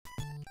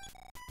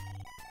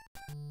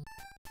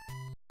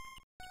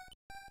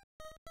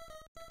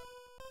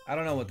 I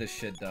don't know what this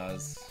shit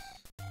does.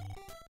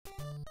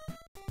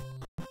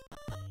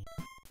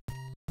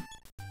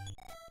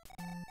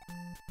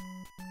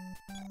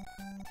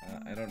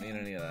 I don't need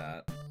any of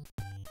that.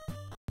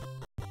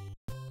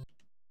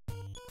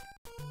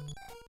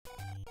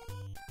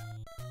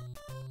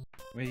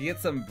 We can get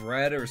some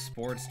bread or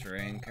sports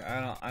drink.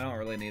 I don't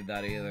really need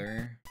that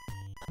either.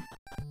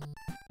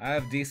 I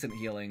have decent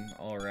healing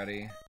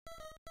already.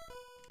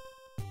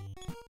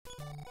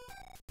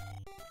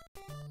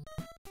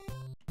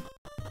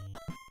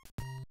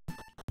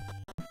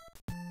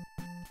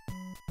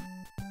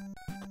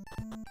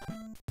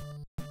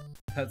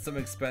 Had some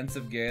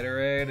expensive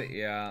Gatorade?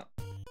 Yeah.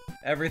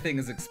 Everything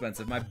is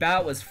expensive. My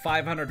bat was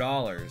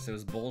 $500. It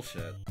was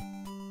bullshit.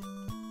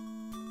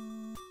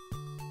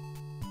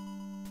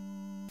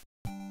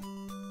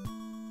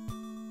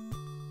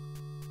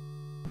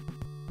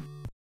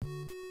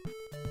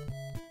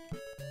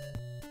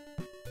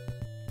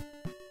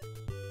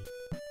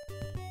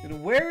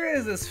 Where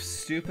is this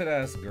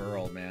stupid-ass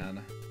girl,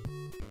 man?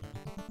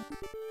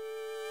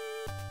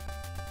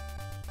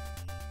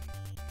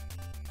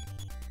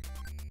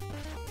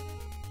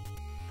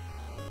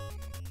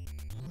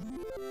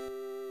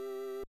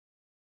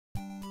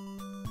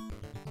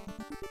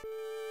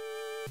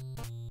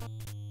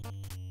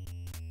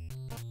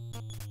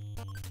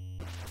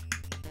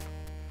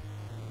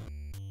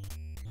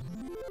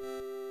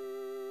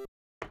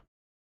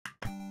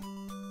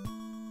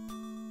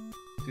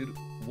 Dude,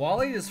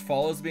 Wally just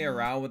follows me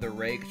around with a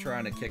rake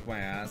trying to kick my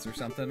ass or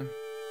something.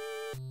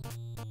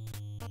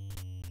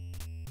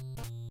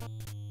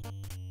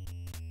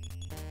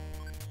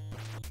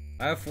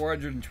 I have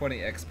 420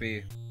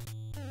 XP.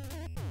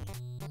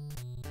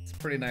 It's a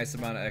pretty nice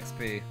amount of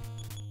XP.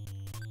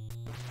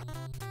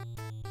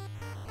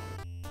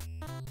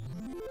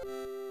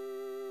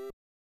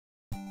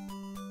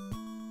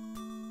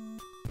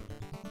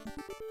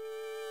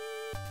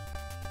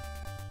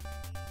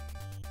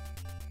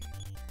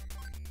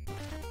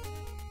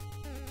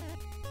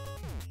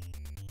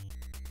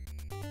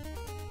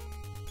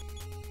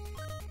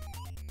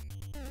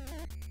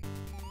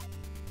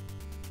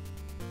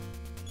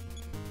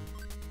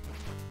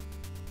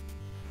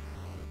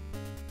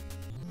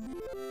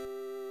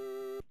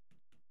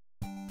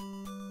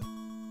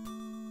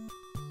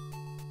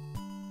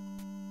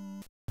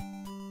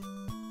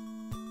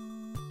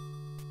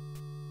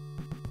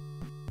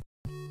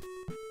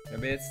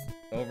 Maybe it's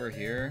over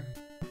here.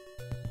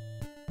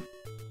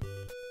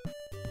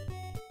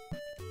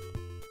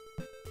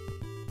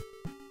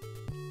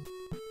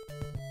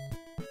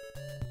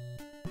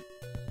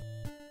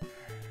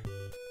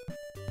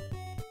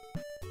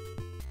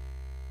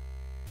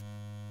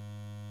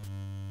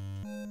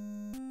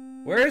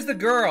 Where's the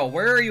girl?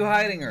 Where are you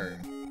hiding her?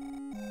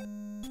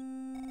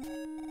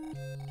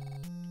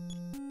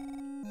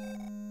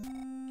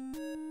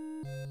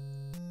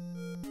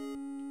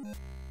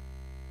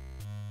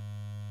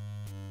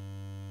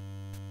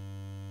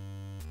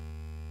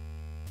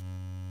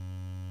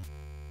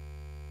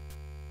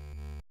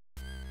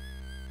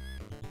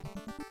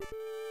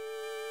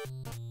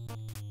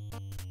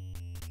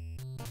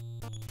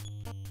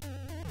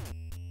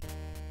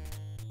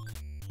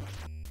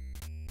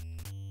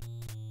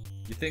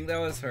 You think that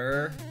was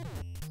her?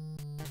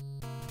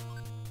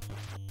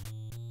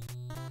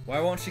 Why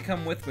won't she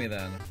come with me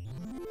then?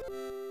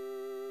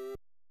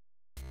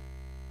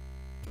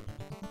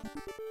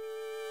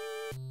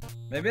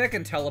 Maybe I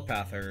can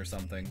telepath her or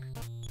something.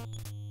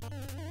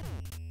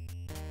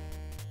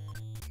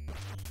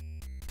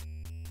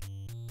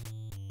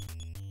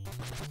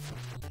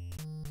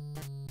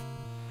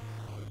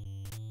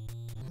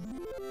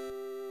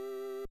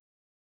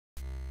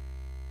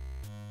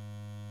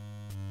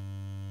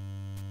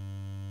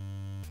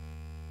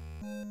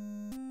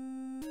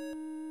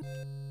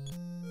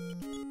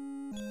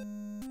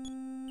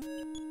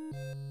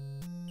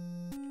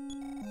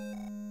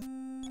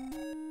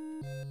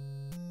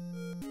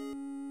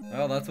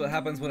 Oh, that's what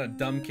happens when a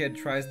dumb kid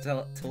tries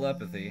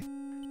telepathy.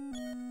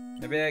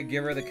 Maybe I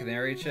give her the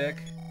canary chick?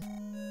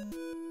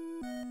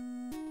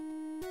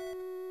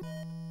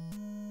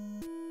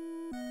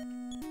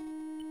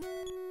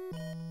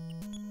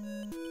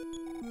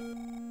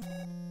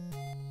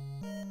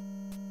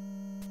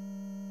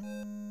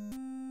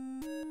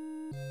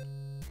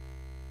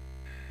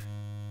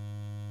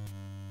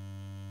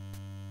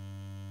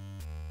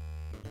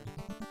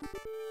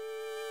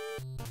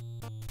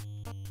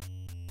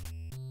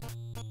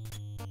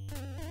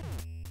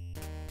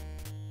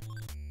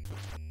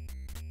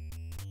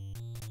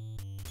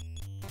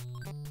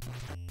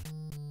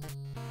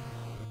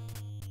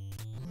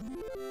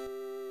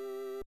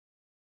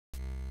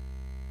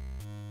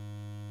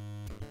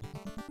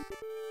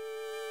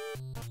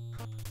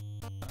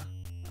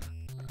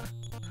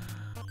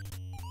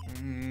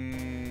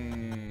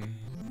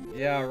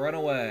 Yeah, run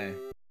away.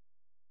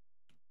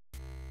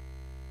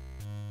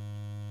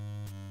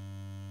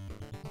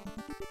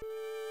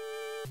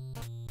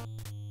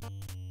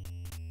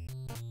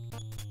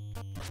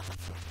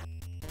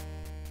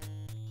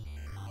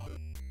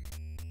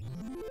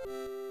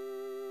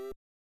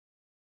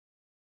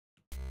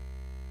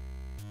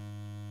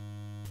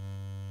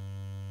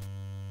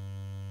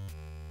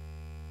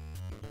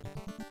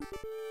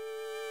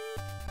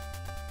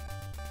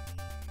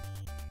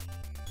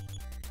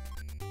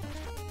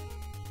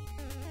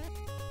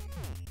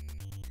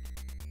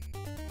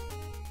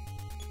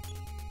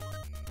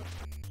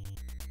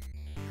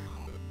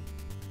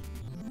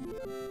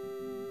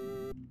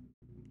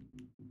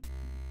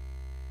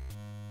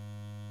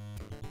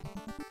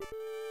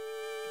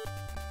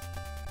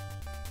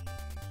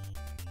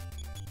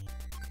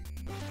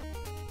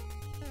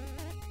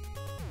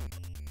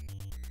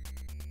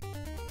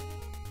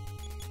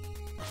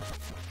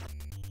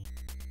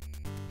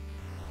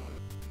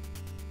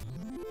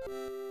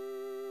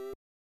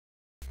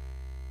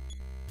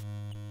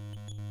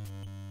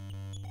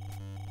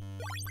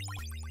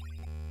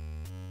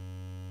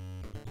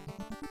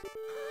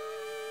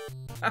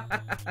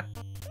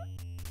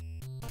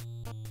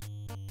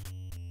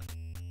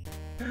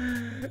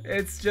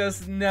 It's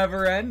just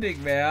never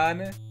ending,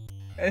 man.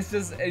 It's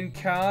just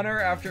encounter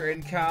after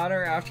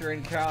encounter after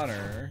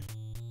encounter.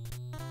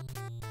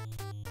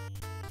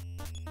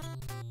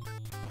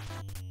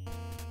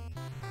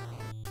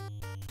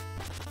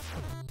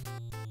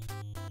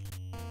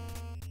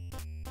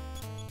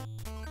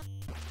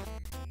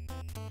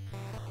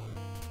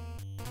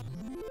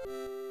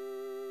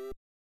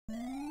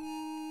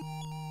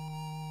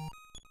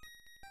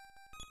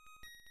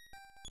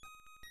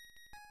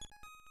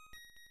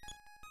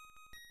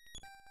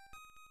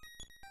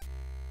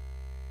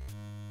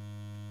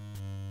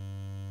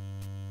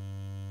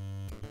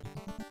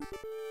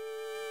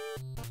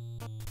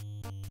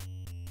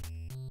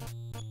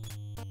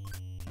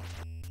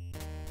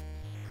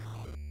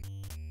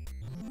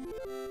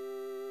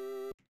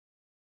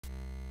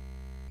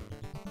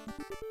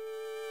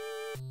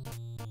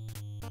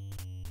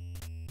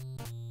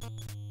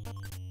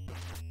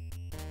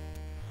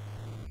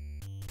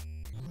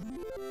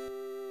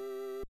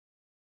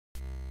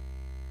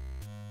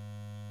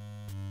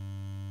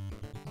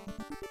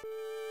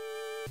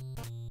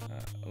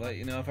 let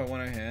you know if I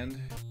want a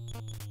hand.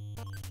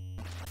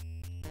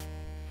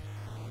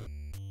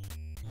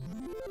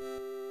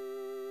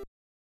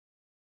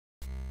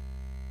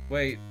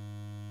 Wait,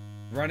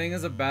 running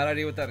is a bad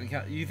idea with that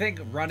encounter. You think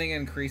running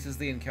increases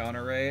the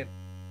encounter rate?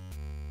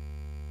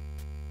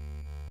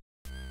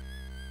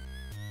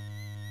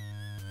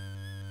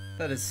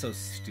 That is so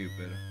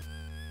stupid.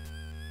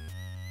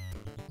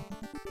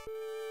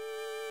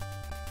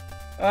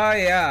 Oh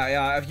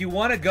yeah. If you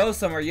want to go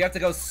somewhere, you have to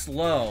go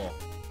slow.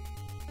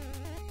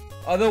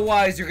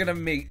 Otherwise, you're gonna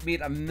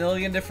meet a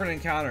million different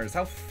encounters.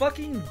 How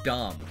fucking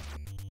dumb.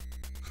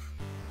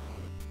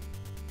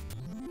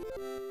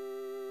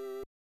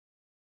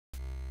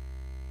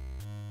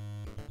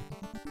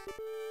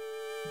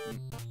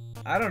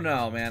 I don't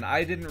know, man.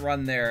 I didn't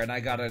run there and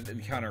I got an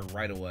encounter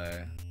right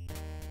away.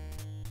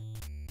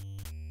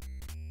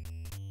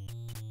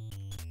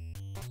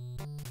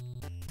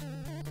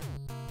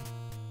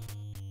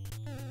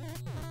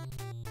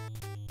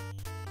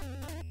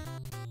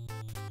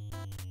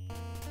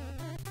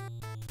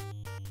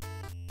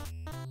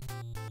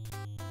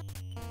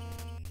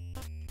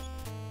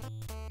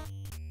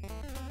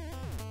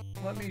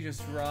 Let me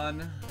just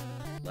run.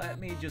 Let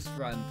me just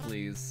run,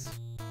 please.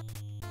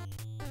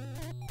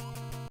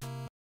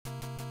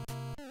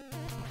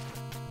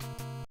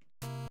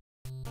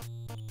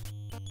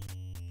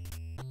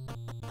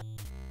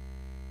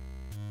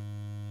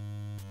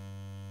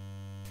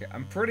 Okay,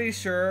 I'm pretty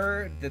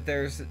sure that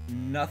there's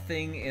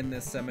nothing in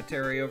this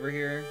cemetery over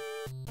here.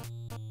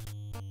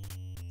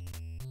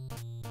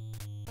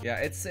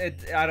 Yeah,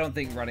 I don't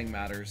think running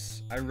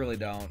matters. I really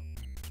don't.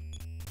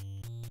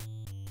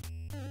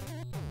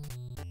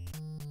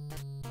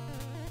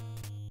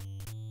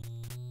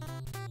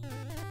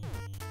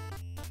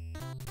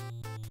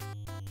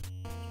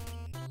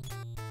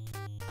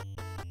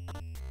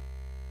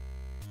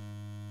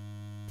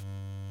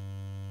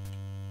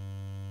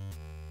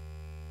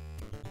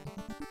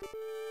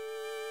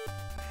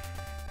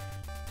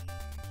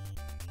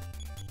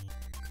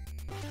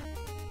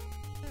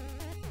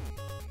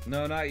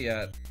 No, not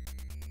yet.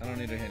 I don't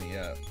need a hint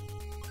yet.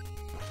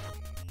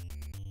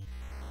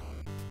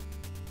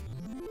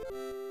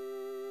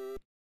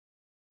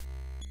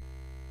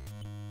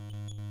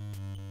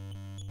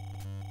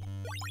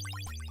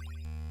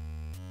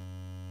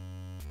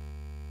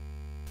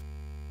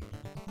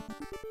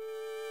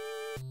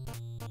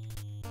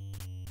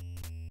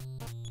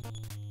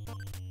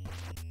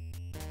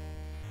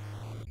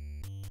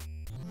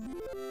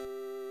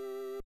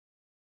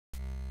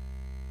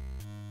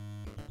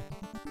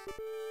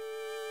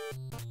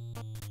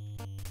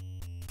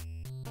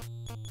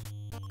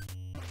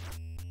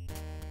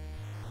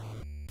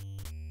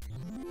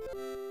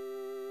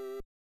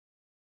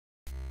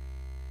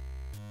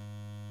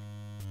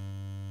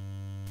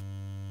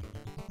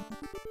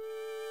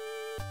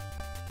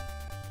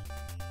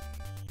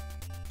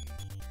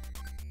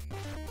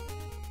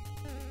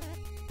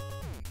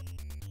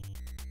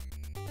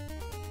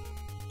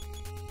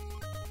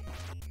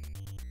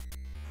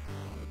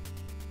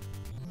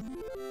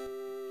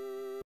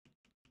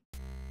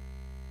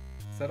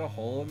 Is that a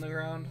hole in the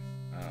ground?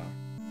 Oh.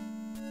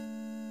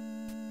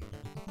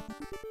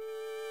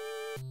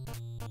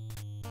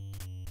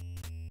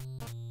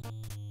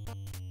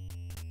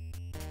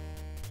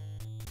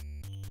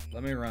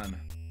 Let me run.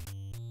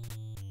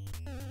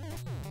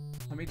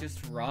 Let me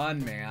just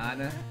run,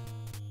 man.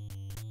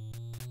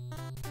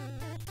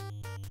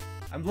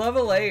 I'm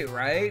level 8,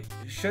 right?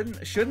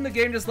 Shouldn't the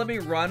game just let me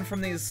run from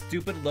these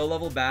stupid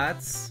low-level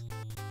bats?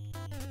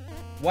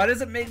 Why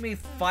does it make me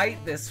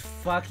fight these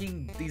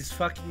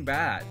fucking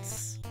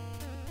bats?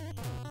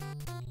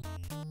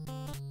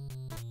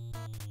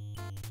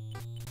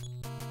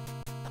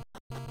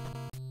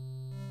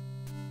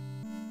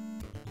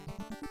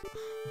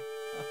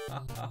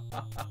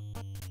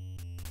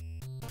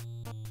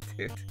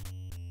 Dude.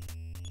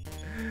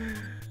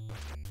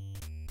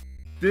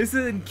 This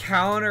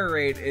encounter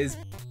rate is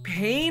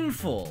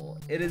painful.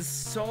 It is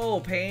so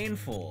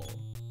painful.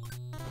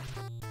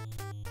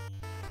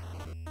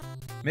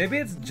 Maybe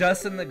it's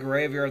just in the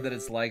graveyard that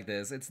it's like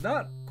this. It's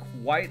not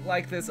quite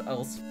like this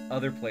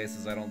other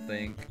places, I don't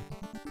think.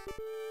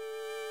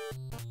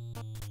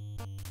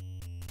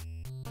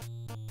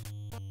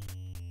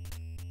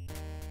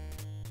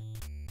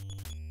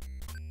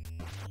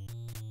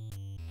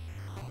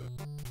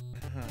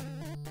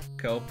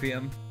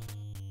 Copium?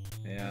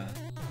 Yeah.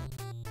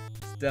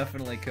 It's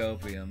definitely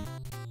copium.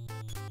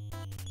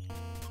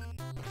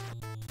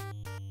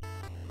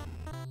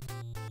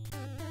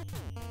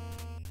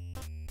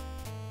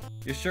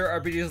 You sure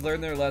RPGs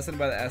learned their lesson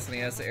by the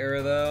SNES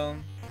era, though?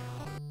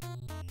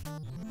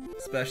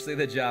 Especially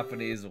the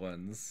Japanese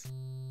ones.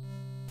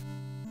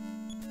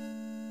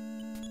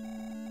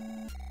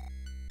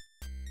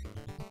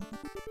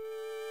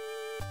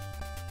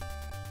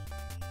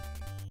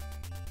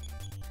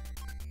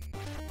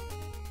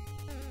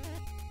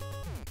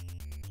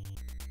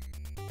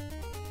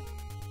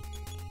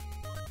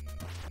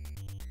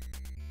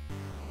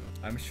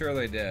 I'm sure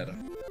they did.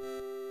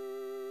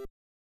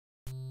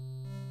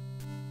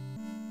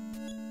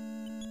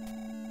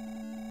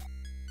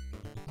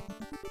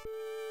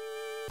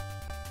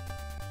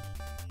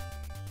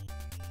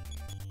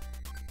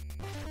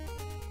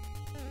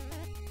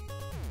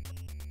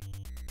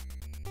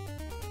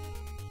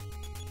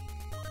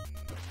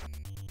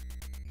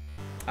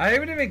 I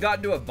haven't even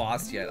gotten to a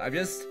boss yet. I've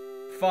just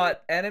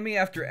fought enemy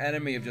after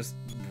enemy of just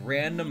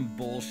random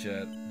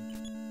bullshit.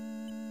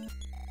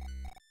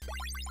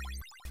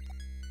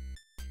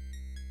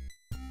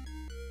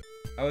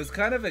 I was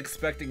kind of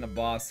expecting a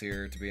boss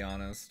here, to be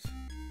honest.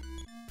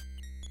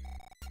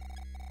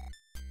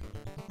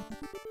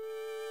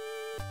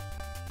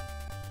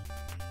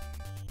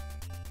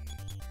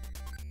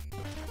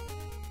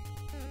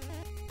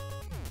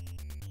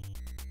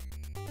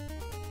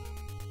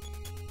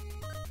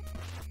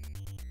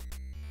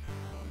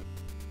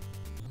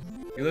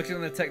 You looked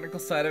into the technical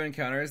side of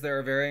encounters. There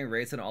are varying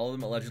rates and all of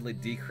them allegedly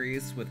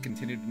decrease with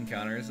continued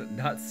encounters.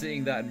 Not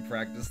seeing that in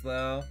practice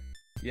though.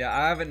 Yeah,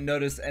 I haven't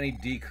noticed any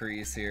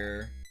decrease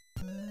here.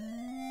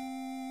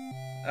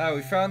 Oh,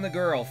 we found the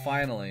girl,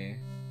 finally.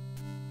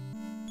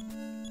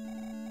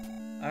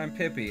 I'm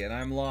Pippi and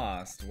I'm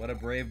lost. What a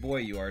brave boy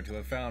you are to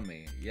have found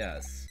me.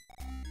 Yes.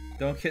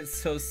 Don't get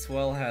so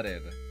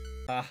swell-headed.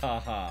 Ha ha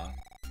ha.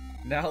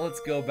 Now let's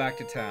go back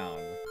to town.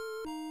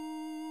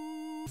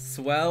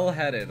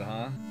 Swell-headed,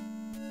 huh?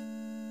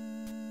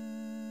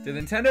 Did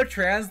Nintendo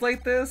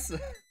translate this?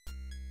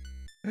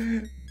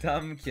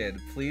 Dumb kid,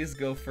 please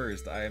go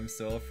first. I am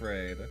so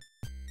afraid.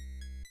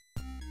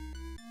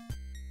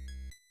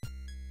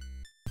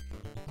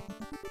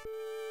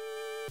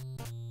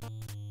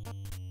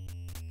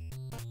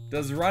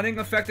 Does running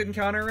affect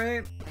encounter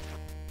rate?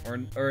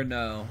 Or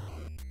no?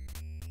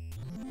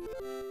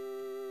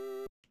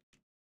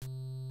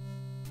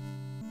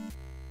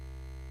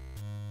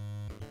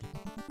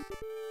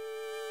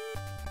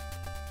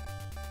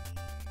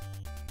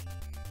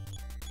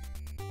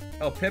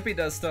 Oh, Pippi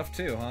does stuff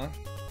too, huh?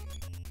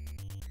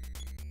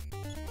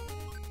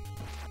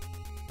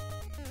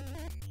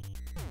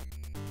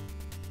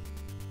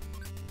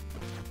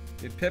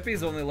 Dude,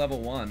 Pippi's only level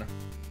 1.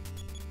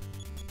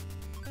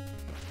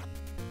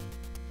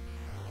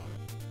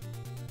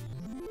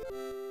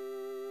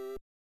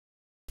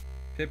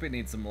 Pippi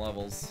needs some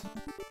levels.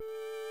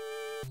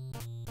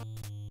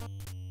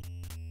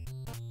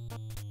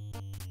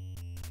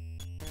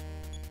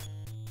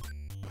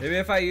 Maybe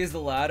if I use the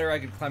ladder, I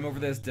could climb over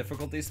this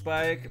difficulty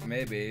spike?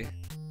 Maybe.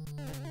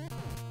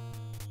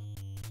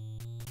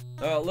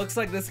 Oh, it looks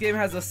like this game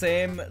has the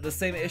same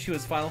issue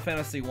as Final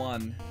Fantasy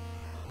 1.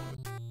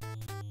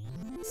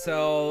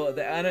 So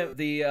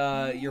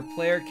your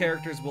player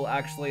characters will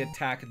actually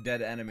attack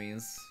dead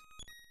enemies.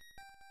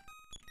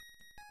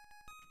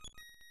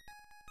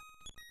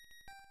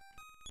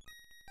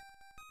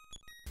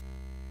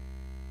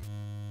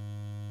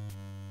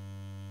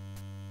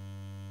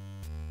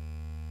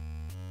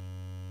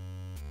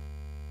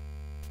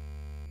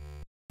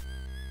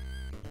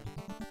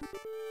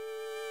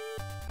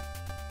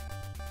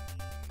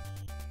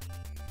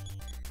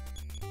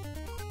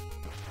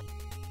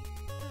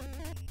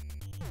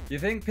 Do you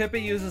think Pippi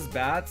uses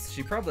bats?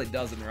 She probably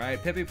doesn't, right?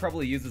 Pippi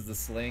probably uses the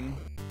sling.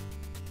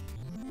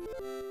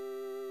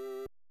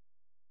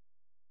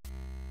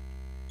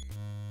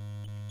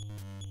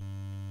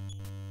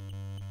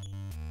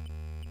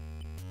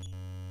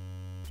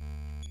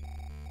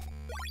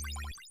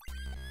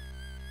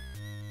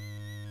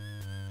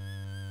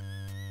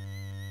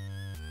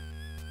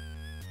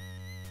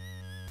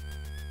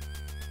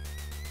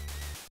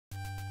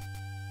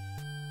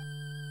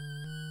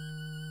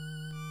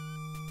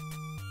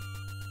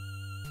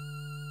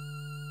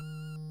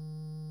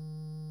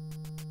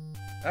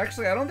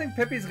 Actually, I don't think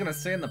Pippi's gonna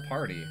stay in the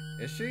party,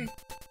 is she?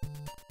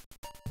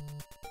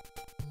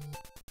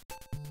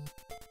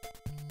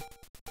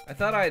 I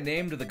thought I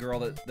named the girl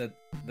that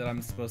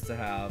I'm supposed to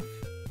have.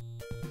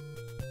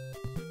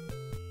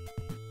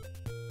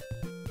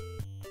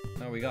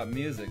 Oh, we got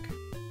music.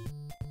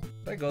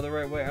 Did I go the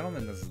right way? I don't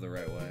think this is the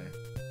right way.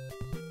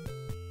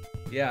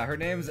 Yeah, her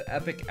name's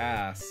Epic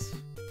Ass.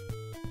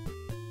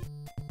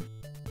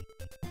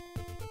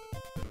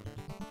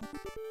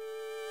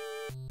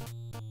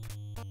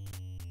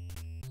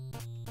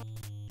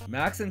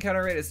 Max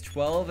encounter rate is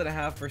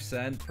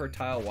 12.5% per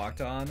tile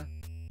walked on.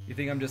 You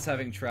think I'm just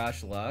having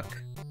trash luck?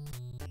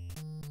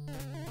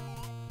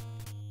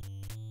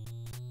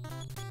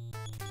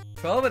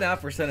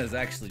 %12.5% is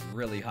actually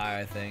really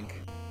high, I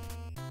think.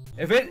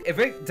 If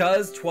it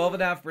does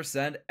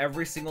 12.5%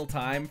 every single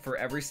time for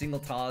every single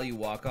tile you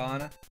walk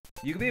on,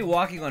 you could be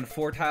walking on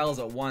 4 tiles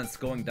at once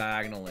going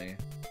diagonally.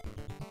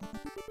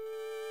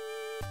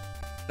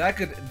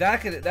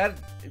 That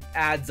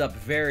adds up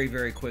very,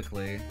 very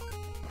quickly.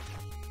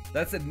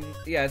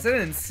 Yeah, it's an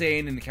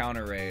insane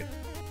encounter rate.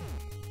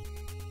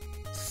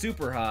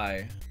 Super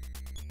high.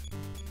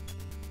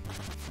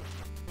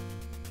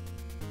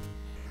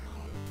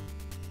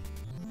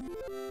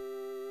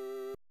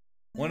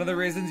 One of the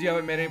reasons you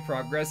haven't made any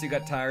progress, you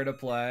got tired of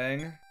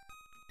playing.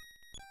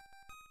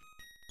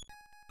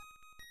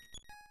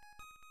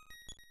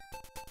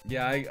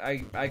 Yeah,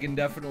 I can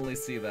definitely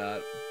see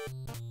that.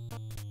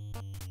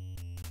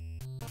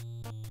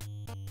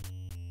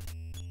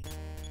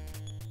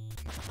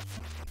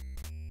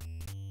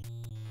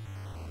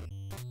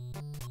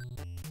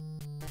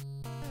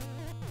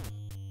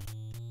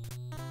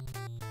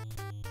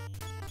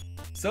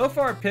 So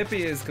far,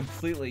 Pippi is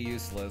completely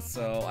useless,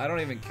 so I don't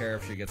even care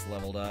if she gets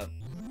leveled up.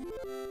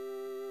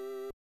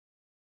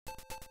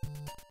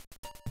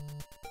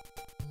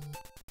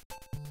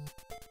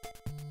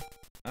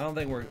 I don't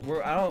think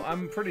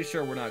I'm pretty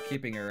sure we're not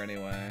keeping her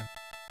anyway.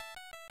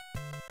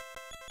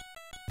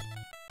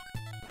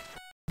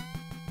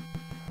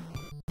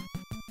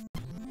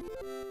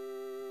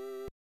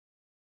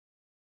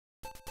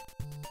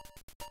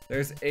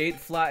 There's 8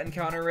 flat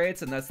encounter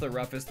rates, and that's the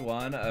roughest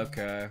one?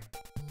 Okay.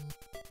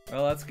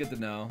 Well, that's good to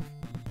know.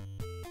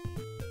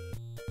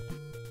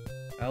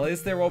 At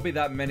least there won't be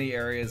that many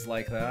areas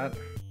like that.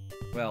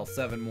 Well,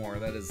 7 more.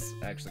 That is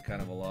actually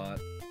kind of a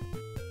lot.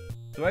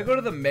 Do I go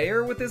to the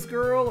mayor with this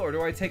girl, or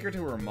do I take her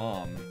to her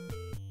mom?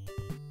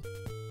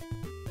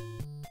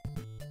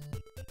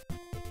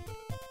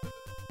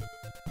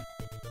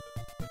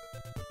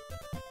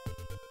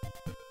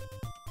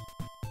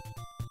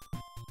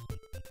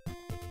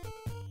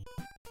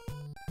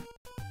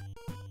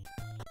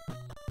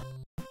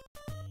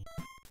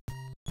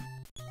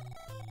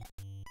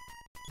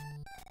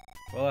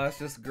 Well, that's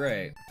just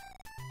great.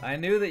 I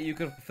knew that you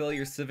could fulfill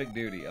your civic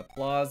duty.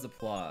 Applause,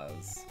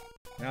 applause.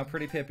 Now,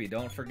 Pretty Pippi,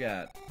 don't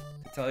forget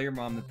to tell your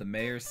mom that the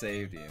mayor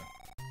saved you.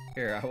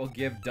 Here, I will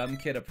give Dumb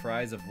Kid a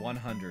prize of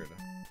 100.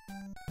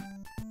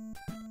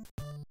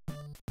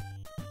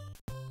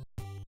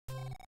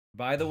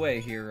 By the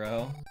way,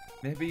 hero,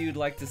 maybe you'd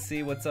like to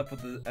see what's up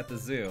with at the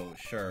zoo.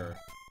 Sure.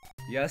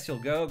 Yes, you'll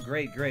go?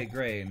 Great, great,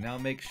 great. Now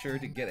make sure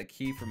to get a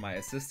key from my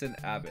assistant,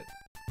 Abbott.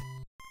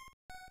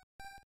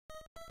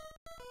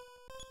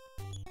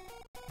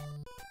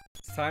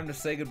 It's time to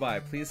say goodbye.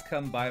 Please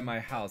come by my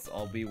house.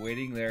 I'll be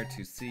waiting there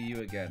to see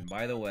you again.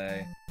 By the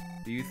way,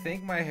 do you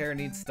think my hair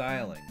needs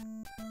styling?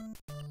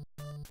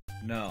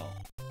 No.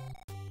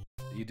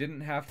 You didn't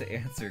have to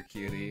answer,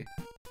 cutie.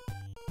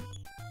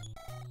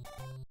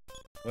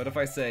 What if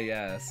I say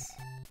yes?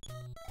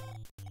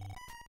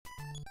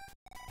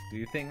 Do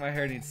you think my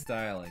hair needs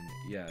styling?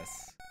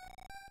 Yes.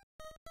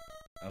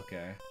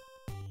 Okay.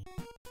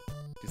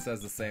 She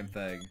says the same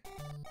thing.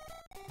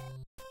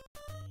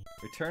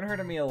 Return her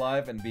to me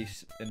alive and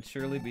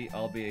surely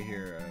I'll be a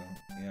hero.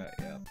 Yeah,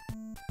 yeah.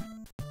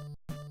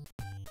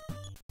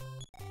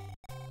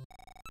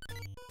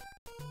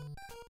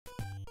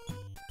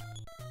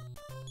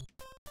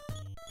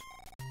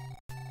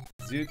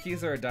 Zoo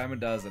keys are a dime a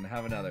dozen.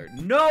 Have another.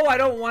 No, I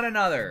don't want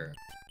another!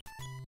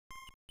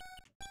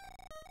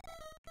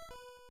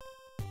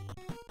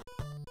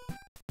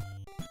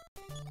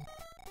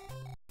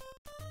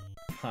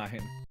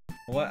 Fine.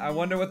 What? I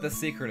wonder what the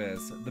secret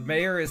is. The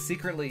mayor is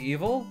secretly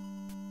evil?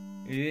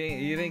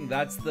 You think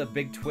that's the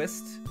big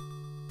twist?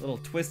 Little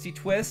twisty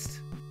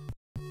twist?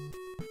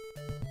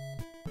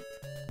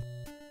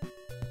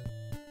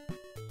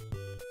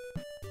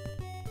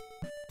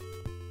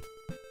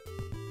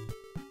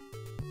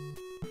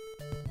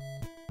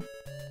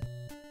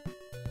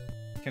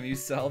 Can you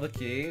sell the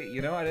key?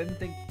 You know, I didn't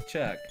think to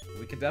check.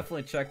 We could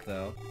definitely check,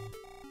 though.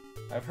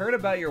 I've heard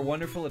about your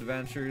wonderful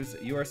adventures.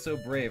 You are so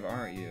brave,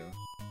 aren't you?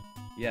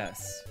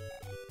 Yes.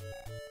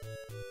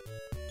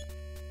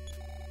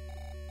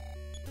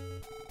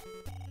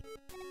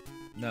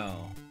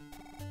 No.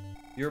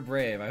 You're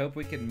brave. I hope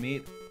we can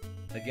meet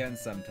again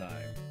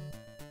sometime.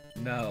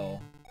 No.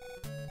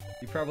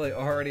 You probably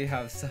already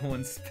have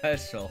someone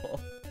special.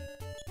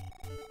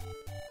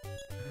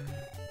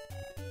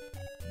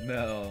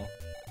 No.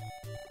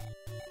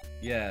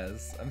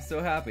 Yes. I'm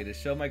so happy. To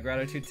show my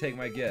gratitude, take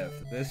my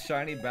gift. This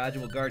shiny badge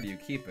will guard you.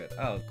 Keep it.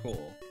 Oh,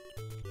 cool.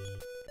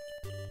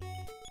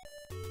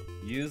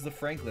 Use the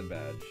Franklin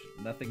badge.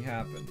 Nothing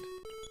happened.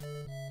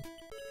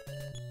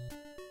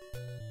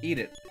 Eat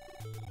it.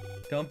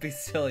 Don't be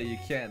silly, you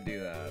can't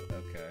do that.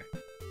 Okay.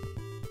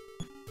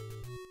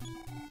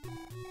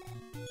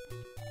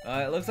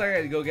 It looks like I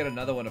gotta go get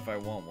another one if I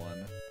want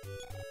one.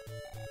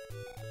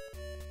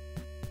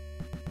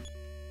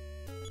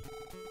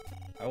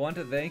 I want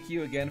to thank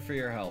you again for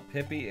your help.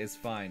 Pippi is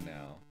fine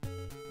now.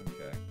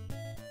 Okay.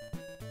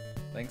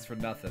 Thanks for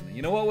nothing.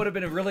 You know what would have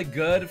been really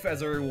good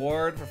as a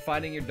reward for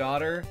finding your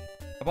daughter?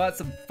 How about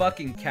some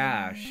fucking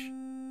cash?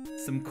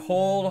 Some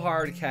cold,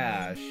 hard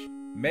cash.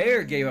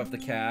 Mayor gave up the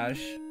cash.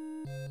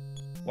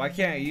 Why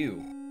can't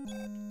you?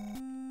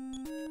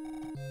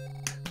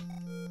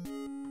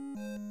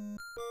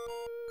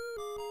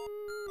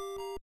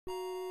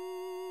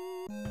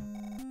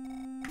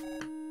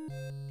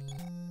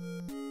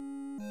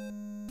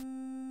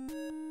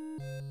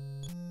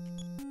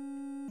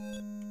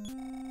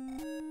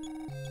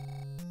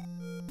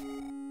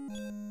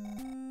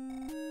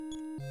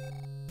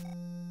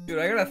 Dude,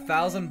 I got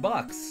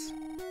 $1,000.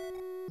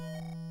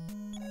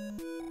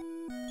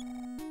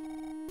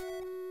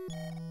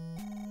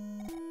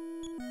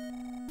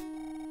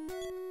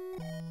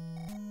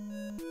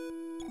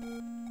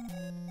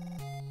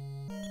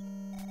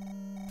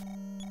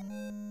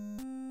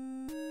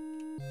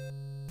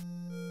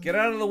 Get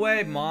out of the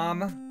way,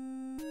 Mom.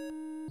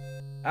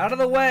 Out of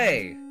the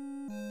way!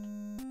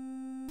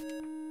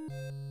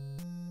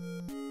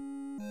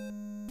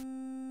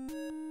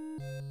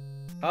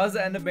 How's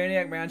the end of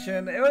Maniac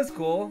Mansion? It was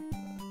cool.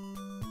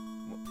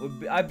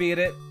 I beat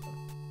it.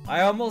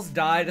 I almost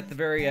died at the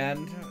very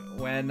end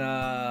when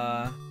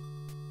the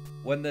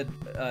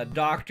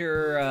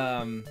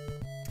doctor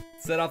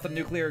set off the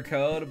nuclear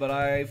code, but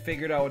I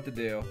figured out what to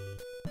do.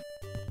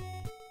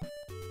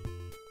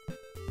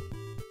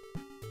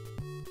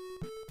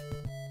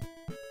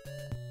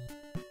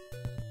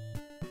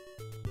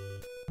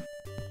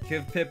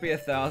 Give Pippi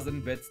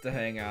 1,000 bits to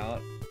hang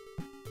out.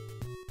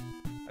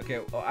 Okay,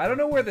 well, I don't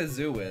know where the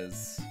zoo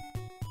is.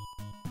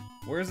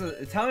 Where's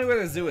the? Tell me where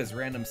the zoo is,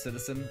 random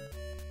citizen.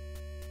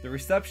 The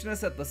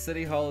receptionist at the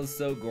city hall is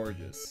so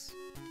gorgeous.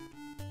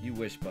 You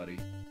wish, buddy.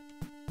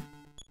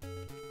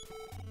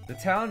 The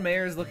town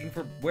mayor is looking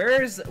for.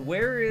 Where is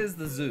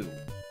the zoo?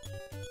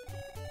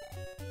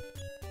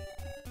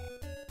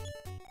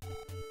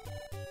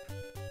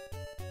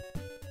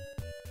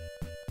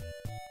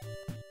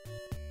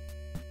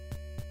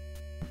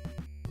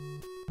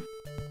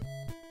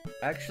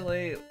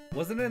 Actually,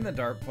 wasn't it in the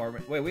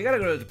department? Wait, we gotta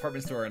go to the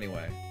department store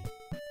anyway.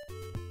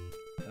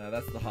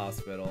 That's the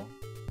hospital.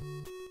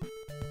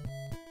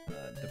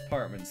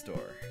 Department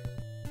store.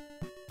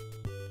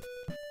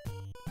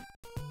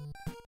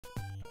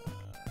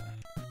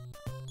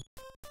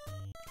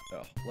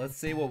 Oh, let's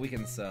see what we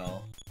can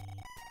sell.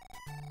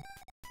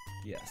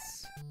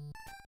 Yes.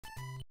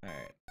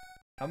 Alright.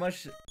 How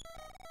much?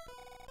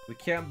 We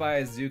can't buy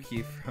a zoo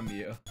key from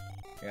you.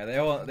 Yeah,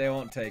 they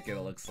won't take it,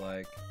 it looks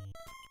like.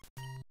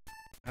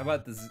 How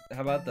about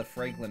the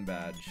Franklin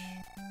badge?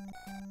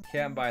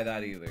 Can't buy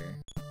that either.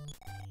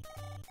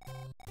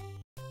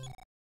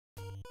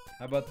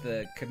 How about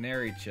the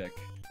canary chick?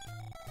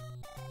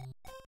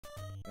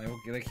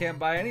 They can't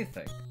buy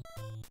anything.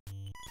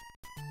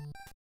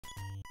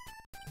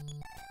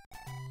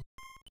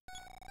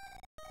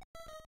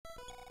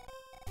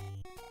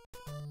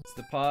 Let's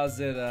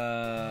deposit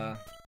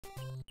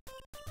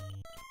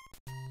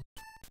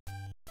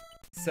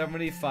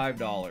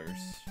 $75.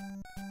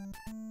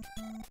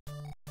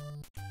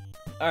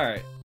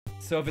 Alright,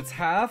 so if it's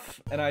half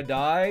and I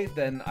die,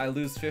 then I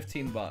lose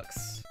 15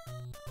 bucks.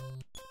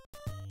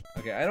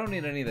 Okay, I don't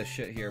need any of this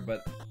shit here,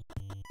 but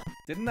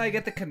didn't I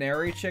get the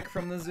canary chick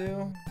from the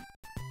zoo?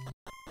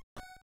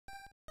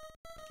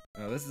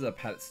 No, this is a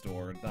pet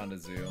store, not a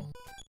zoo.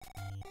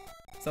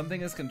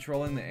 Something is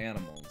controlling the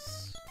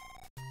animals.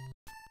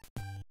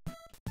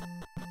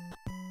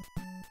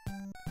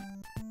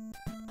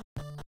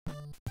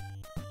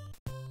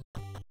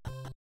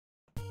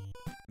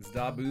 Is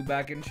Dabu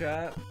back in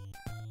chat?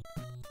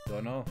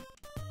 Don't know.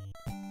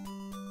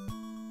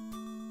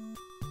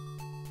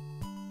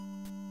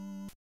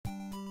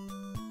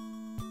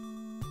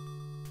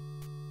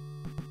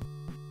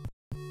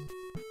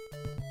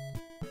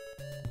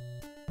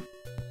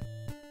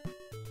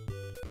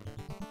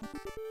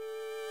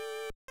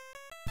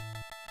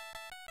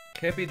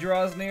 Hippie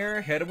draws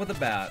near, hit him with a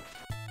bat.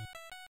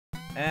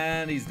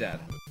 And he's dead.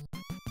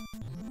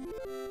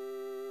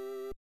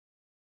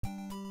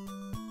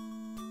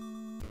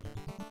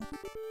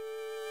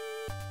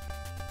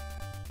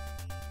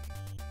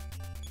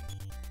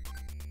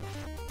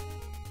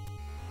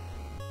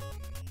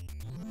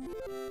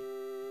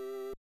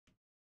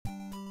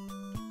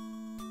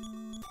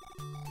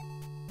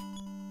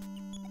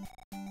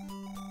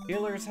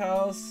 Healer's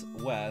house,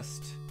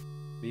 west.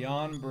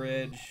 Beyond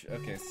bridge.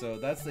 Okay, so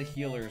that's the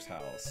healer's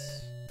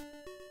house.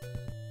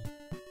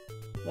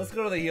 Let's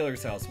go to the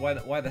healer's house. Why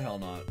the hell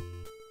not?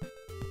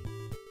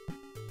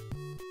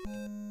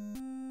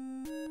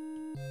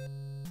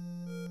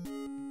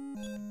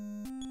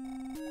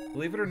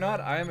 Believe it or not,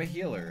 I am a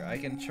healer. I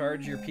can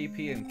charge your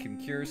PP and can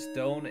cure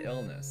stone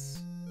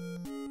illness.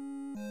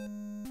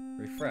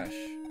 Refresh.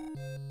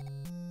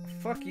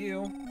 Fuck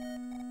you.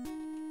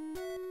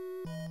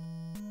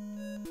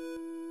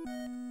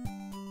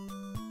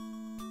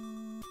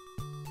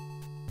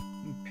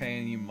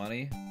 Paying you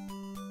money.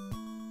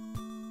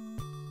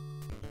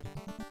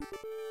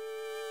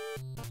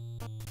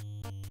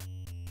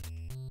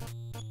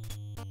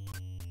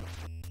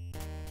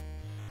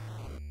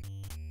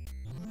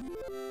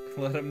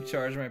 Let him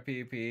charge my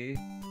PP.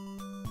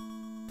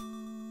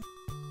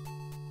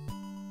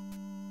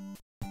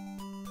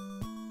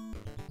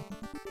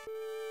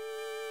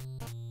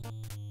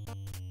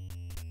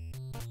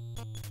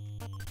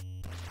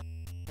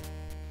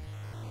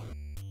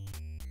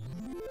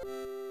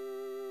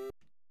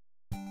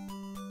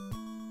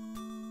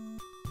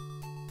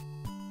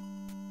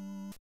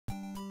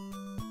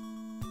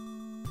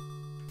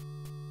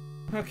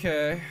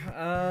 Okay,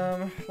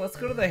 let's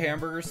go to the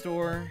hamburger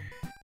store.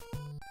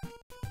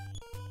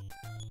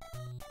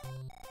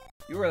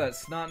 You were that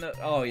snot nose.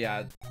 Oh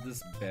yeah,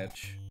 this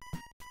bitch.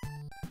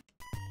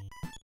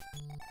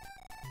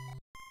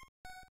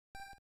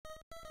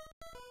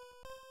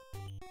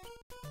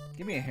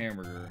 Give me a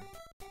hamburger.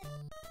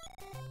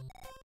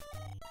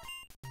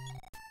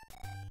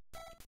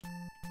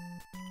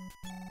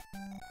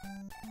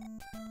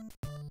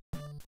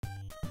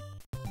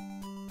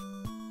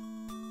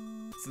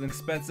 It's an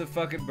expensive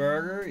fucking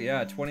burger?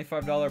 Yeah,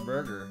 $25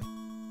 burger.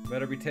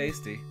 Better be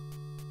tasty.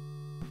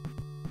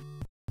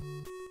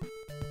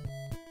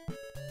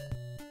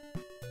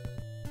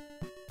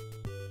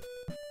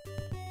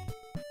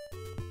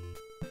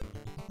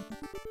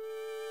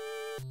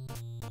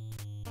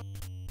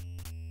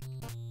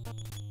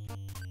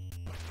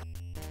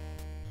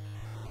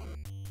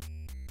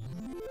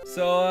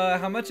 So,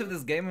 how much of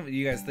this game do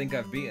you guys think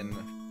I've beaten?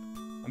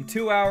 I'm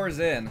 2 hours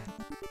in.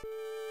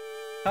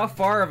 How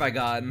far have I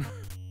gotten?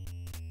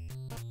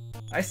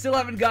 I still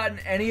haven't gotten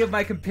any of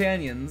my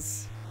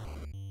companions.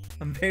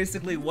 I'm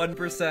basically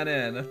 1%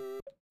 in.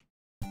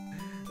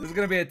 This is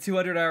gonna be a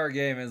 200-hour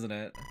game, isn't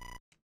it?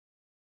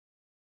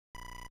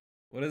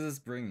 What is this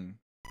bringing?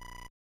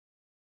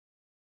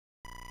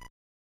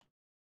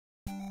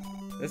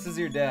 This is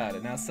your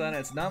dad. Now, son,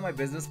 it's not my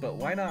business, but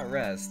why not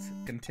rest?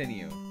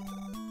 Continue.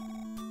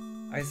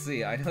 I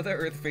see. I know that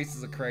Earth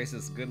faces a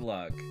crisis. Good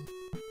luck.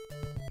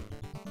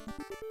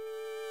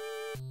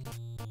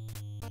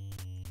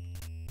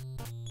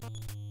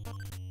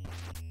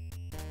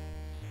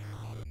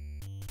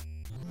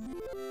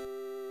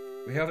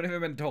 We haven't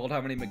even been told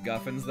how many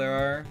MacGuffins there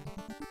are.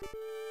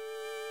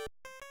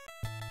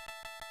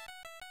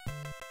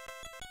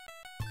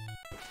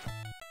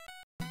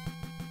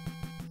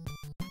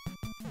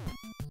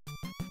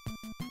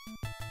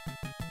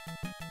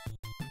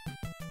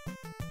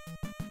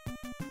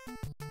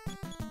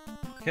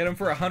 Hit him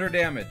for 100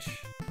 damage.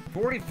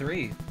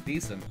 43.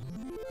 Decent.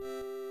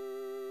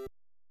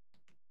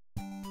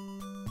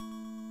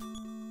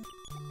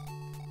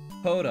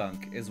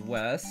 Podunk is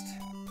west.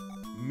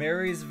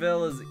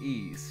 Marysville is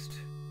east.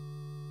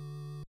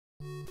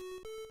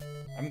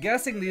 I'm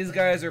guessing these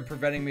guys are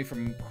preventing me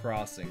from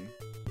crossing.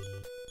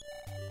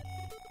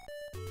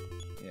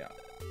 Yeah.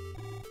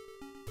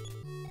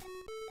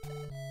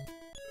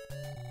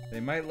 They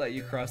might let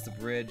you cross the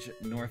bridge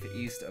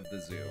northeast of the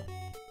zoo.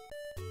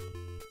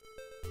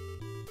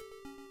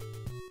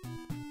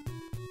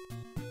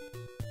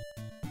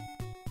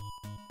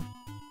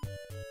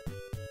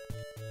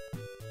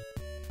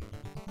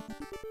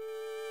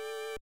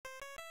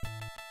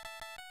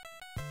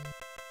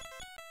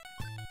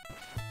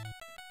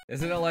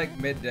 Isn't it like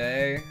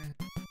midday?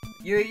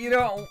 You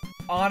don't,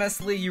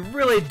 honestly, you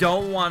really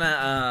don't want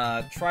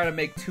to try to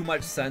make too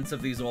much sense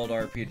of these old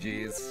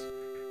RPGs.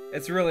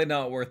 It's really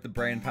not worth the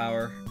brain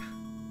power.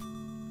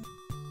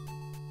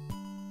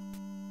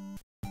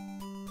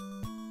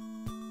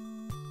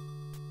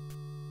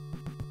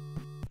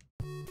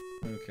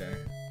 Okay.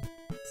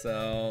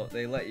 So,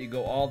 they let you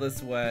go all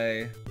this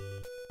way,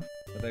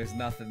 but there's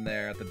nothing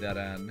there at the dead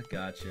end.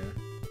 Gotcha.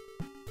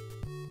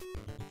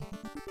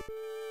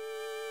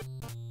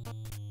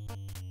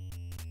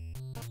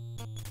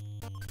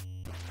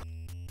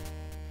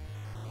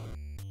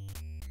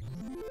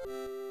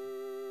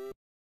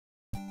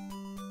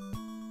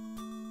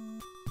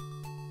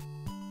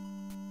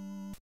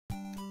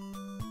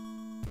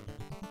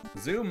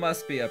 Zoo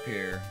must be up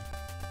here.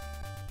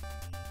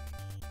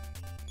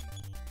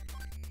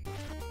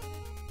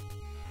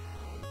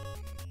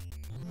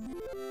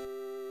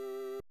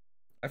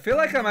 I feel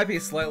like I might be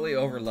slightly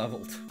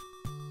over-leveled.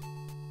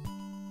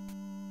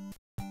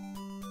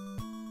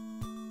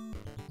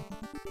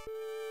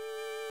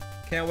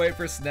 Can't wait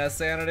for SNES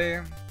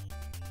Sanity.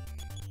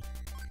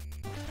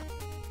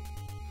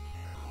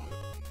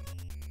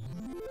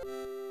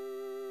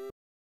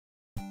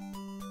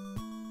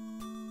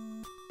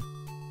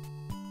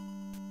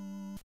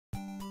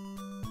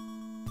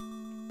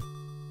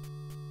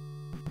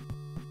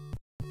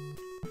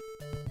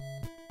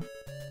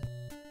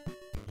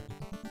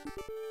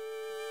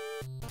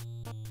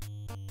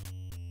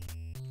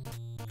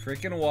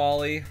 Freaking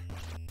Wally.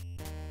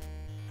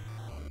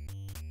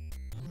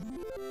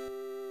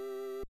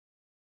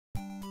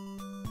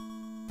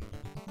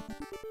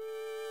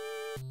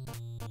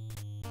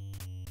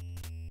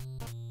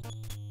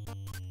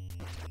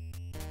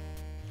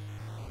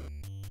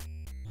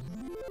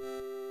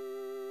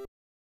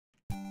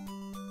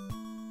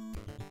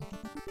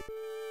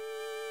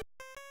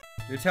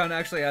 Your town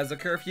actually has a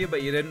curfew,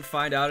 but you didn't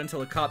find out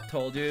until a cop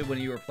told you when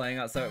you were playing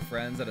outside with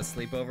friends at a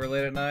sleepover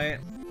late at night.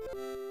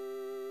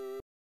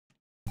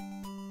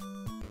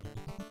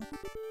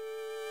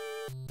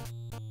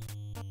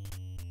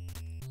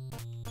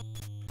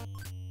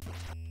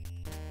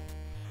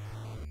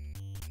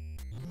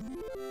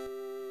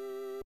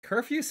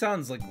 Curfew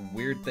sounds like a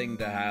weird thing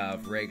to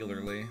have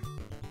regularly.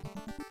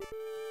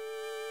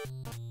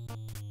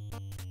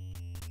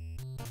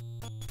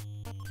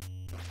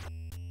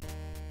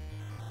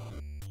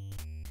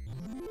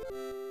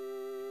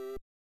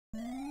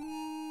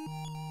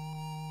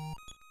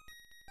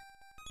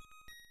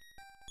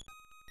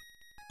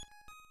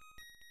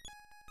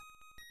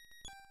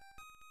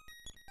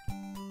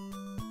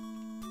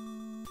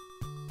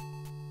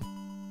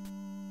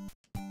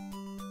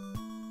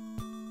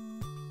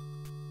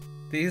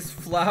 These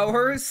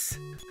flowers?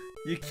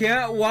 You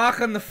can't walk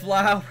on the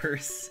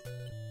flowers.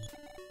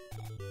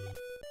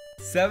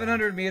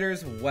 700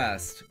 meters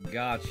west.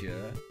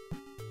 Gotcha.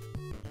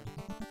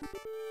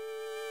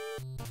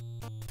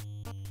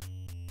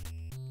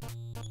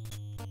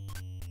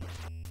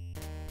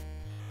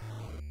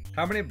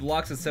 How many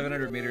blocks of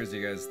 700 meters do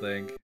you guys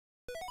think?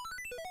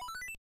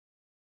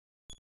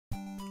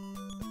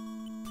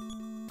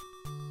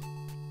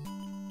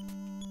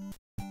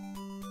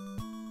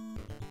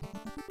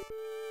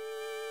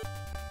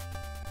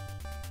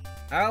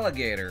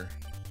 Alligator.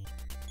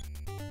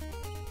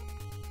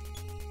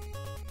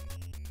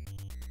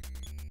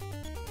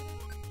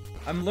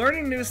 I'm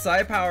learning new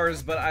psi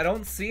powers, but I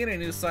don't see any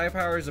new psi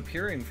powers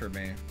appearing for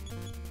me.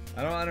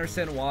 I don't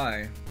understand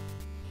why.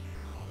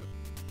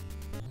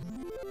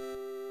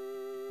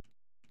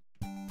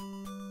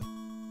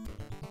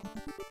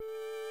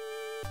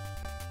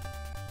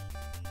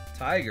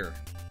 Tiger.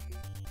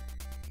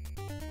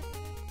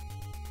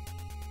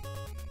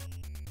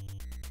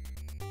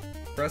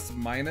 Press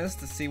minus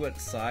to see what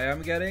psi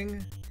I'm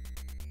getting.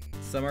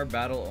 Some are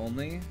battle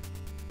only.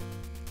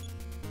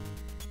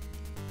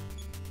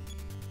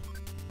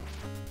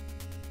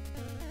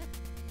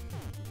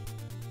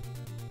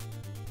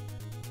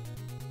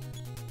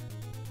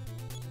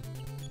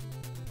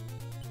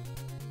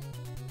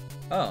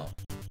 Oh.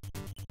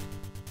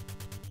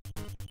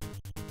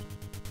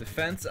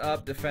 Defense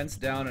up, defense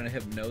down, and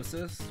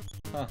hypnosis?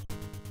 Huh.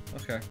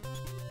 Okay.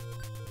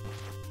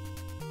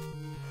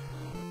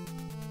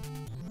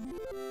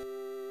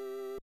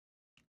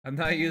 I'm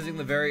not using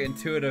the very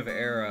intuitive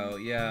arrow,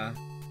 yeah.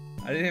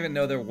 I didn't even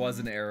know there was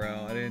an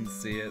arrow. I didn't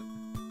see it.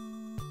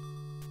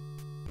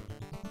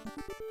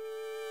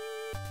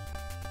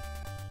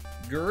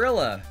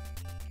 Gorilla!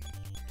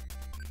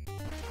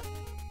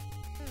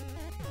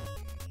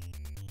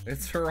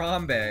 It's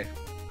Harambe.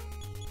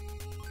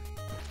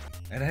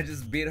 And I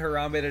just beat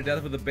Harambe to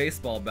death with a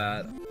baseball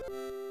bat.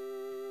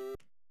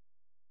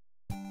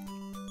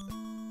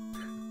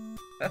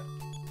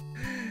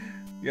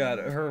 God,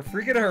 her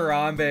freaking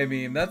Harambe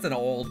meme, that's an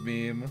old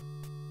meme.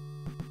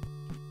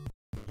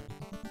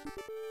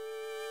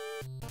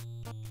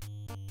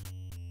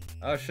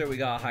 Oh shit, we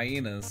got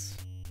hyenas.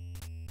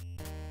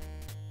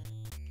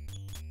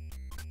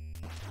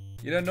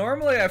 You know,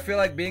 normally I feel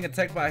like being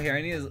attacked by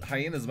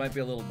hyenas might be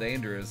a little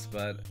dangerous,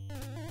 but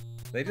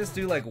they just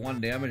do like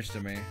 1 damage to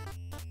me.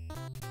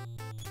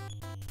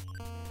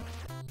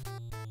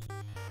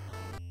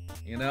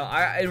 You know,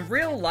 in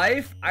real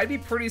life, I'd be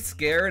pretty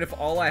scared if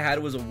all I had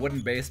was a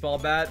wooden baseball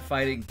bat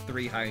fighting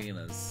 3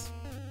 hyenas.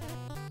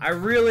 I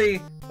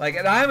really, like,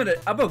 and I'm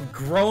a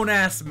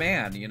grown-ass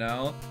man, you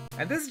know?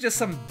 And this is just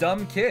some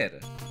dumb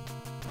kid.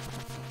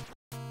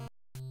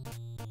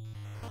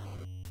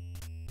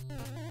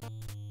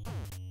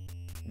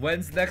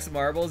 When's next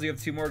Marbles? You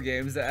have 2 more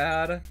games to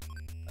add?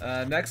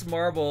 Next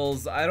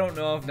Marbles, I don't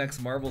know if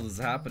next Marbles is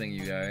happening,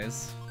 you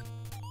guys.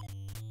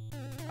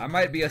 I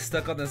might be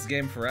stuck on this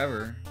game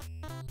forever.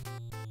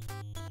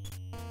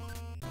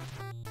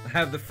 I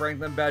have the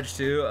Franklin badge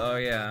too? Oh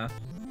yeah.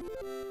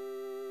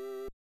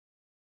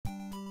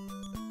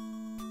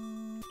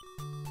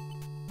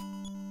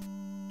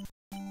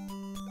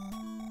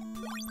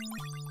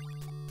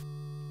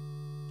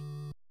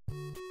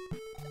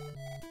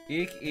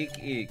 Eek, eek,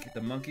 eek.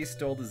 The monkey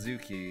stole the zoo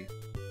key.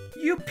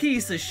 You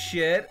piece of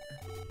shit!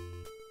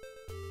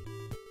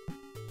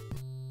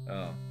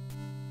 Oh.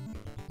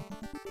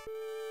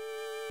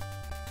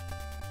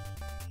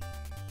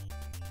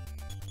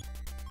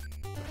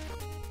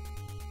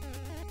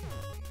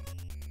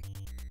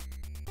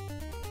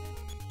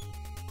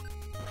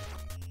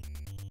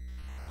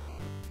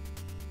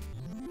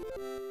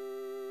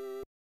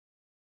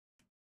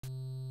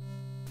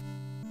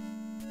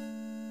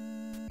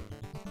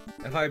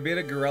 If I beat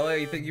a gorilla,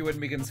 you think you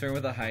wouldn't be concerned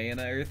with a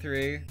hyena or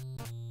 3?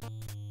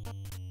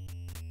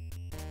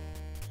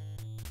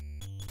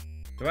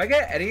 Do I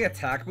get any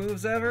attack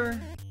moves ever?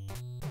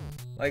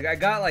 Like, I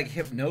got like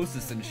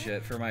hypnosis and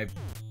shit for my...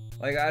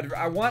 Like,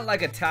 I want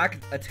like attack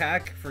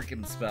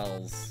freaking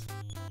spells.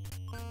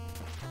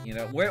 You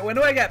know, when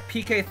do I get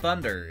PK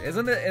Thunder?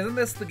 Isn't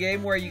this the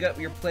game where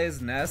you play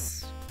as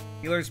Ness?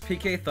 He learns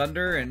PK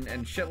Thunder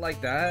and shit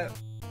like that?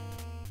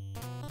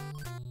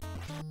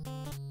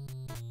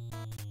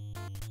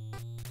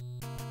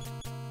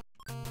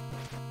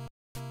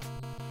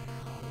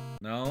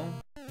 No?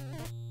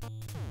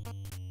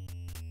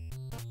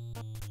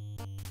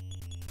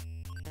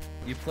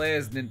 You play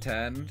as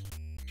Nintendo.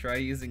 Try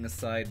using a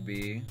side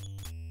B.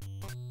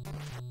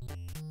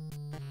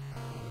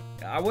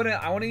 I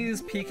wanna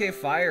use PK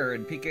Fire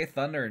and PK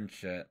Thunder and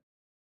shit.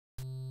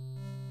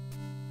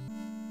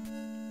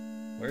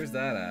 Where's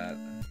that at?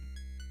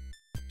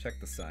 Check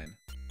the sign.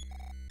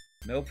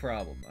 No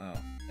problem. Oh,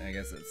 I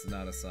guess it's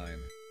not a sign.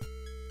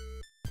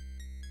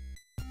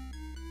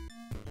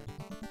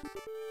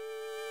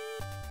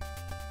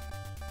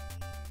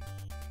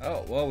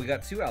 Oh, well, we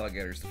got 2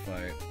 alligators to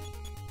fight.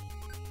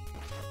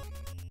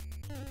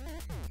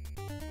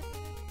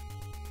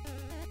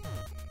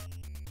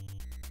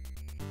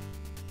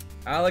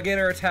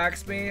 Alligator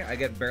attacks me, I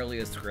get barely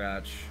a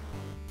scratch.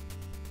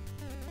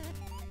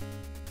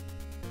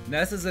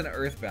 Ness is in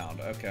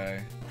Earthbound,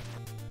 okay.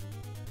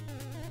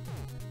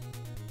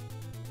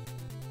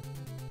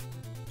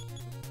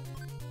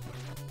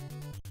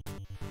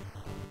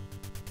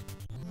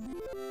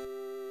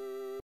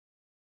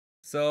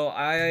 So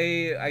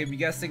I'm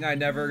guessing I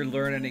never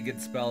learn any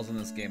good spells in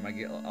this game.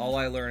 All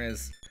I learn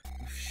is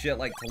shit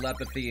like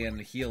telepathy and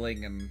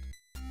healing and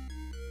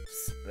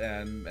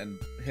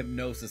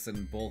hypnosis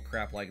and bull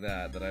crap like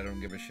that I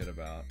don't give a shit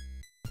about.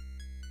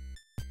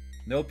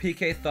 No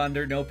PK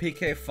Thunder, no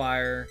PK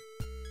Fire,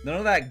 none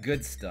of that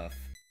good stuff.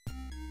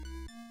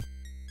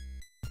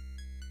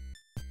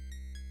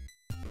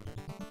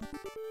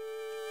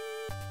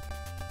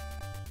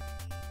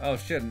 Oh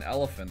shit, an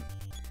elephant.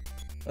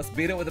 Let's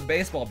beat it with a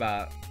baseball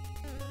bat.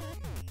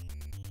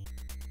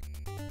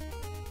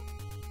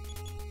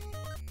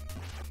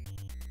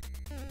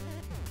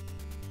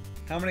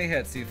 How many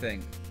hits do you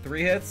think?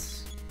 3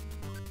 hits?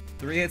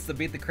 3 hits to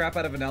beat the crap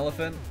out of an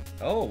elephant?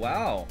 Oh,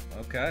 wow.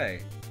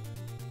 Okay.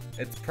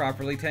 It's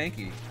properly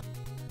tanky.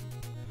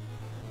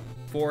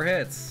 4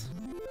 hits.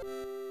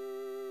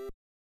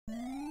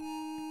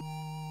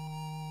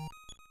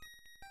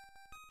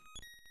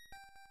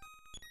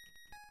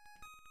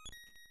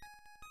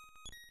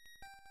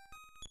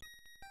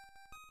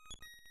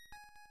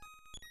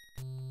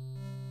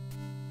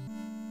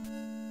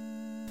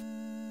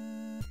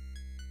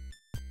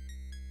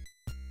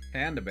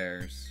 Panda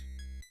bears.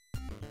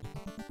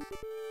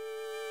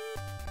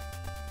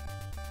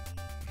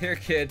 Here,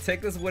 kid,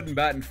 take this wooden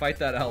bat and fight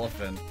that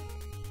elephant.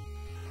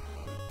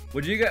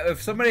 Would you get,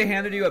 if somebody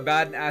handed you a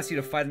bat and asked you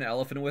to fight an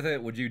elephant with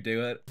it, would you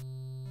do it?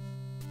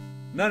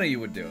 None of you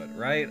would do it,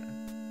 right?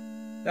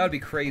 That would be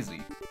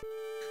crazy.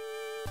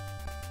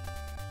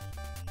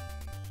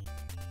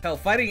 Hell,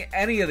 fighting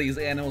any of these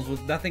animals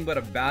with nothing but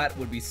a bat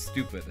would be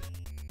stupid.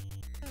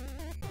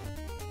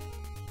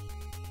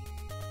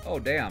 Oh,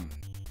 damn.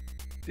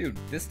 Dude,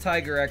 this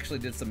tiger actually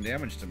did some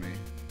damage to me.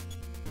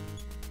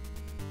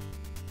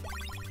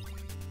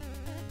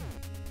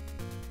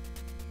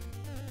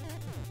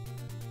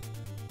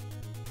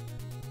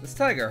 This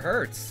tiger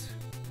hurts.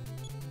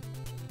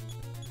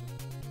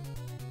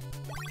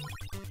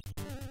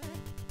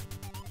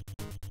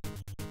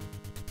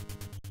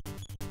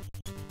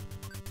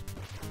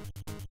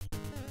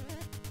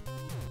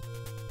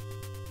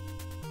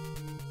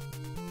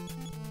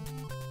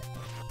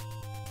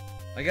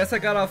 I guess I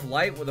got off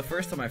light with the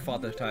first time I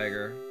fought the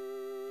tiger.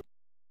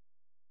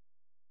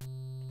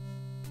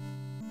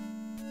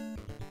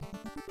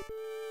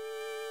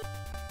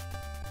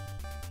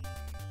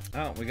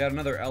 Oh, we got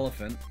another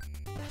elephant.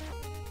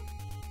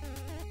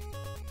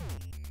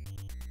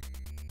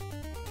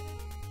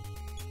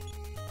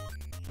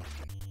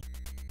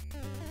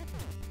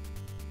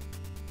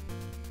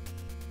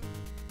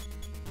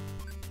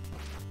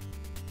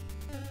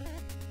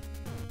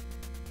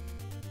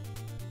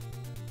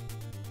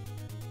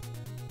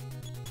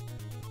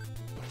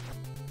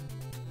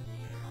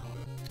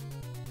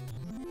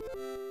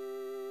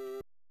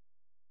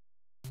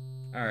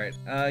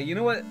 Alright, you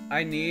know what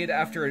I need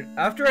after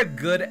a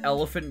good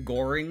elephant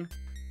goring?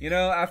 You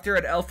know, after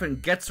an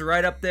elephant gets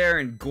right up there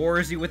and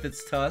gores you with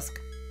its tusk,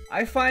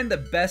 I find the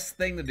best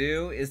thing to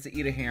do is to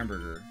eat a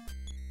hamburger.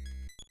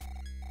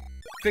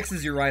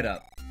 Fixes you right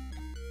up.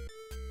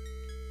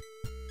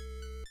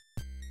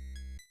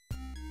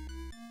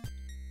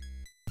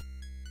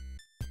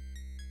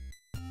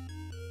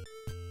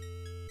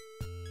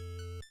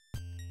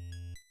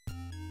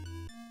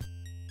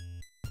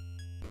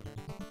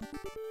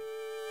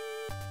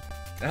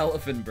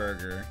 Elephant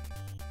burger.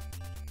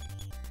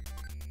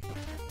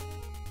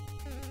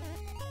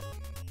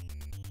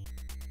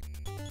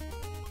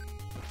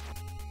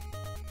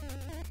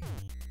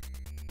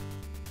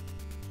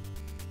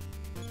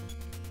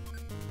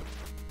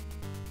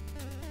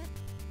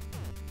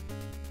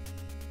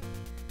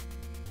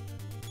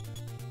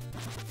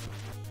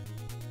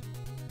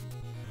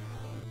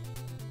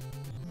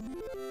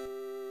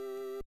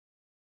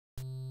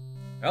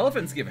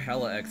 Elephants give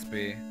hella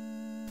XP.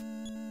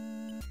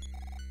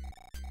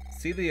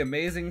 See the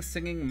amazing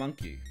singing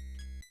monkey.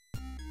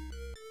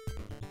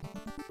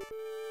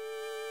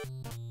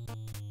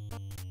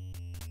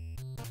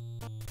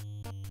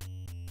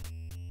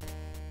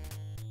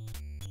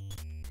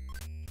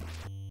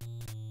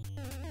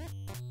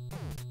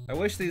 I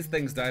wish these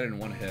things died in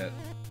one hit.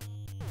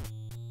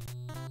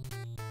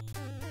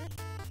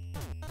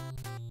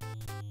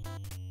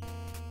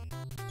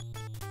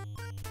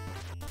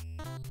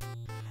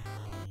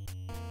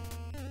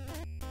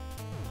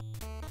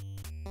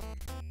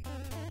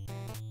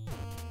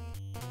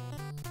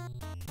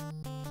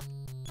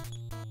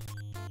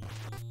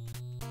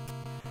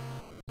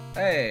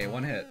 Hey,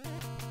 one hit. I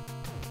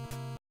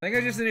think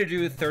I just need to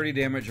do 30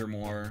 damage or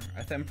more.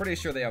 I'm pretty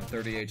sure they have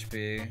 30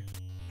 HP.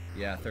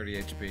 Yeah,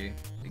 30 HP.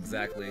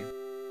 Exactly.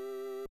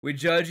 We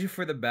judge you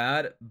for the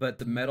bat, but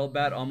the metal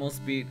bat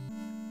almost beat...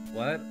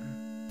 What?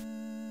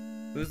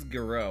 Who's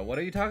Garo? What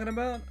are you talking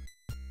about?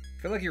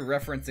 I feel like you're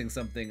referencing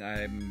something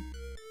I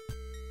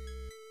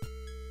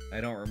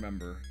don't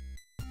remember.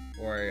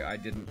 Or I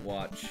didn't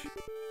watch.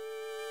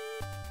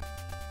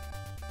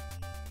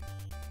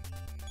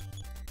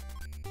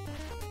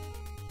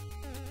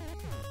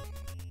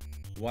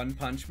 One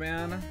Punch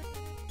Man?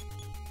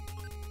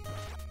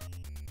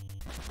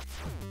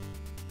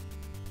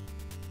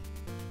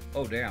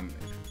 Oh damn.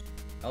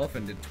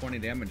 Elephant did 20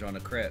 damage on a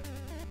crit.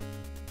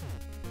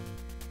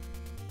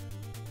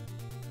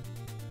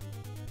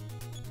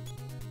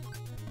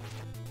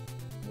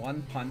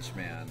 One Punch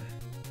Man.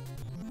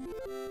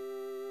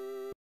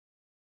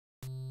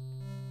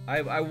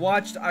 I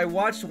watched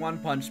One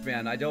Punch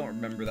Man. I don't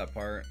remember that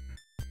part.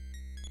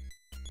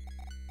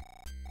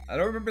 I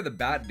don't remember the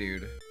bat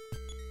dude.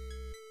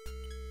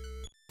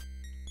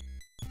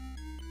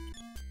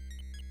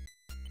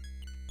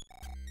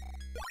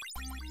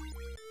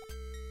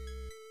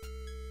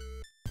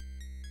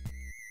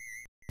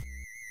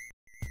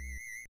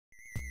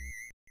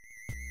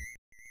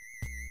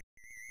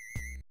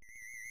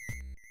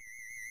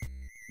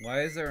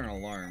 Why is there an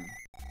alarm?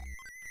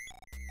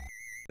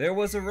 There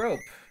was a rope.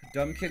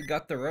 Dumb kid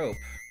got the rope.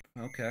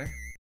 Okay.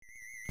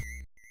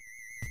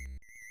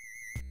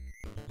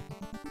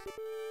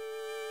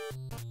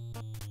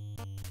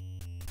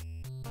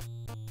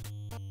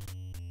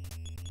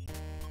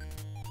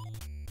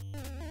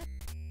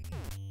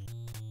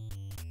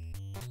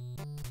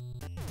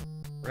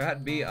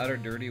 Rat B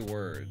uttered dirty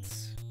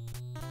words.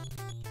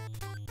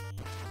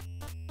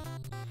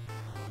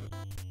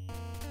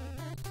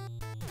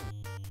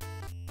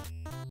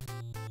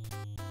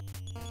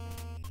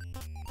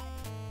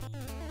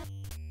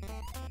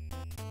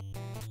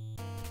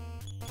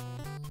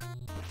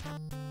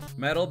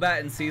 Metal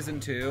Bat in season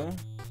 2.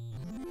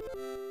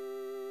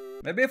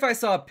 Maybe if I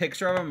saw a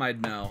picture of him,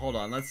 I'd know. Hold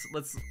on, let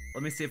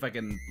me see if I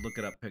can look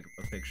it up. A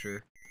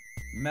picture.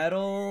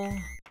 Metal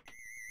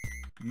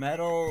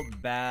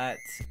Bat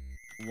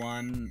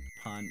One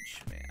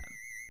Punch Man.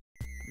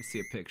 Let me see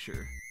a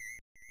picture.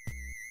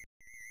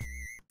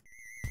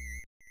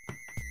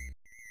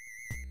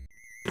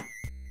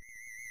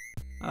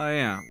 Oh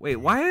yeah. Wait,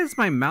 why is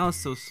my mouse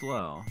so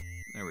slow?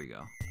 There we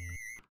go.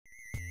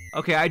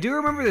 Okay, I do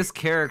remember this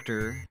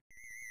character.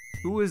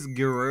 Who is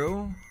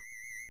Guru?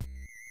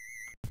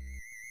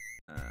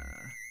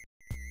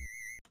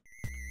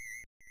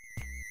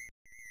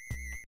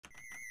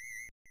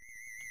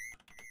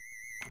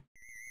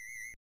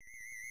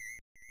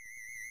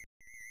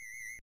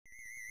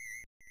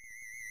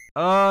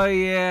 Oh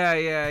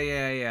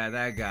yeah,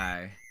 that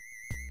guy.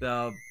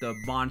 The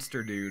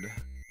monster dude.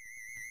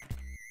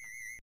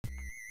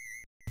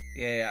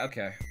 Yeah,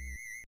 okay.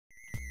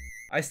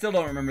 I still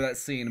don't remember that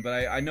scene,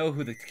 but I know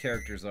who the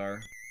characters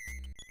are.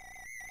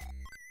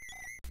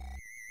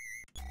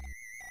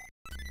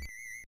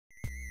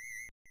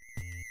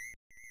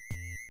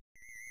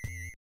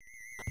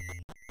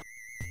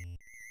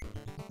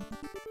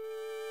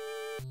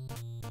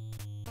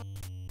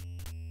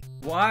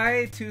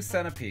 Why 2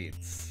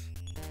 centipedes?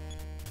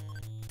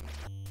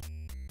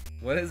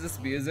 What is this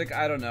music?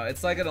 I don't know.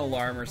 It's like an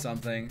alarm or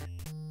something.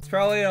 It's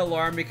probably an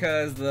alarm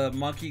because the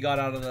monkey got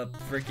out of the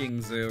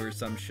freaking zoo or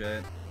some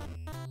shit.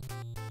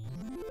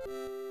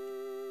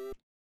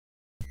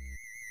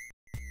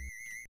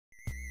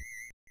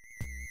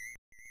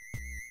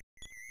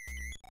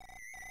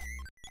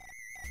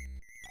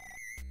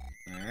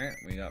 Alright,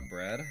 we got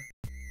bread.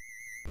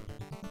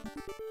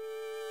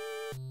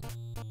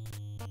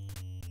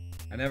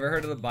 I never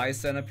heard of the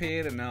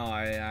bicentennipe? No,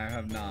 I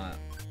have not.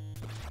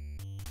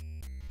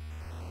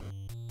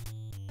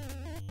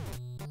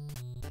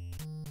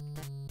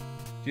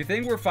 Do you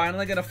think we're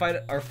finally gonna fight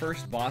our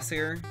first boss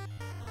here?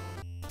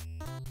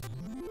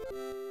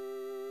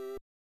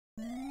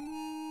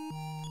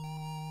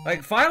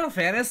 Like, Final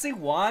Fantasy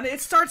 1, it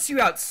starts you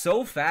out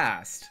so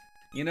fast,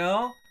 you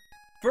know?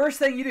 First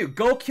thing you do,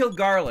 go kill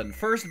Garland.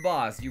 First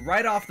boss, you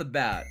right off the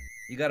bat,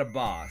 you got a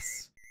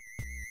boss.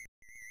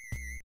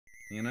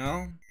 You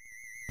know?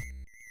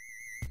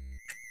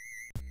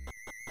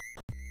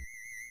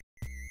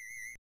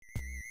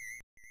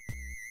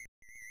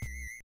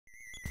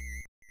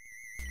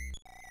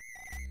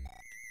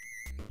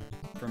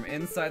 From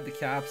inside the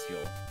capsule,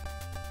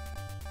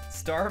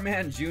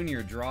 Starman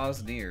Jr.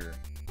 draws near.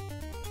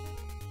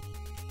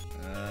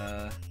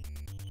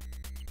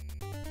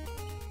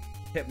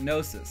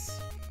 Hypnosis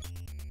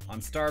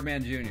on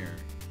Starman Jr.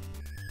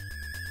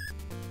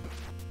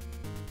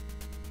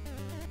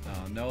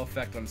 Oh, no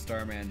effect on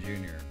Starman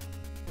Jr.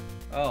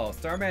 Oh,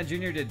 Starman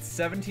Jr. did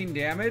 17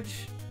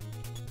 damage?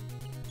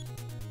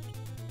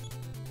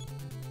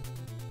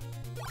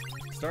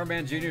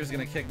 Starman Jr. is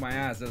gonna kick my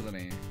ass, isn't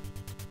he?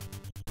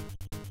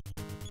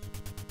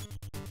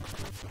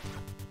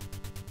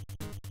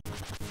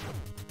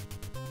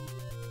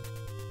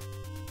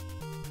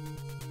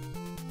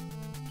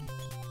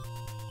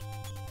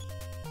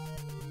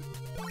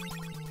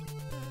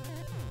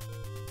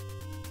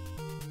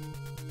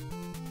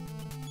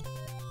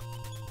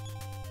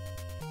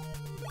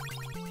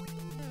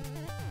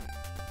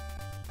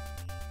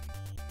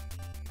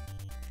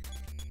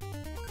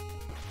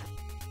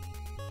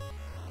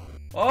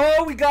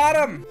 Oh, we got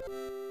him!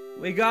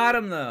 We got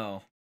him,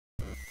 though.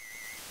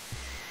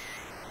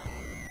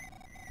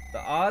 The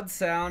odd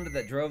sound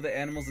that drove the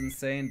animals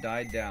insane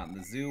died down.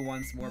 The zoo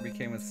once more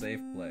became a safe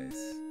place.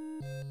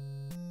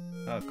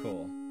 Oh,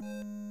 cool.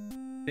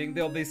 Think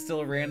there'll be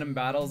still random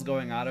battles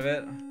going out of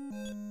it?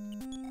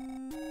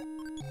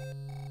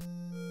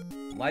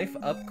 Life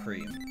Up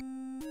Cream.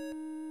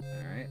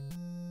 Alright.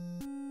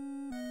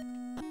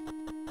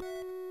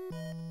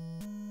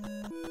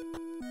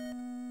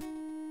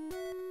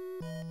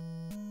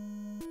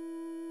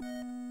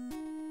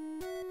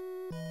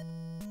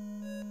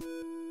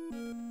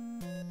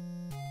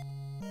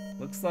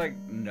 Looks like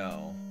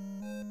no.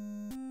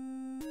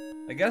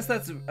 I guess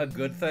that's a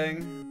good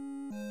thing.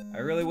 I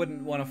really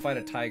wouldn't want to fight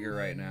a tiger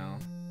right now.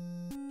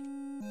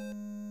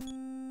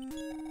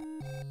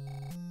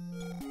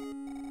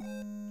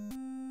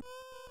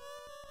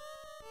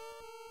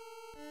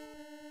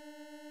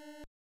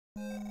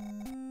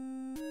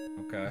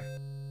 Okay.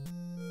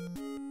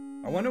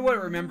 I wonder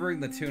what remembering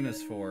the tune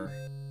is for.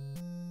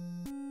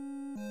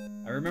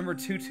 I remember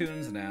 2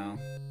 tunes now.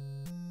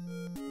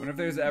 I wonder if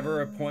there's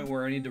ever a point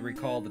where I need to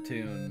recall the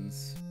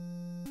tunes.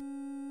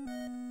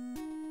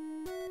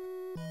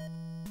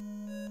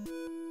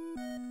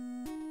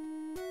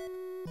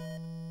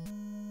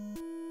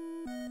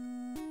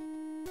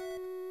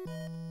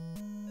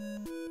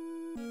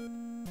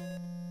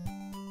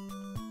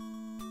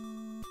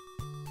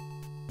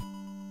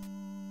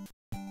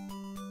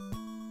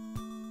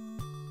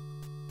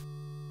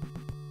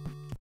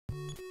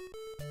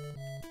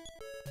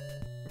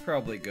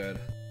 Probably good.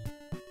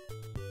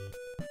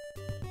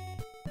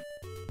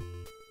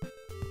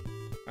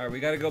 Alright, we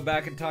gotta go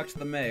back and talk to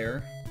the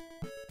mayor.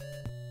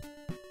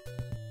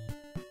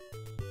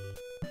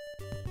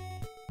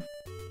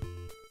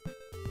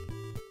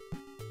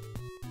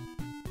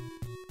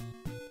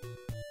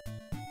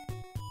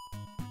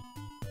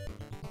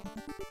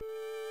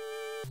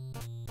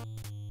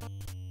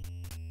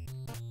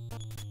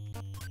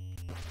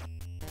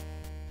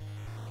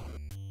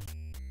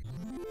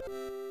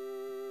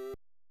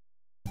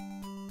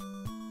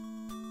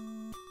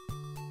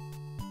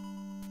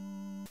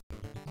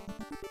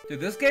 Dude,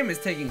 this game is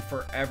taking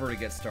forever to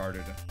get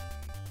started.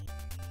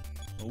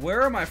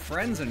 Where are my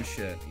friends and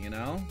shit, you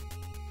know?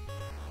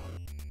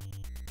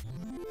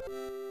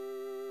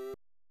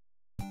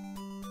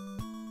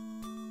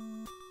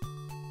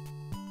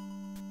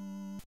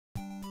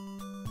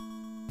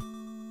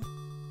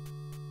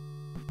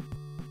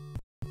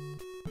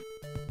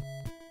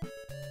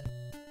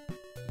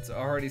 It's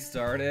already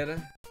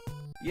started?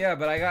 Yeah,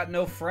 but I got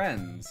no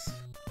friends.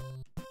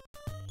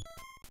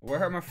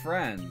 Where are my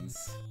friends?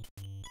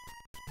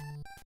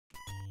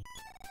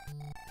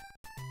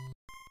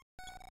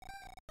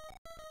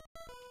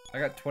 I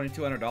got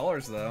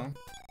 $2,200 though.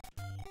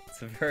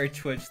 It's a very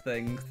Twitch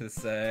thing to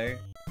say.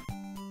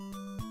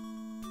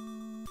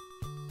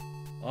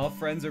 All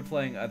friends are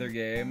playing other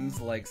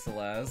games like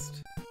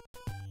Celeste.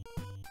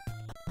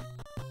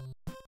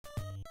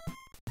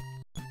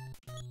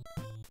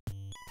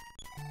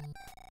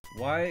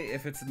 Why,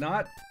 if it's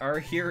not our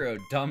hero,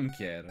 dumb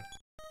kid?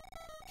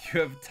 You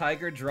have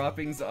tiger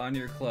droppings on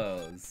your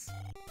clothes.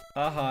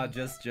 Haha,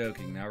 just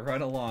joking. Now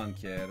run along,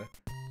 kid.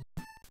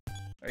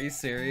 Are you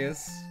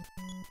serious?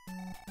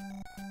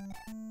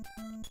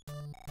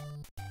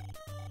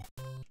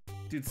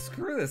 Dude,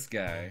 screw this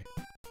guy.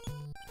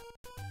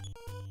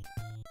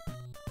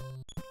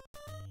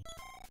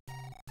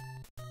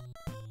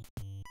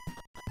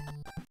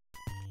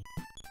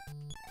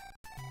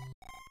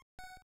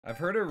 I've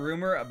heard a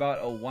rumor about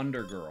a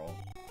Wonder Girl.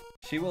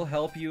 She will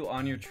help you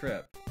on your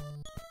trip.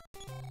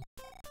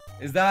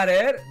 Is that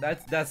it?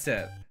 That's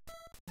it.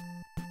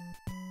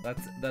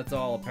 That's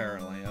all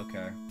apparently.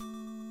 Okay.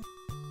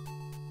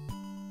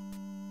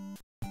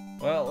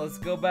 Well, let's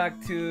go back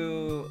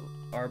to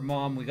our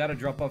mom. We gotta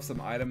drop off some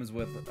items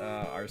with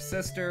our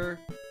sister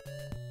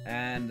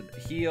and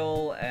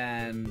heal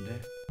and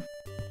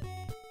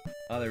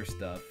other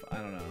stuff. I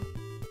don't know.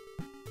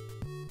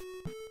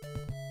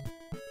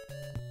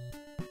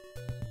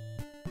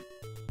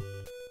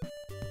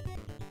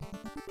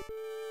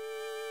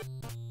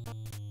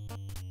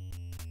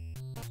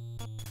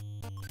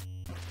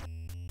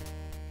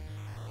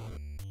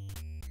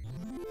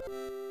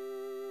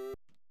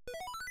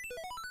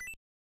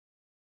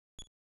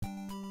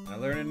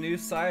 Learn a new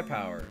psi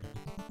power.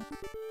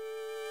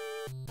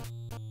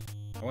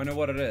 I wonder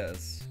what it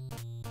is.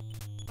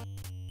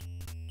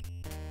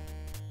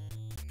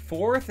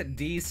 4th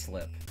D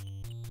slip.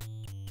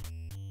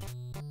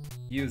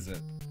 Use it.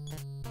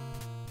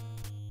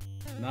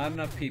 Not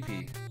enough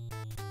PP.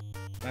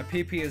 My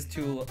PP is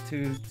too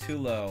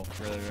low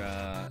for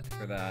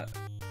that.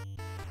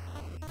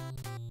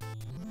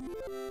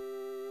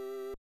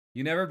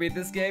 You never beat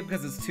this game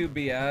because it's too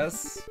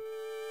BS.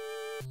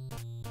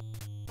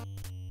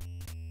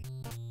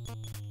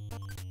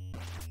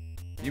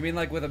 You mean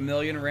like with a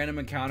million random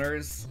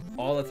encounters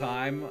all the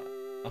time?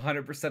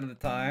 100% of the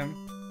time?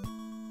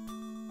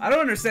 I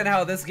don't understand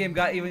how this game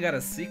even got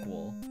a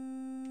sequel.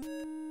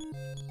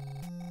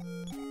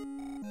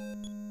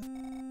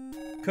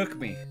 Cook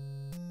me.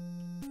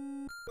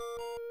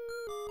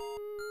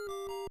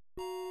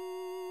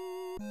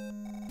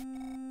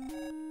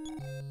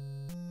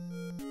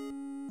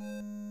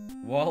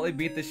 Wally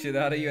beat the shit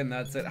out of you and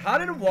that's it. How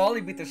did Wally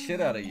beat the shit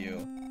out of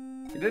you?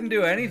 He didn't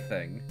do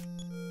anything.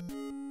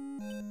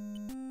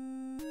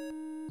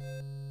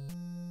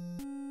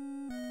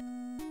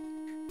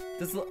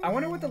 I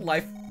wonder what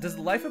does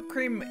Life Up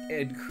Cream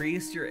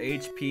increase your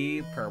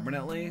HP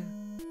permanently?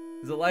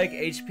 Is it like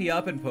HP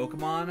up in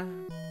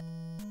Pokemon?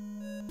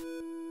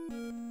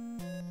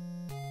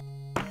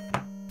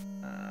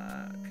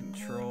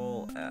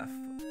 Control F.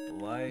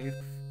 Life.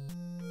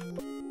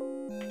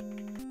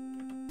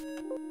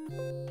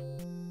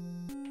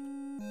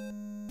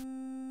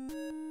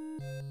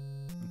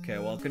 Okay,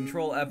 well,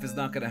 Control F is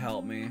not gonna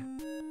help me.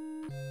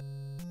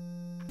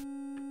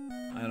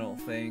 I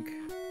don't think.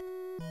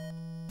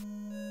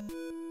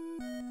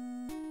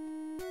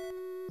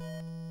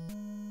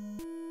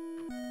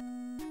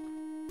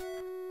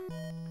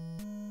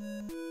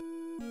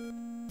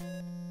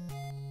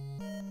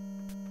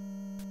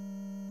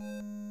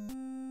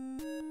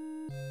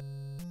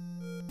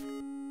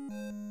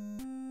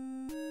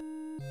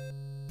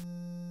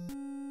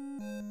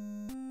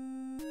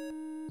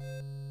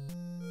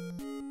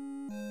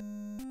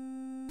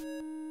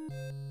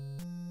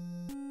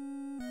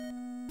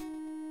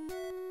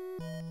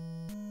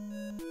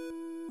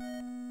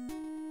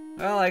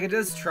 Well, I could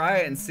just try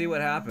it and see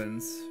what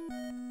happens.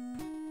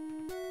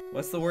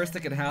 What's the worst that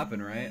could happen,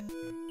 right?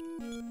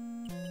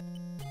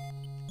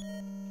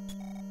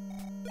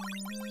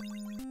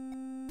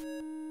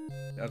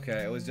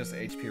 Okay, it was just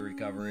HP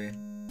recovery.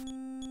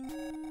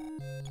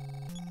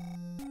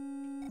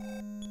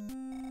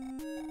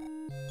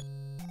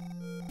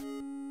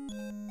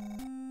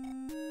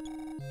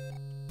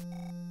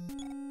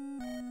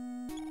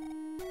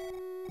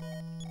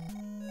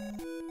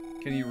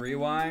 Can you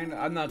rewind?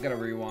 I'm not gonna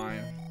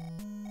rewind.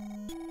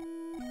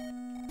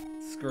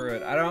 Screw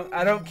it.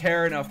 I don't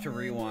care enough to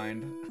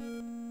rewind.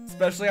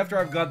 Especially after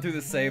I've gone through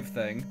the save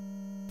thing.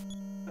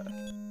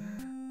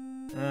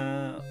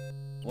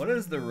 What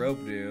does the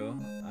rope do?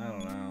 I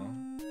don't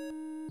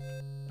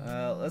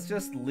know. Let's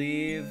just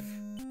leave.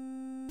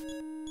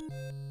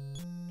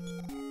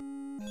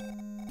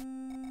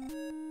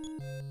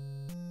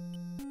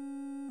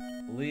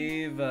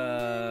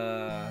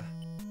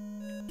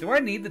 Do I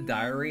need the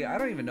diary? I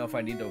don't even know if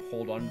I need to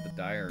hold on to the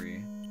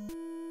diary.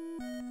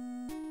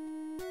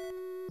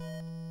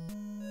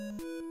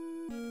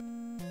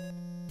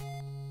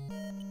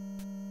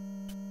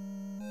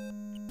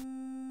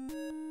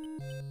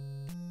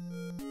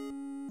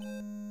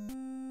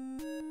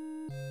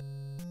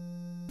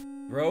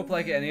 Rope,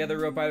 like any other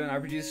rope item in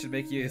RPGs, should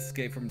make you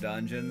escape from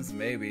dungeons?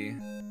 Maybe.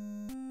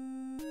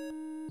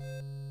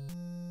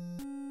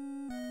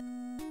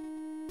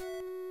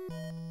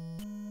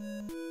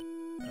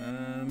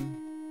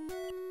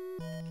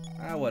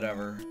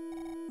 Whatever.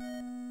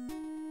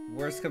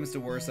 Worst comes to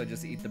worst, I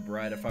just eat the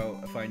bread if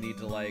I need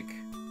to, like,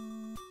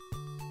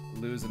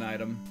 lose an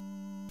item.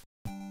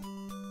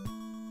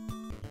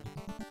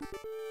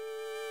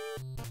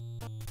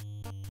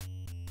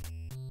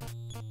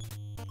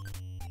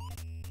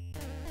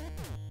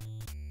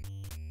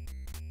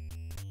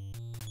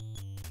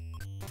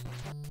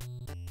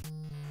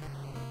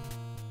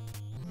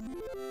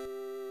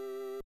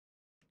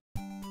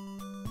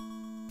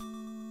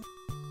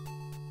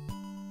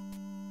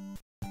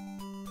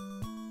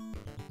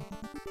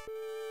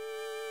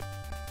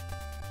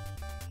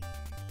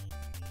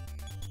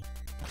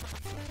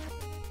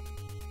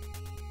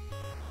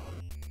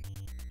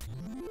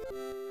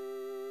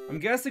 I'm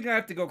guessing I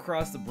have to go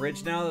across the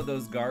bridge now that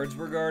those guards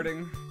were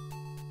guarding.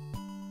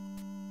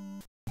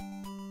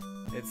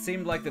 It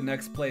seemed like the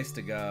next place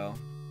to go.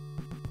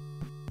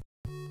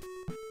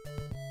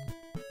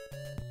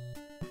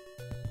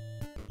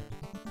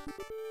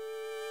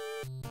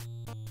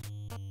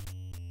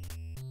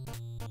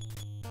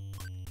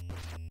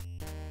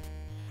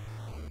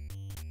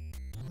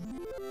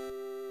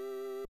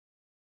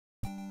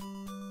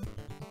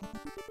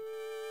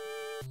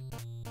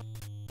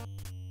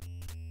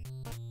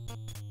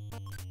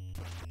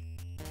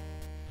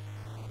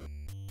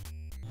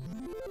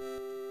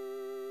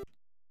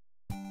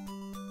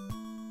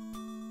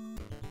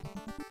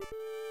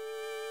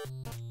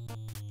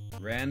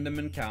 Random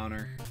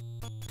encounter.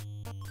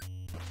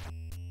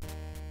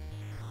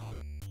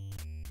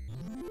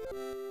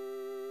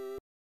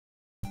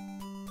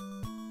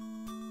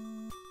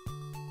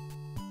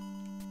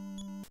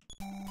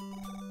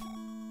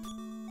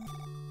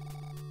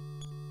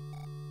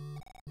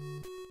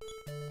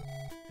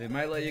 They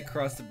might let you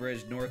cross the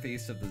bridge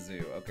northeast of the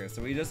zoo. Okay,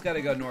 so we just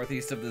gotta go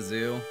northeast of the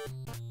zoo.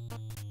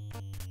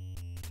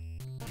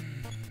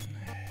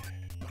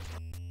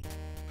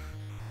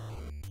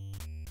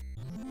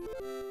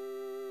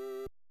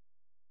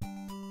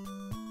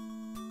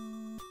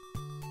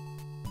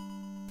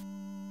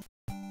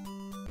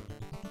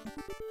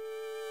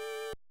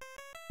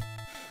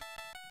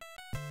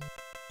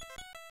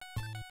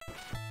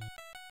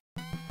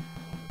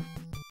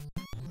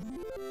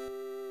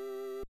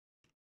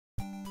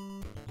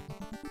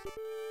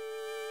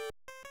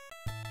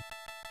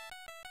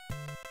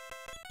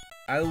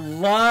 I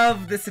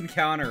love this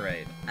encounter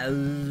rate. I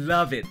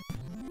love it.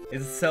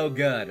 It's so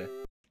good.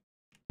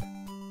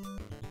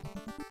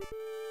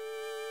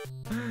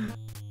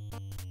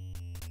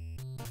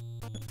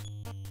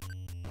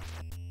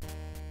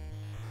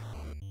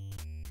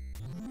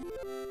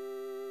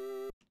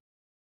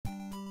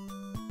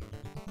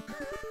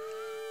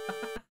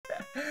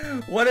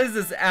 What is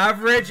this,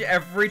 average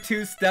every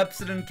 2 steps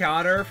an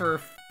encounter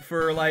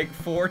for like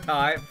 4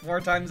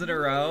 times in a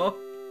row?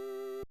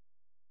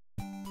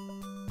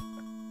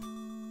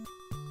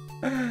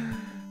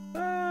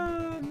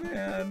 Oh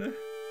man.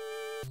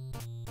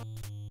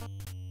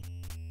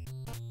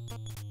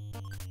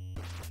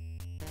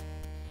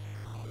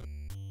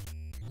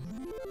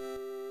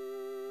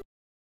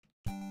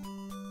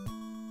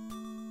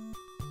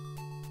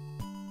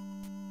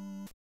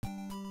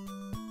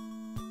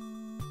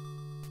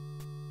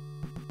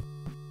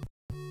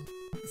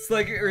 It's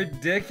like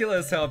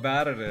ridiculous how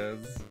bad it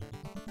is.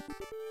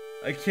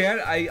 I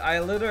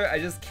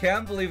just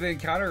can't believe the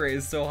encounter rate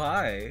is so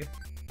high.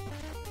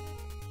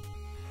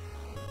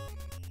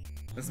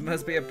 This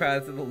must be a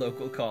path to the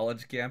local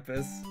college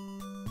campus.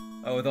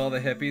 Oh, with all the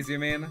hippies, you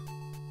mean?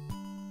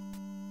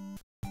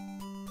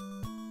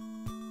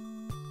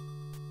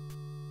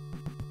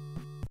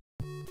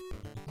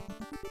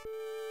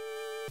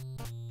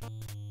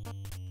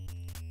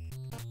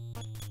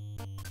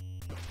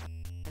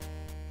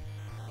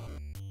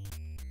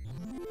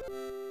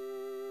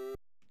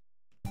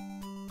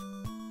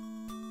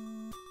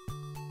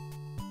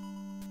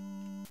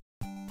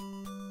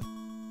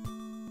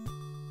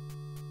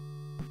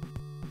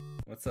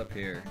 What's up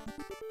here?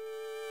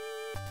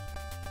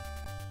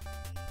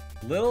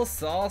 Little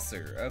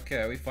saucer.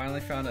 Okay, we finally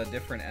found a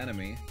different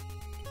enemy.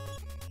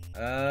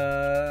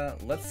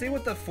 Let's see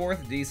what the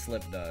 4th D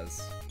slip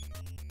does.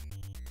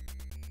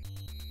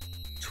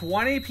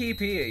 20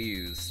 PP it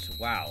used.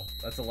 Wow,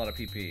 that's a lot of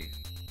PP.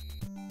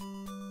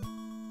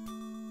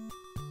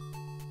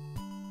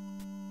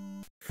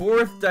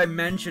 4th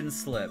dimension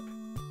slip.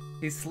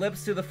 He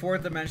slips to the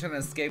 4th dimension and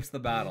escapes the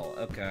battle.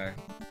 Okay.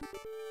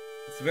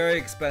 It's very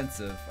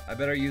expensive. I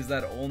better use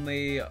that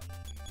only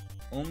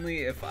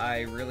if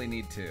I really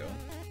need to.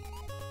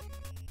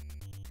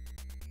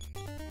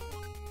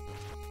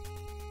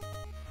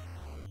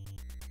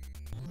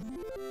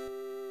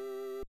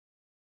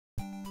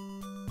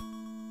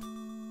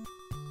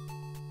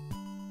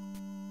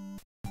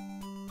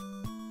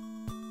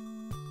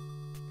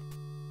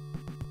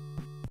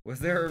 Was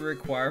there a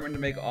requirement to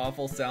make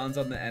awful sounds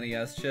on the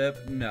NES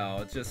chip?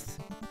 No, it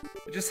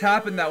just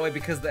happened that way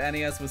because the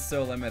NES was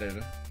so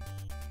limited.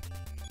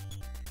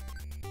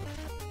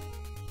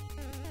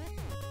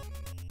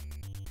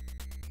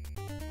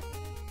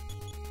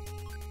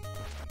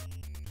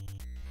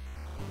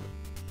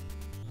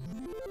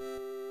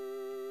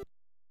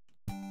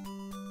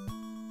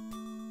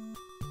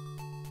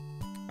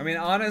 I mean,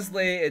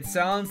 honestly, it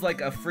sounds like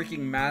a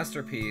freaking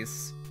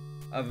masterpiece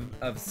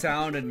of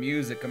sound and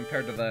music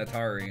compared to the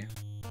Atari.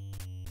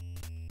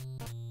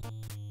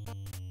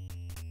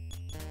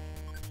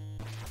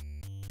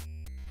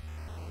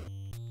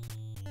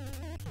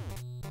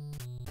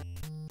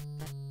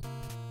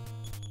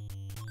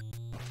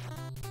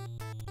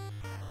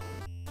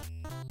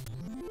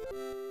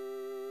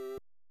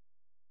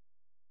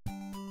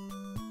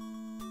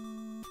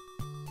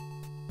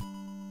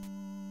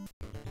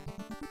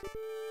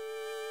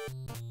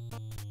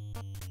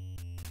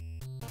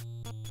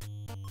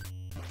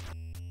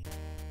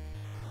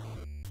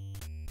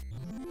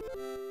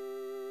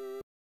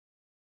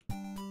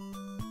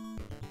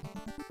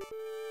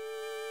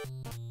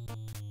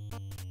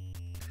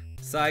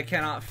 Psy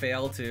cannot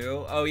fail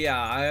too. Oh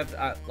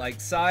yeah, like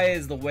Psy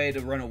is the way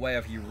to run away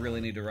if you really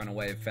need to run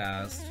away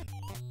fast.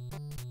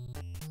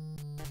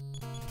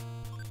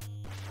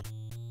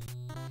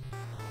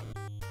 I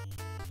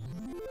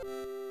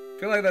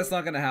feel like that's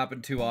not gonna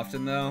happen too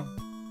often though.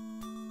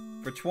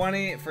 For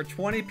 20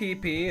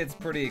 PP, it's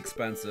pretty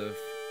expensive.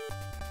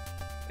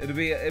 It'd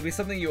be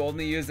something you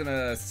only use in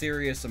a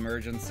serious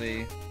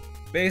emergency.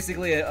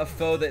 Basically, a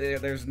foe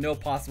that there's no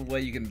possible way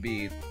you can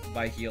beat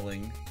by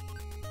healing.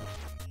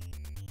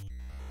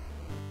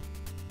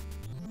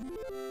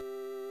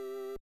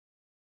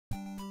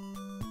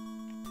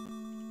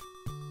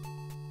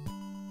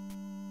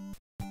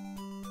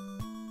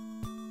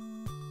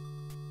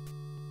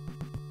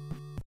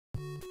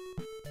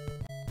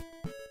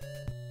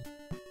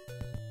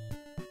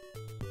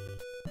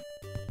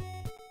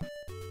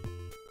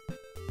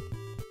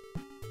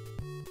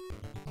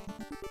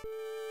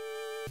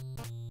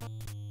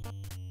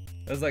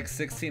 It was like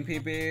 16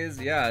 PPs?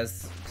 Yeah,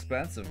 it's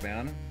expensive,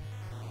 man.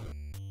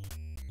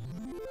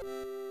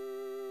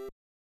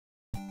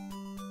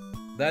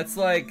 That's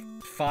like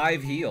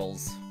 5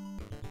 heals.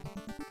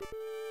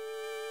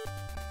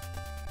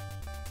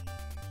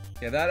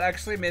 Yeah, that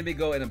actually made me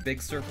go in a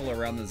big circle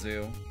around the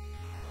zoo.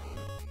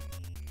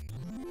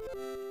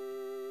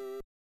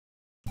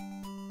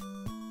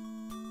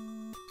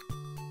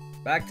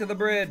 Back to the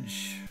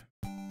bridge.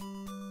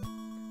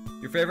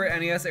 Your favorite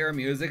NES era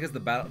music is the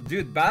Battle...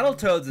 Dude,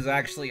 Battletoads is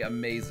actually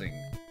amazing.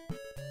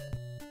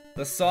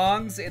 The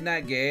songs in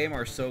that game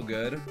are so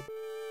good.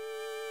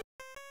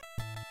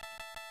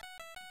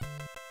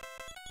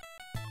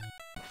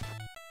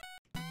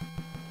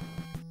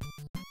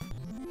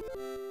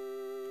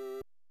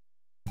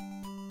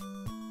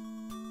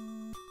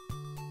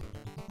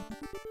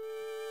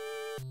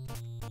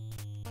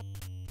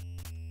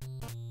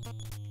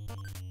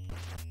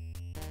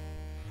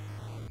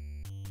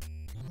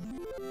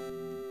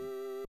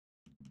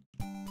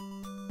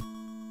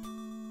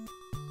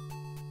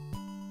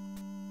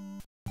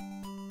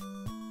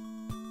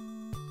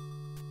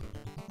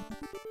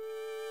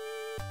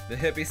 The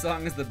hippie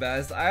song is the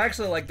best. I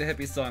actually like the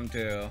hippie song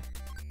too.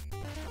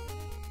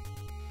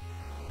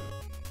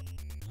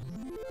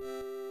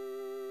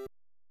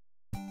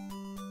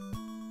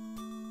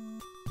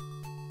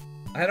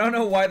 I don't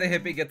know why the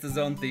hippie gets his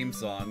own theme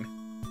song.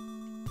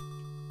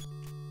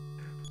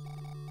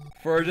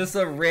 For just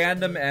a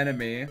random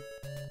enemy.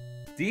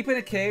 Deep in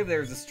a cave,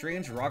 there's a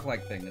strange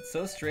rock-like thing. It's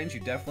so strange you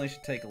definitely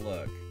should take a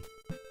look.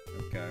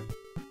 Okay.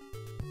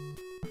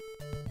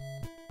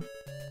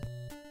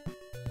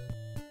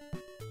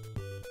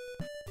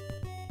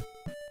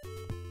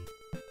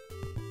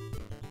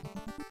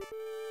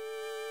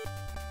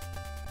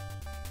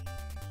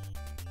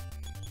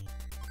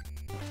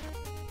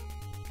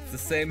 The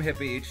same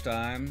hippie each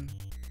time.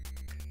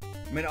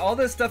 I mean, all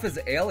this stuff is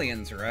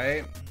aliens,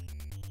 right?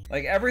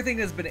 Like, everything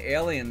has been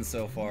aliens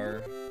so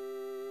far.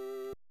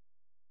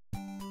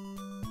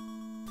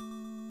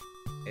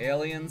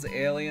 Aliens,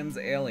 aliens,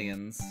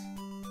 aliens.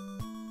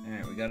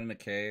 Alright, we got in a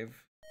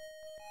cave.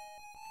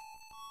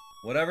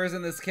 Whatever's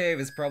in this cave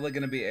is probably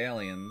gonna be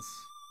aliens.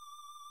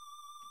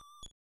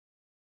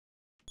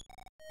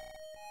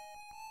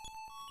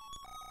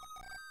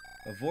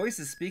 A voice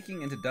is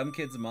speaking into Dumb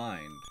Kid's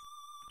mind.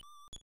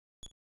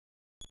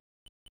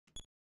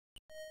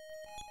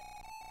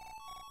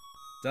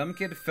 Dumb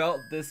Kid felt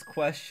this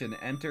question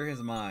enter his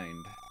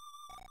mind.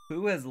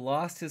 Who has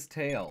lost his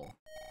tail?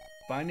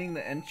 Finding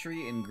the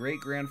entry in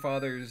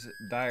great-grandfather's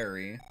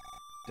diary,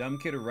 Dumb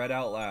Kid read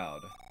out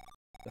loud.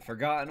 The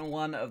forgotten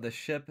one of the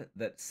ship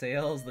that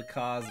sails the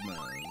cosmos.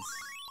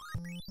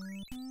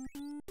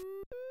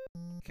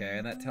 Okay,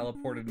 and that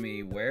teleported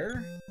me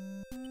where?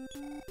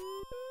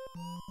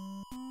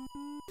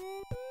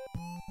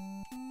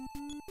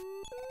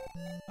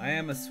 I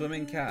am a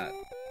swimming cat.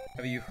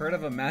 Have you heard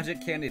of a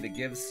magic candy that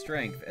gives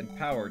strength and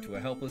power to a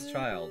helpless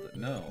child?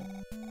 No.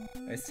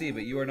 I see,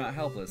 but you are not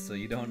helpless, so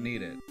you don't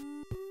need it.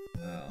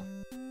 Oh.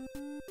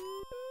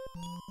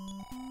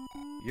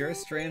 You're a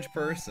strange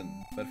person,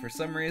 but for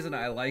some reason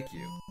I like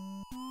you.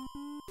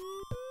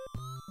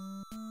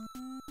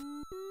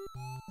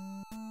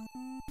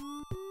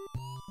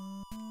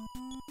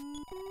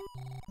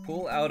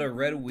 Pull out a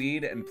red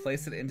weed and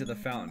place it into the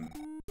fountain.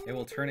 It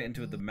will turn it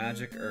into the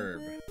magic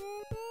herb.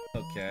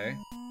 Okay.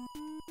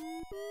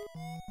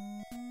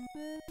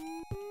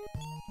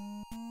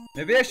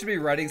 Maybe I should be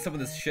writing some of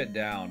this shit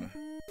down.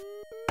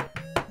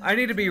 I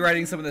need to be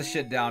writing some of this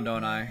shit down,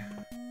 don't I?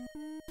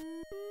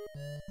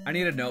 I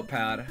need a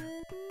notepad.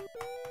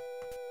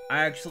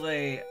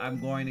 I'm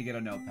going to get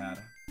a notepad.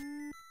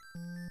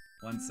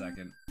 1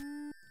 second.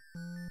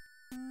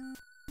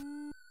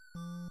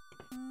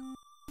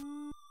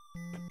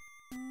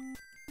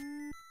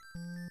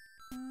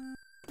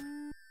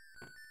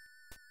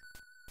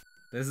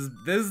 This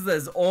is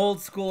as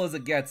old school as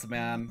it gets,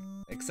 man.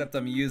 Except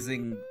I'm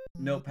using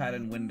Notepad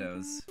in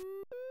Windows.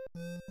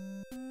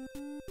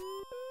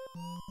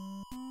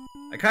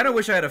 I kind of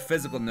wish I had a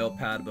physical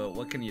notepad, but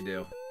what can you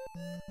do?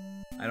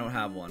 I don't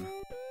have one.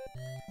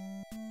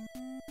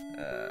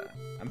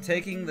 I'm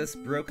taking this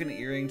broken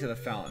earring to the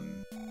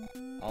fountain.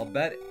 I'll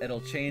bet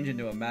it'll change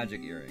into a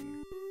magic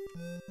earring.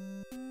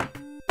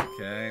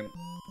 Okay.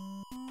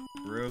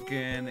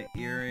 Broken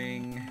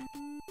earring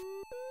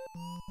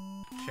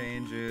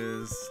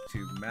changes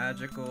to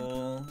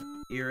magical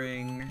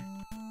earring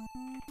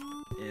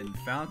in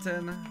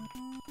fountain.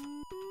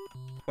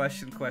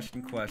 Question,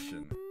 question,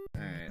 question.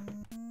 Alright.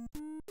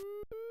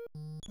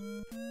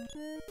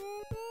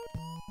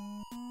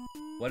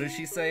 What did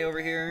she say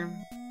over here?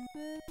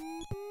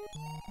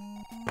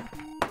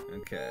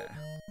 Okay.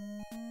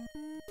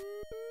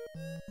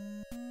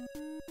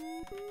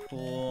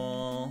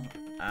 Pull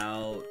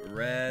out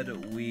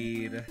red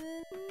weed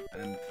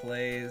and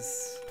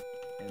place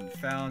in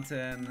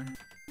fountain.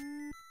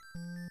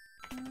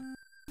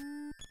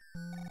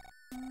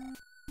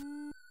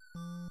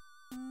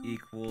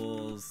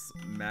 Equals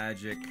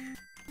magic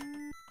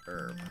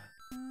herb.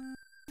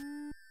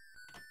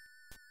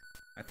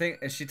 I think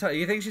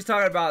you think she's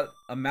talking about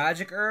a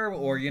magic herb,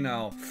 or you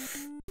know,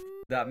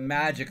 that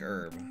magic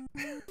herb?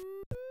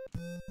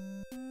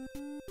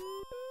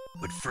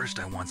 But first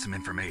I want some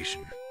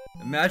information.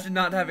 Imagine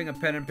not having a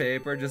pen and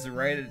paper, just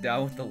write it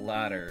down with the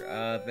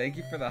ladder. Thank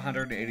you for the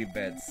 180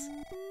 bits.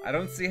 I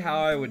don't see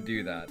how I would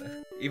do that,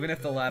 even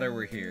if the ladder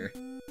were here.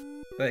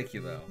 Thank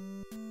you, though.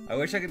 I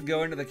wish I could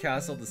go into the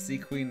castle to see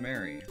Queen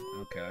Mary.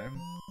 Okay.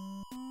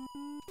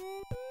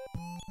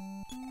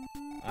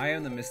 I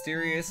am the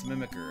mysterious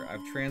mimicker.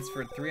 I've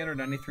transferred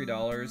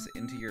 $393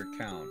 into your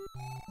account.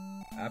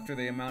 After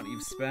the amount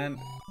you've spent,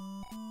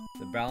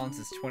 the balance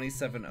is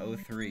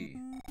 $2703.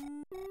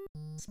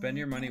 Spend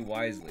your money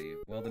wisely.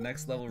 Well, the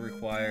next level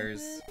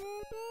requires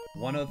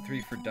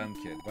 103 for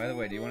Dumb Kid. By the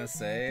way, do you want to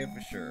save?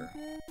 Sure.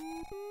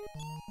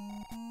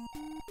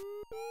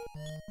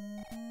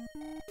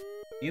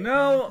 You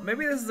know,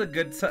 maybe this is a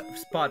good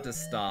spot to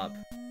stop.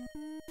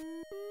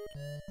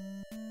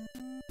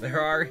 There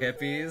are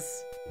hippies.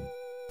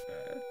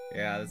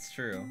 Yeah, that's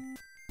true.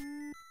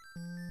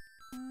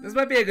 This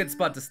might be a good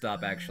spot to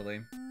stop,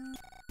 actually.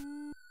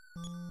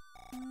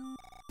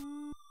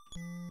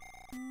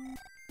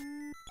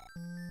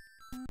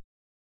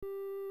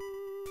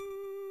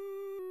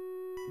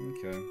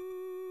 Okay.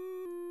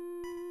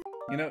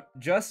 You know,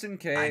 just in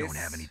case... I don't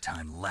have any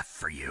time left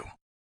for you.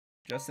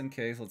 Just in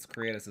case, let's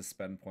create a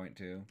suspend point,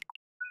 too.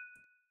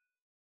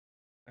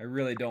 I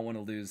really don't want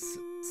to lose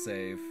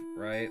save,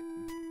 right?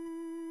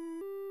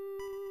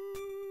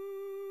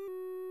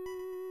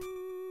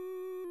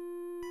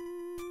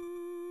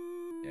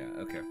 Yeah,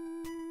 okay.